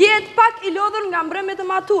 ndjet pak i lodhur nga mbrëmjet e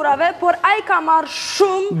maturave, por ai ka marrë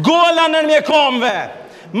shumë... Gola në mjekomve,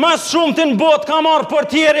 mas shumë të në botë ka marrë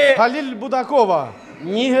portieri... Halil Budakova,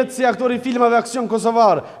 njihet si aktori filmave aksion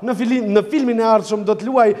kosovar, në filmin e ardhshëm do të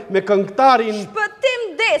luaj me këngëtarin... Shpëtim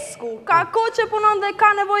Desku, ka kohë që punon dhe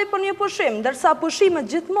ka nevojë për një pushim, ndërsa pushimet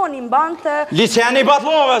gjithmonë i mban të... Liçeni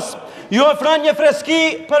Batlovës, ju ofron një freski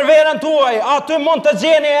për verën tuaj, aty mund të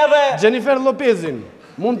gjeni edhe... Jennifer Lopezin,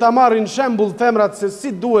 mund të marrin shembull femrat se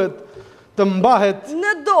si duhet të mbahet...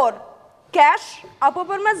 Në dorë, cash, apo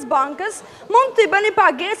përmes bankës, mund të i bëni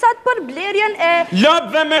pagesat për blerjen e...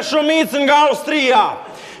 Lëbëve me shumicë nga Austria.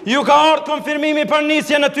 Ju ka ardhur konfirmimi për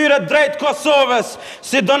nisjen e tyre drejt Kosovës,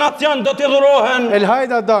 si donacion do t'i dhurohen...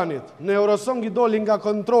 Elhajda Danit, në Eurosong i doli nga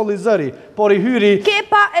kontrolli zëri, por i hyri...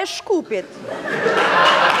 Kepa e Shkupit.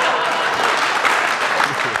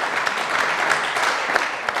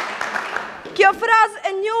 Kjo frazë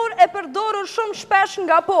e njohur e përdorur shumë shpesh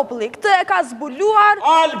nga populli. Këtë e ka zbuluar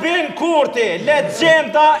Albin Kurti,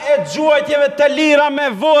 legjenda e gjuajtjeve të lira me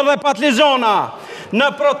vo dhe patligjona. Në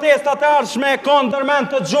protestat e ardhshme ka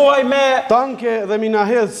ndërmend të gjuaj me tanke dhe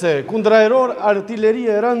minahedhse, kundërajror, artilleri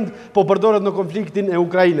e rënd, po përdoret në konfliktin e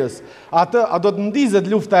Ukrainës. A do të ndizet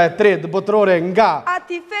lufta e tretë botërore nga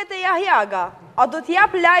Atifete Jahjaga. A do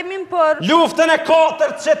t'jap lajmin për luftën e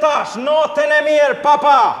 4 që tash, notën e mirë,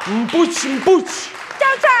 papa. Mpuq, mpuq.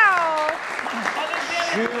 Ciao, ciao.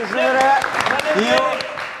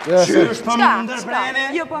 Qysh për më ndërpreni?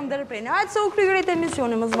 Jo për më ndërpreni. Hajtë se u kryrit e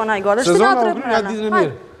emisioni, më zbanaj gore. Sezona u kryrit ditën e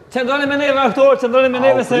mirë. Qëndroni me neve aktorë, qëndroni me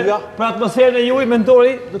neve se për atmosferën e juj,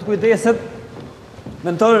 mentori, do të kujdeset.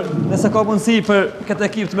 Mentor, nëse ka mundësi për këtë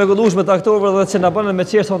ekip të megullushme të aktorëve dhe që në bënë me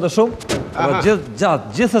qërë sonë të shumë,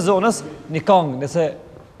 gjithë sezonës, një kongë, nëse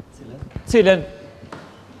cilën...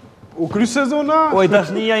 U kry sezona? O i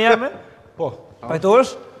dashnia jeme? Po.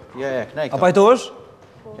 Pajtosh? Ja, knaj këta. A pajtosh?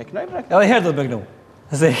 E knaj bre këta. Edhe herë do të begnu.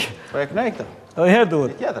 Zek. Po e knaj këta. Edhe herë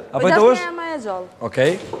duhet. Tjetër. A pajtosh? Dashnia ma e gjallë.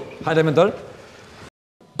 Okej. Hajde mentor.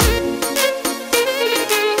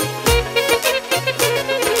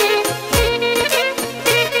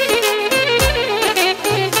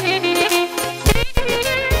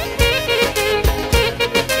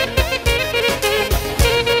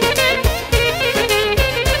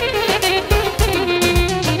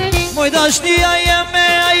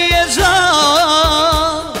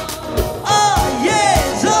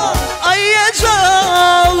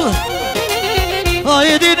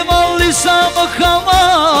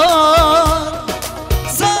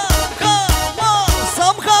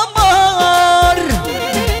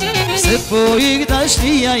 Se po i këta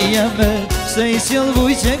shtia jeme, se i s'jell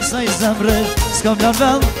vuj që kësaj zemre, s'kam lan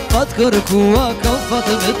vend, pa t'kërkua, kam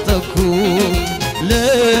fatë me të ku.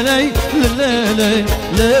 Lelej, lelej,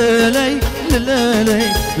 lelej, lelej,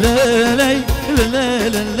 lelej,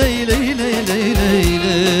 lelej, lelej.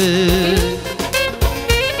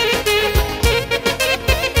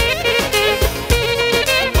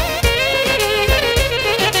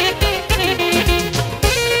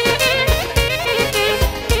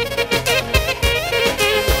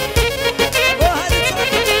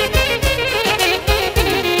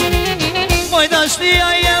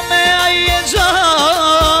 Shtia jeme a I e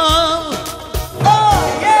gjall,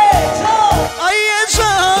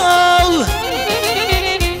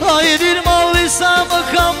 a I dir malli sa më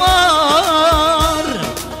ka marr,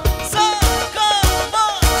 sa më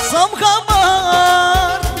ka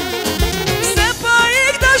marr. Se pa I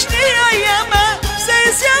këta shtia jeme, se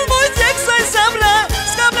I s'jell mujt që kësaj zemre,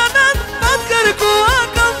 s'kam në vend pa t'kërkua,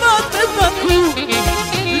 kam vat me t'paku.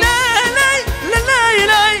 Lelej, lelej,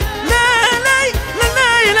 lej,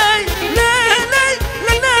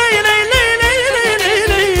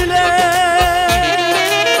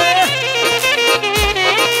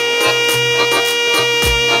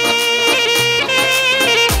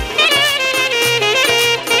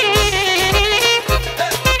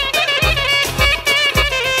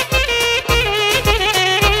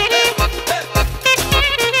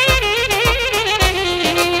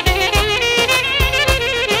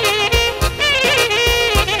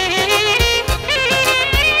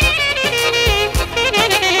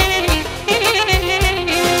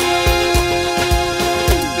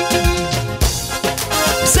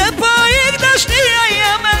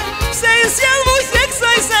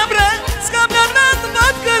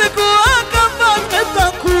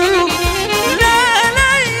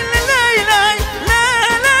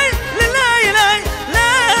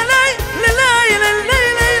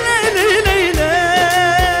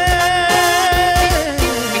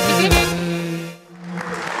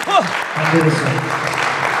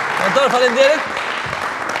 Faleminderit.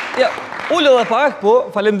 Ja, ullë dhe pak, po,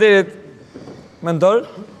 faleminderit mentor.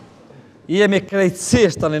 Jemi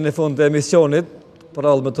krejtësisht tani në fund të emisionit,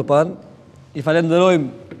 Përrallë me Tupan. I falenderojmë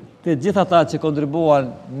të gjitha ta që kontribuan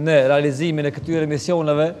në realizimin e këtyre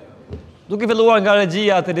emisioneve, duke filluar nga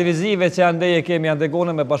regjia televizive që andej e kemi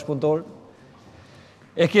andegone me bashkëpunëtor.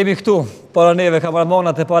 E kemi këtu, para neve,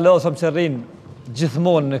 kameramanat e palëdhshëm që rrinë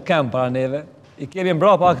gjithmonë në kamp para neve. I kemi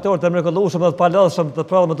mbrapa aktorë të mrekullueshëm dhe të palëdhshëm të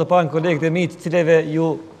Përrallë me Tupan, kolegët e mi të cileve ju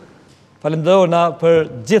falenderojna për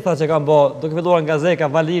gjitha që kanë bërë, duke filluar nga Zeka,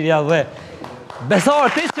 Valiria dhe Besar,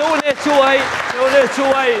 ti që unë e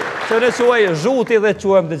quaj Zhuti dhe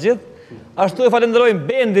quajmë të gjithë. Ashtu e falenderojmë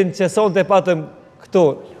bendin që sonte patëm këtu,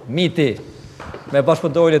 Miti, me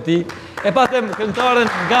bashkëpunëtorin e tij. E patëm këngëtaren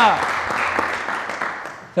nga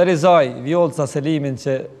Ferizaj, Vjollca, Selimin,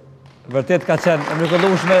 që vërtet ka qenë e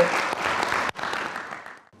mrekullueshme.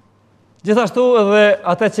 Gjithashtu edhe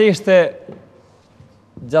atë që ishte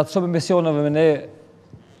gjatë shumë emisioneve me ne,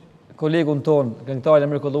 kolegun ton, këngëtarin e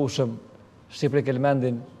mrekullueshëm Shqipri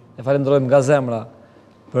Kelmendin, e falenderojmë nga zemra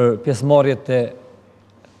për pjesëmarrjet e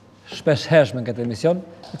shpeshhershme në këtë emision,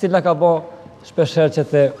 i cili na ka bërë shpeshherë që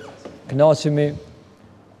të kënaqemi,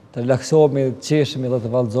 të relaksohemi, të qeshemi dhe të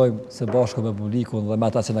vallëzojmë së bashku me publikun dhe me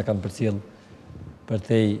ata që na kanë përcjellë për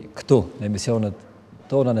te këtu në emisionet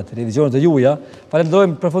tona në televizionet e juaja.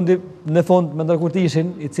 Falenderojmë në fund mentor Kurtishin,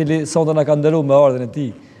 i cili sonte na ka nderuar me ardhen e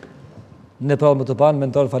tij në Përrallë me Tupan.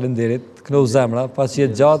 Mentor, falenderit, kënaqur zemra,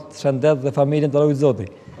 paqjet gjatë, shëndet dhe familjen të rujt Zoti.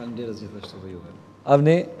 Falenderit gjithashtu për juve.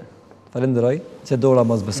 Avni, falenderoj, që dora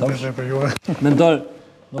mos besosh. Mentor,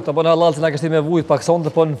 nuk të bëna Allah se na kështi me vujt pak sonte,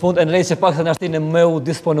 po në fund e nërej që pak se na shti në me u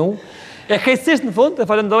disponu. E krejtësisht në fund e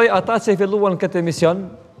falenderoj ata që i filluan këtë emision,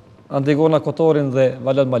 Antigona Kotorin dhe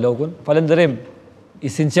Valon Malokun. Falenderim i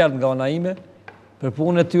sinqert nga ona ime për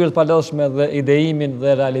punën e tyre të palodhshme dhe ideimin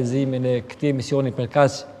dhe realizimin e këtij emisioni për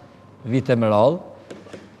kaq vite me radhë.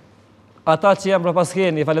 Ata që janë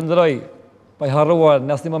përpaskeni, falenderoj, pa i harruar në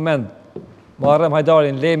asnjë moment Muharrem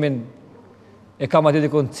Hajdarin, Lemin, e kam aty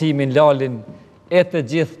dikun Cimin, Lalin, e të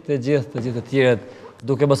gjithë të tjerët,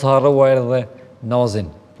 duke mos harruar edhe Nazin.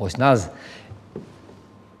 Po është Naz.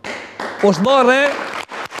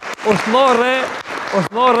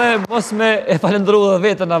 Është marre mos me e falendru dhe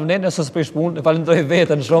vetën Avni, nëse s'prish punë, e falenderoj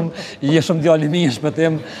vetën shumë, je shumë djali mi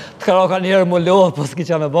shpëtim, të karo ka njerë më lodhë, po s'ki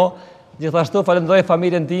qa me bo. Gjithashtu falenderoj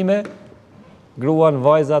familjen time, gruan,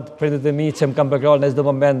 vajzat, prindit e mi që më kam përkrarë në çdo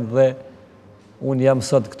moment dhe unë jam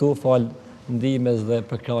sot këtu, falë ndimes dhe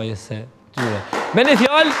përkrajes e tyre. Me një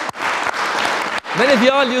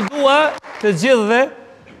fjalë, ju dua të gjithëve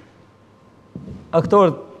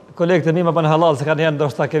aktorët kolegët e mi më banë halal, se kanë janë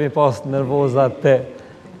ndoshta kemi pas nervozat të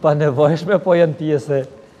pa nevojshme, po janë pjesë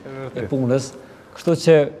e punës. Kështu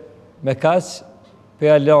që me kaq,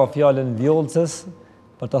 për lan fjallën Vjollcës,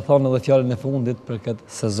 për të thonë edhe fjallën e fundit për këtë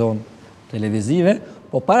sezon televizive,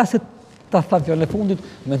 po para se ta thamë fjallën e fundit,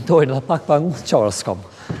 mentojnë edhe pak pangu qarë s'kam.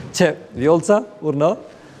 Që Vjollca, urna,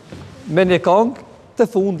 me një kongë të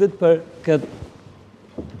fundit për këtë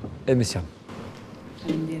emision.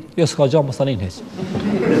 Jo, s'ka gjamë, mos tanin heq.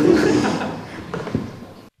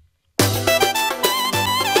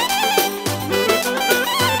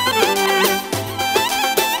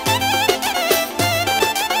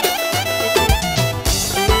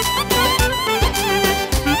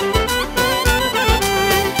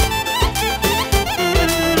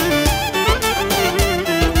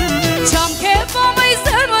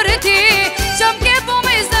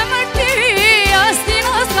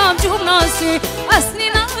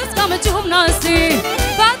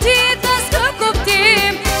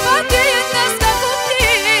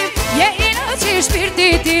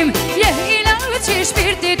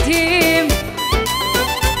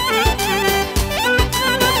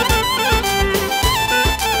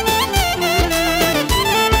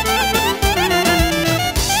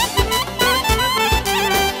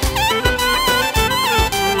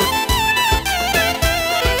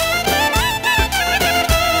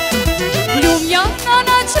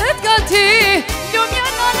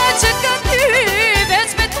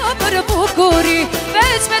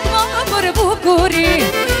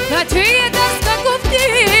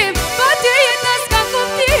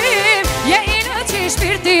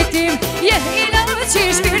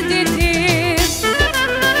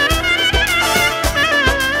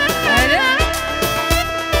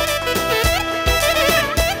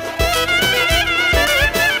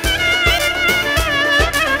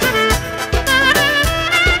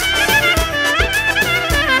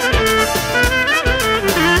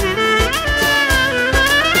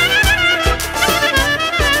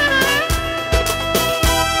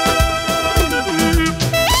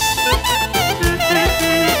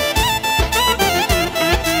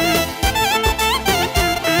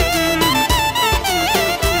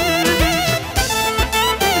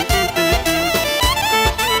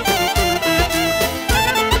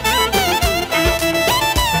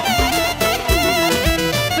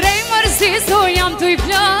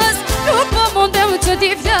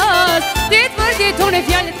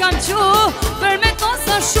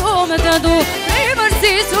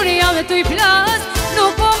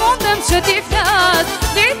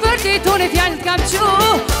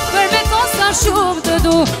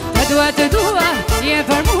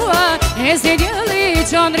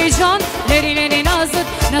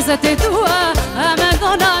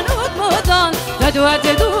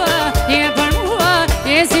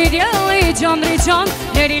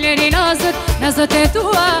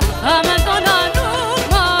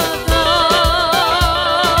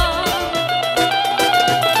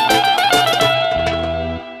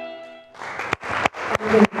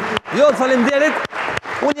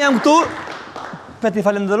 Peti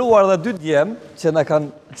falenderuar dhe dy djemë që në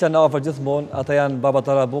kanë qenë afër gjithmonë, ata janë Baba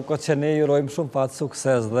Darabuka, që ne ju urojmë shumë fat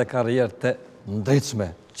sukses dhe karrierë të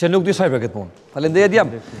ndritshme, që nuk di shaj për këtë punë. Falenderit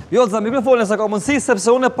djemë. Vjollca, mikrofonin sa ka mundësi,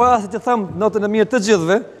 sepse unë para se të them notën e mirë të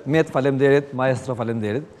gjithëve, met falenderit, maestro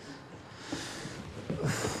falenderit.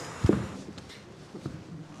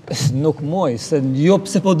 Nuk moj, se jo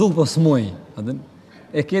pse po duk, po s'moj.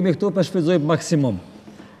 E kemi këtu për shfrytëzojmë maksimum.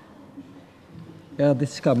 Ja,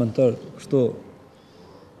 diçka mentor, kështu,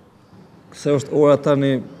 se është ora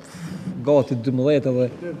tani gati 12 edhe,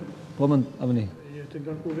 po më në Avni. Të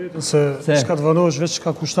ngarku vetën se shka të vënohesh veç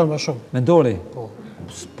shka kushtan ma shumë. Mendori?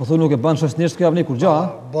 Po thu nuk e banë shoshnisht kjo Avni kur gja,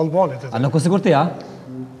 a? Balbanit. A nuk o sigur ti, a?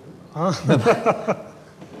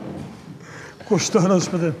 Kushtan është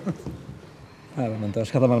shpetim. Mentor,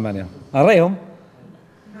 shka të marmenja. A rejhëm?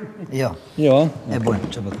 Jo. Jo, a? E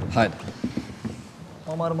bojnë, që bëtë. Hajde.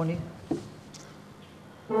 O më harmoni.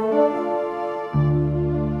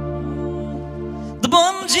 Të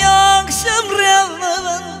bëjmë gjangë që më rrëllë në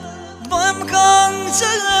vend, të bëjmë kangë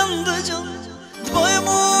që ndë gjënë, të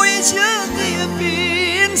bëjmë ujë që të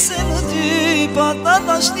jepin, se në ty pa ta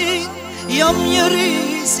tashni, jam njëri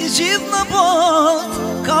si gjithë në botë,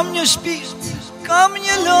 kam një shpirt, kam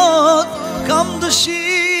një lotë, kam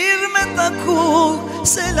dëshirë me taku,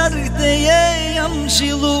 se largë të je jam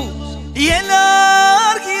qilu. Je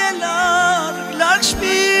largë, largë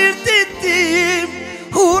shpirtit tim,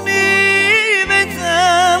 unë i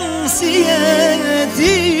vetëm si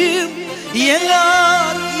jetim. Je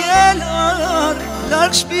largë,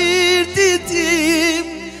 largë shpirtit tim,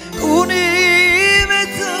 unë i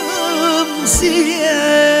vetëm si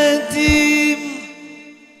jetim.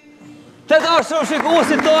 Të dashur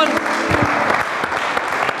shikuesit tonë,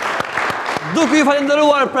 duke ju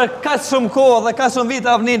falenderuar për kaq shumë kohë dhe kaq shumë vite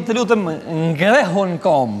Avnin, të lutem ngrehun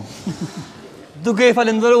kom. Duke ju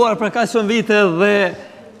falenderuar për kaq shumë vite dhe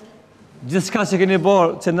gjithçka që keni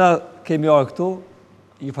bërë që na kemi ardhur këtu,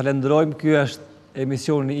 ju falenderojmë. Ky është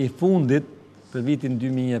emisioni i fundit për vitin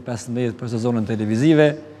 2015 për sezonën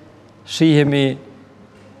televizive. Shihemi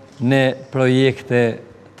në projekte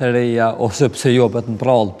të reja, ose pse jo për të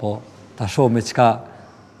Përrallë, po ta shohim çka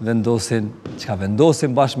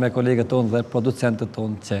vendosin bashkë me kolegët tonë dhe producentët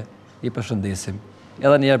tonë që i përshëndesim.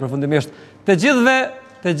 Edhe një herë përfundimisht, të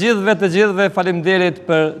gjithëve faleminderit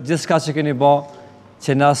për gjithçka që keni bërë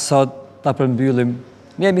që na sot ta përmbyllim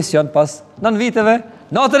një emision pas 9 viteve.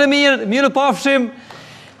 Natën e mirë, mirë pafshim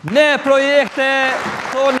në projekte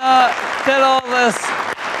tona të radhës,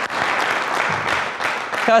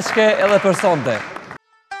 kaqke edhe personte.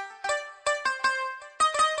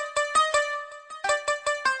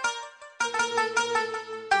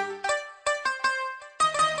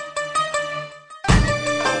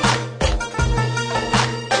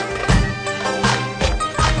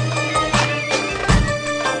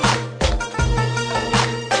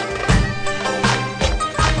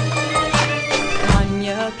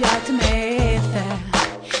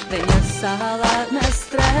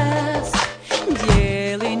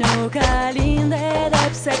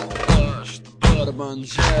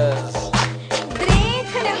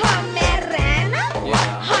 Drekën e hëm me rena,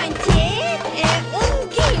 hajtjet e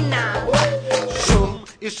ungina. Shumë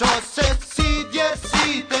isha se si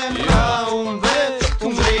djersitem, ja unë veç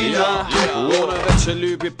ungrina. Unë veç e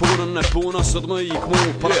lypi punën e puna, sot më ik mu,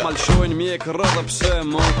 për malshojnë mjek rrëdhe pse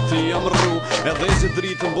më ti jam rru. Edhe zi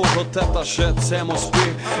dritën buko të ta shet se mos pi,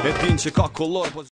 e din që ka kolor.